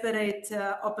a separate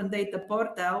open data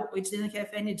portal which didn't have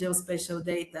any geospatial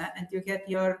data, and you had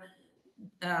your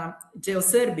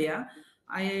GeoSerbia.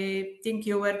 I think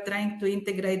you were trying to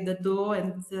integrate the two,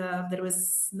 and there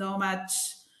was no much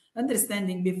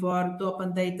understanding before to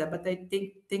open data, but I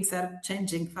think things are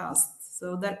changing fast.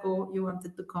 So Darko, you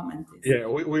wanted to comment this. Yeah,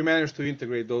 we managed to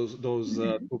integrate those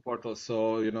two portals.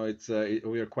 So it's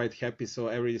we are quite happy. So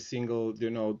every single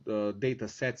data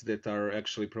sets that are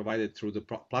actually provided through the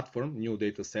platform, new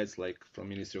data sets like from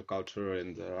Ministry of Culture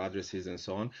and addresses and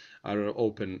so on, are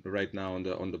open right now on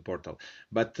the portal.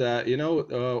 But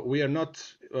we are not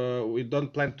we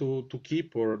don't plan to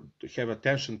keep or to have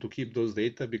attention to keep those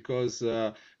data, because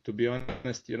to be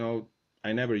honest,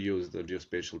 I never use the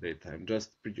geospatial data. I'm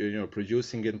just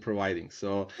producing and providing.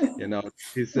 So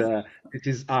it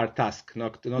is our task,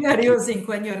 not you are using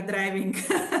when you're driving.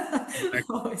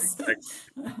 Exactly.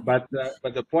 But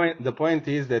the point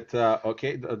is that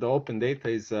okay, the open data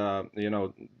is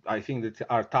I think that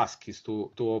our task is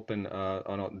to open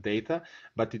data,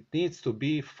 but it needs to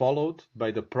be followed by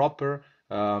the proper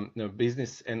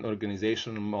business and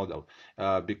organizational model,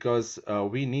 because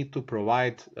we need to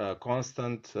provide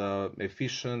constant,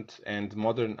 efficient, and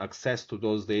modern access to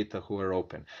those data who are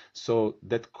open. So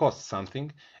that costs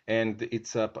something, and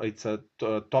it's a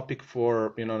topic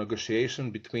for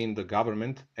negotiation between the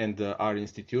government and our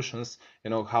institutions.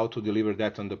 How to deliver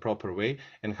that on the proper way,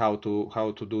 and how to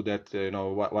do that.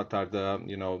 What are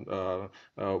the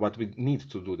what we need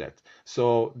to do that.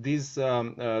 So this,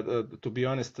 to be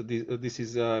honest, this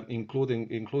is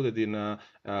included in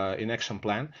action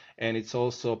plan, and it's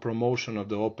also promotion of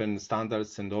the open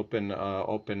standards and open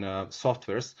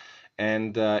softwares.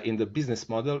 And in the business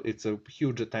model, it's a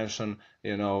huge attention,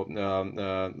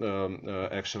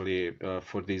 actually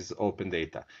for this open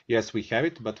data. Yes, we have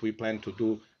it, but we plan to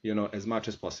do, as much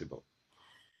as possible.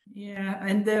 Yeah,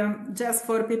 and just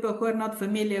for people who are not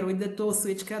familiar with the tools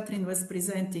which Catherine was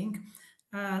presenting,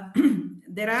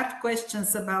 there are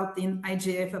questions about in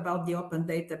IGF about the open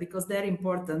data, because they're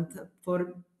important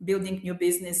for building new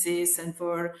businesses and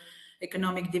for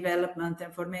economic development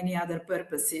and for many other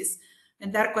purposes.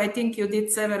 And Darko, I think you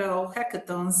did several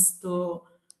hackathons to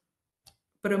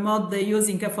promote the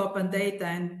using of open data,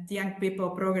 and young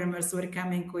people, programmers, were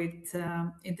coming with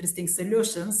interesting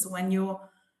solutions. When you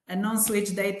announce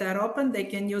which data are open, they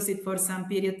can use it for some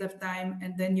period of time,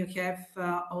 and then you have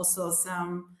also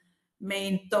some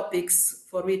main topics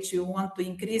for which you want to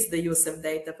increase the use of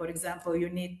data. For example, you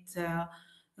need to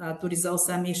resolve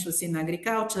some issues in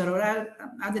agriculture or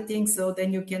other things, so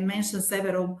then you can mention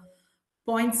several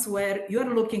points where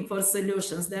you're looking for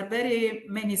solutions. There are very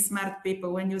many smart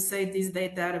people. When you say these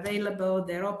data are available,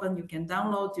 they're open, you can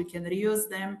download, you can reuse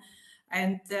them.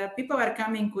 And people are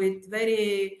coming with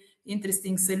very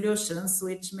interesting solutions,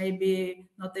 which maybe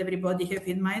not everybody have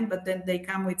in mind, but then they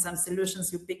come with some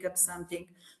solutions, you pick up something.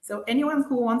 So anyone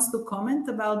who wants to comment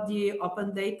about the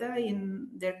open data in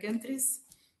their countries?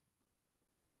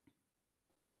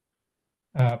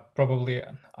 Probably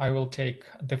I will take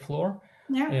the floor.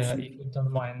 Yeah, if you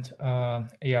don't mind.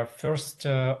 Yeah, first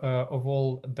of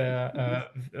all, the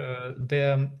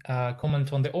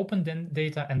comment on the open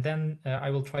data, and then I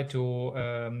will try to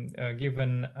give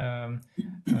an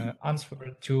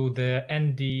answer to the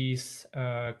Andy's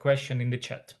question in the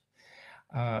chat.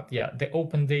 Yeah, the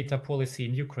open data policy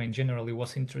in Ukraine generally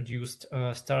was introduced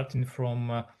starting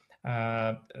from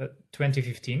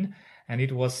 2015, and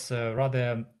it was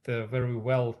rather the very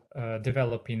well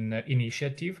developing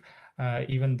initiative.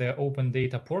 Even the open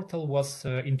data portal was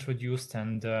introduced,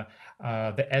 and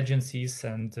the agencies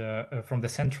and from the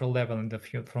central level and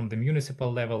from the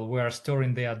municipal level were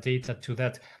storing their data to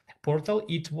that portal.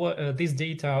 This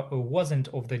data wasn't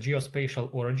of the geospatial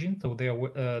origin, so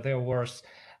there was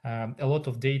a lot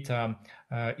of data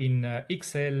in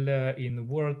Excel, in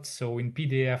Word, so in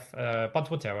PDF,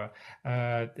 but whatever.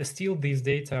 Still, these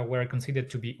data were considered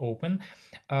to be open,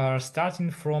 starting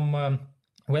from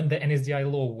when the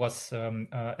NSDI law was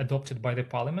adopted by the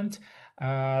parliament.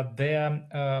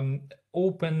 The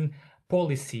open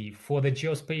policy for the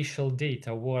geospatial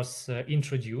data was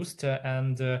introduced,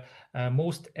 and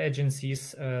most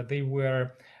agencies, they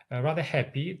were rather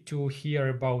happy to hear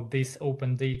about this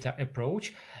open data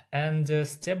approach, and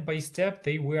step by step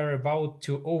they were about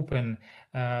to open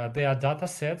their data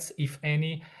sets, if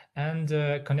any, and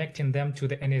connecting them to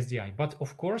the NSDI. But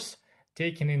of course,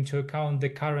 taking into account the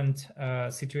current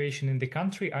situation in the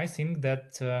country, I think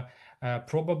that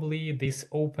probably this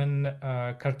open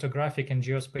cartographic and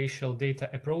geospatial data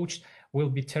approach will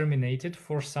be terminated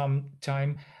for some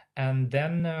time, and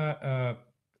then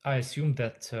I assume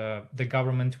that the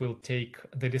government will take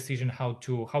the decision how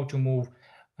to move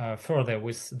further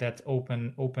with that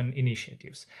open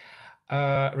initiatives.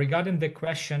 Regarding the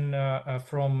question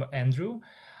from Andrew,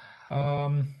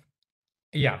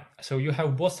 yeah, so you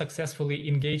have both successfully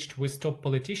engaged with top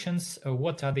politicians.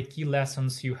 What are the key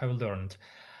lessons you have learned?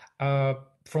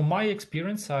 From my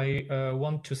experience, I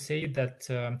want to say that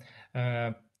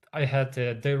I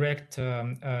had direct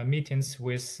meetings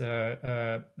with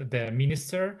the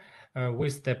minister,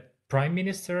 with the prime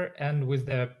minister, and with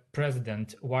the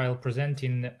president while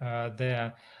presenting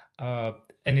the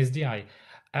NSDI.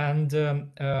 And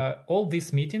all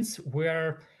these meetings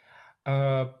were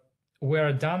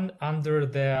done under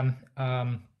the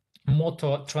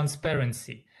motto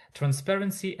transparency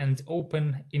and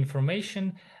open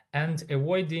information, and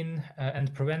avoiding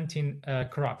and preventing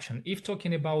corruption. If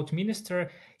talking about minister,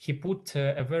 he put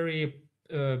a very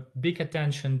big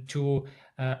attention to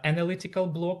analytical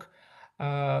block.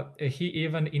 He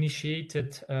even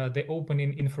initiated the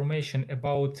opening information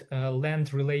about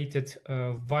land-related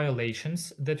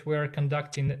violations that were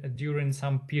conducting during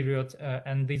some period,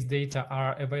 and these data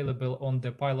are available on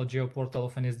the pilot geoportal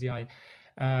of NSDI.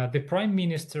 The Prime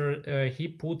Minister, he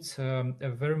put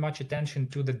very much attention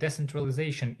to the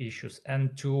decentralization issues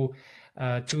and to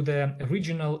the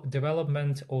regional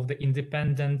development of the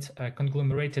independent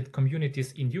conglomerated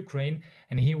communities in Ukraine,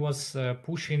 and he was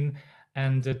pushing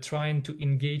and trying to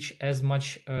engage as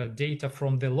much data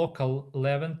from the local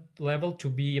level to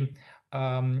be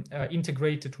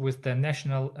integrated with the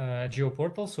national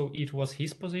geoportal. So it was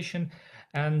his position,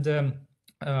 and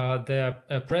the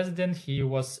president, he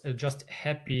was just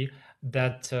happy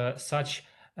that such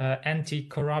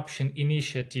anti-corruption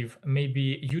initiative may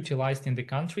be utilized in the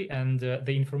country, and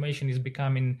the information is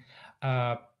becoming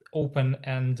open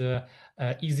and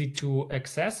easy to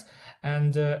access.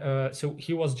 And so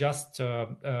he was just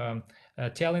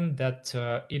telling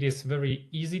that it is very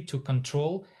easy to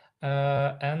control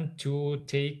and to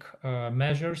take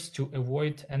measures to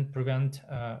avoid and prevent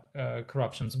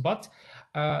corruptions. But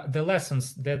the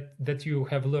lessons that you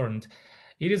have learned,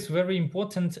 it is very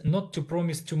important not to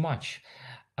promise too much,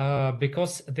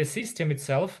 because the system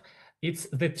itself, it's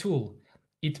the tool.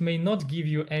 It may not give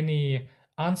you any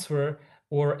answer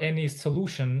or any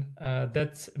solution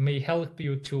that may help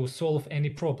you to solve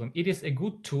any problem. It is a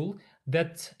good tool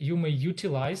that you may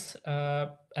utilize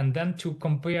and then to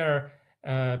compare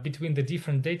between the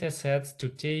different data sets to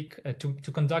take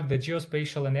to conduct the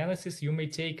geospatial analysis. You may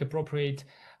take appropriate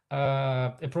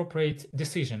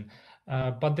decision,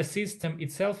 but the system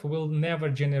itself will never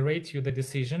generate you the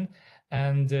decision.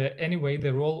 And anyway,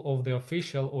 the role of the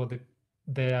official or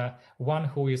the one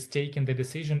who is taking the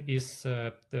decision is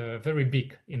very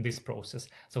big in this process.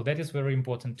 So that is very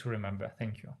important to remember.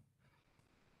 Thank you.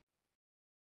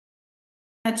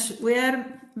 We are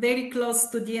very close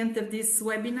to the end of this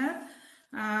webinar.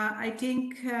 I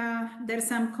think there are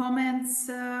some comments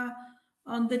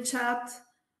on the chat.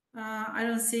 I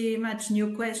don't see much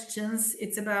new questions.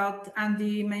 It's about,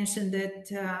 Andy mentioned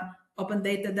that open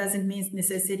data doesn't mean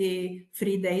necessarily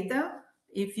free data.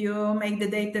 If you make the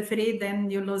data free, then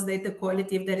you lose data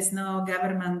quality if there is no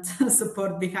government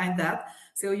support behind that.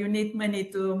 So you need money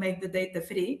to make the data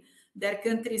free. There are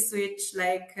countries which,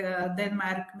 like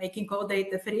Denmark, making all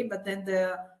data free, but then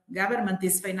the government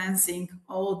is financing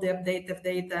all the update of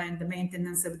data and the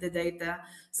maintenance of the data.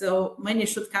 So money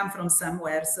should come from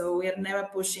somewhere. So we are never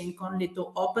pushing only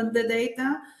to open the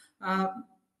data.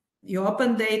 You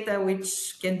open data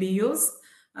which can be used,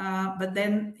 but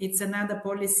then it's another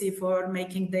policy for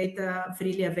making data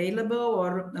freely available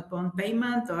or upon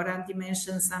payment, or Andy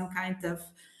mentioned some kind of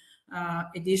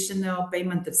additional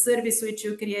payment of service which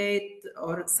you create,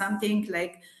 or something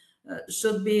like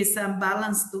should be some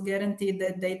balance to guarantee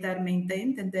that data are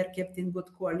maintained and they're kept in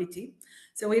good quality.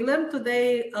 So we learned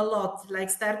today a lot,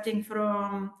 like starting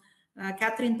from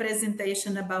Catherine's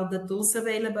presentation about the tools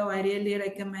available. I really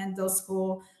recommend those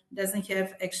who doesn't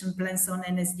have action plans on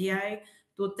NSDI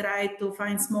to try to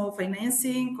find small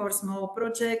financing or small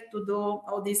project to do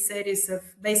all this series of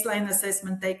baseline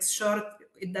assessment. Takes short,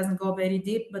 it doesn't go very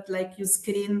deep, but like you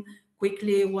screen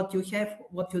quickly what you have,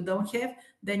 what you don't have.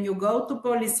 Then you go to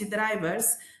policy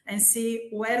drivers and see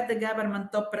where the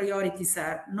government top priorities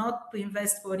are, not to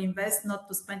invest, not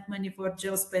to spend money for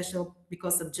geospatial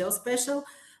because of geospatial,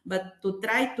 but to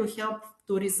try to help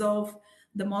to resolve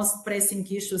the most pressing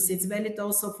issues. It's valid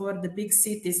also for the big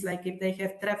cities, like if they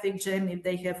have traffic jam, if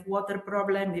they have water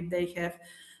problem, if they have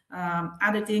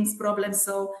other things problems.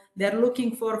 So they're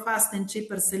looking for fast and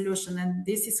cheaper solution, and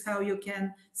this is how you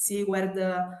can see where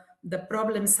the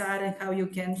problems are and how you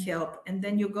can help. And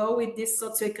then you go with this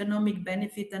socioeconomic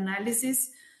benefit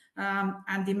analysis.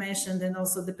 Andy mentioned, and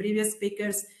also the previous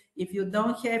speakers, if you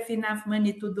don't have enough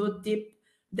money to do deep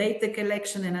data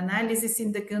collection and analysis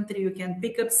in the country, you can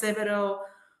pick up several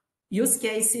use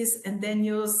cases and then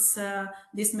use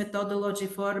this methodology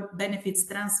for benefits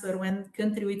transfer when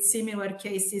country with similar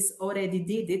cases already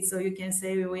did it. So you can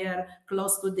say we are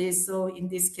close to this, so in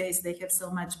this case they have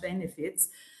so much benefits.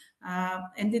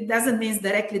 And it doesn't mean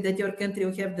directly that your country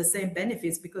will have the same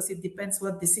benefits, because it depends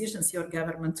what decisions your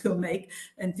government will make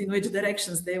and in which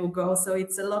directions they will go. So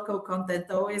it's a local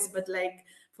content always, but like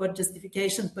for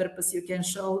justification purpose, you can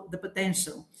show the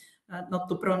potential. Not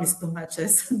to promise too much,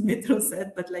 as Dmitry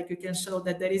said, but like you can show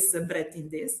that there is a breadth in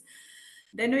this.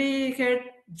 Then we heard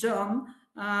John,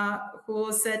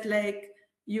 who said like,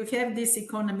 you have these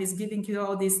economists giving you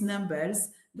all these numbers,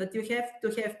 but you have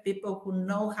to have people who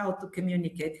know how to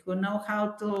communicate, who know how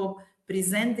to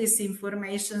present this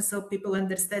information so people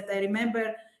understand. I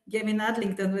remember Gavin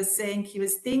Adlington was saying he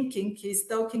was thinking, he's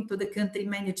talking to the country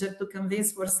manager to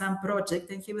convince for some project,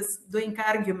 and he was doing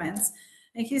arguments.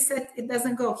 And he said, it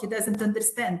doesn't go, he doesn't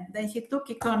understand. Then he took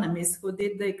economists who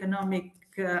did the economic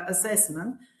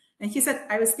assessment. And he said,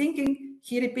 I was thinking,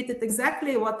 he repeated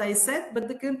exactly what I said, but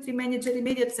the country manager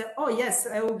immediately said, oh yes,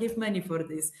 I will give money for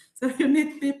this. So you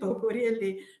need people who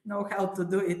really know how to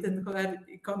do it and who are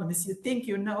economists. You think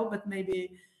you know, but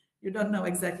maybe you don't know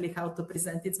exactly how to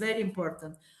present. It's very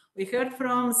important. We heard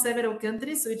from several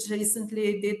countries which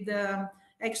recently did the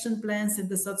action plans and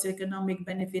the socioeconomic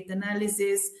benefit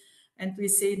analysis. And we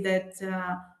see that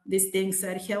these things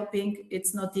are helping.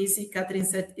 It's not easy. Catherine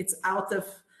said it's out of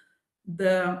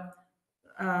the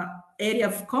area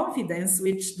of confidence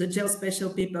which the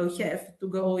geospatial people have to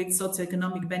go with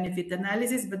socioeconomic benefit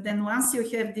analysis. But then once you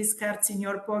have these cards in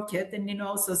your pocket, and Nino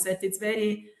also said it's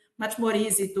very much more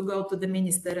easy to go to the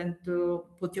minister and to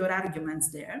put your arguments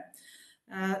there.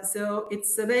 So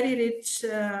it's a very rich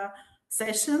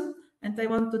session, and I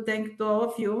want to thank to all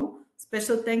of you.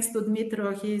 Special thanks to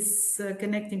Dmitro, he's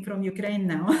connecting from Ukraine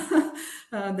now,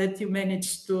 that you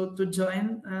managed to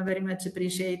join. Very much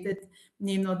appreciated.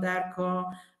 Nino,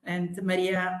 Darko, and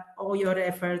Maria, all your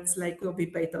efforts will be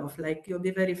paid off, you'll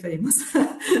be very famous.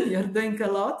 You're doing a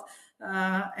lot.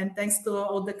 And thanks to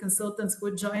all the consultants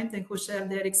who joined and who shared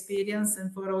their experience,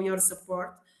 and for all your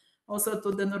support. Also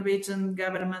to the Norwegian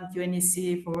government,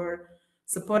 UNECE, for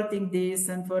supporting this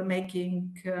and for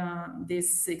making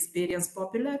this experience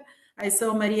popular. I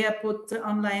saw Maria put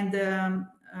online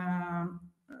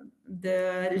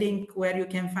the link where you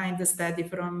can find the study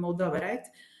from Moldova, right?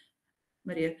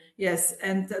 Maria, yes.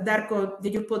 And Darko,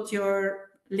 did you put your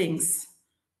links?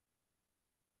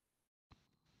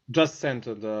 Just sent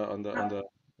on the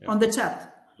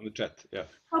chat. On the chat, yeah.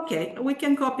 Okay, we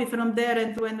can copy from there,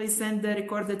 and when we send the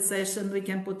recorded session, we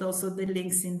can put also the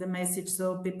links in the message,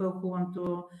 so people who want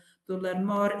to learn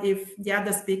more, if the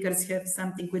other speakers have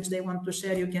something which they want to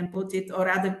share, you can put it, or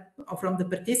from the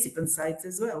participant sites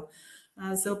as well.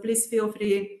 So please feel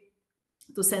free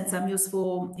to send some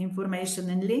useful information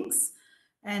and links.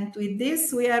 And with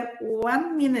this, we are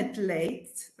 1 minute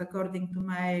late, according to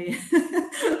my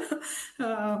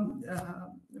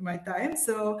my time.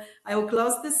 So I will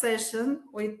close the session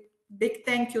with big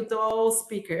thank you to all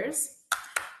speakers.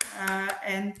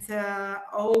 And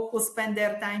all who spend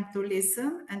their time to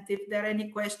listen. And if there are any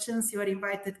questions, you are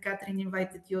invited. Catherine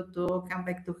invited you to come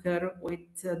back to her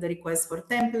with the request for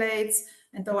templates,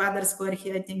 and all others who are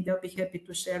here, I think they'll be happy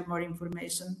to share more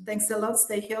information. Thanks a lot.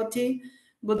 Stay healthy.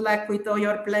 Good luck with all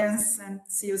your plans, and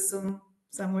see you soon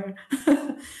somewhere.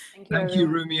 Thank you,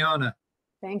 Rumiana.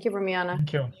 Thank you, Rumiana.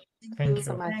 Thank you. Thank you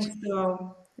so much. Thanks to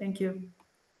all. Thank you.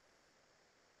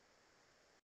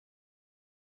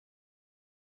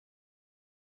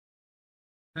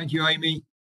 Thank you, Amy.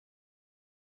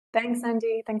 Thanks,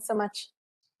 Andy. Thanks so much.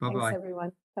 Bye-bye. Thanks,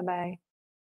 everyone. Bye-bye.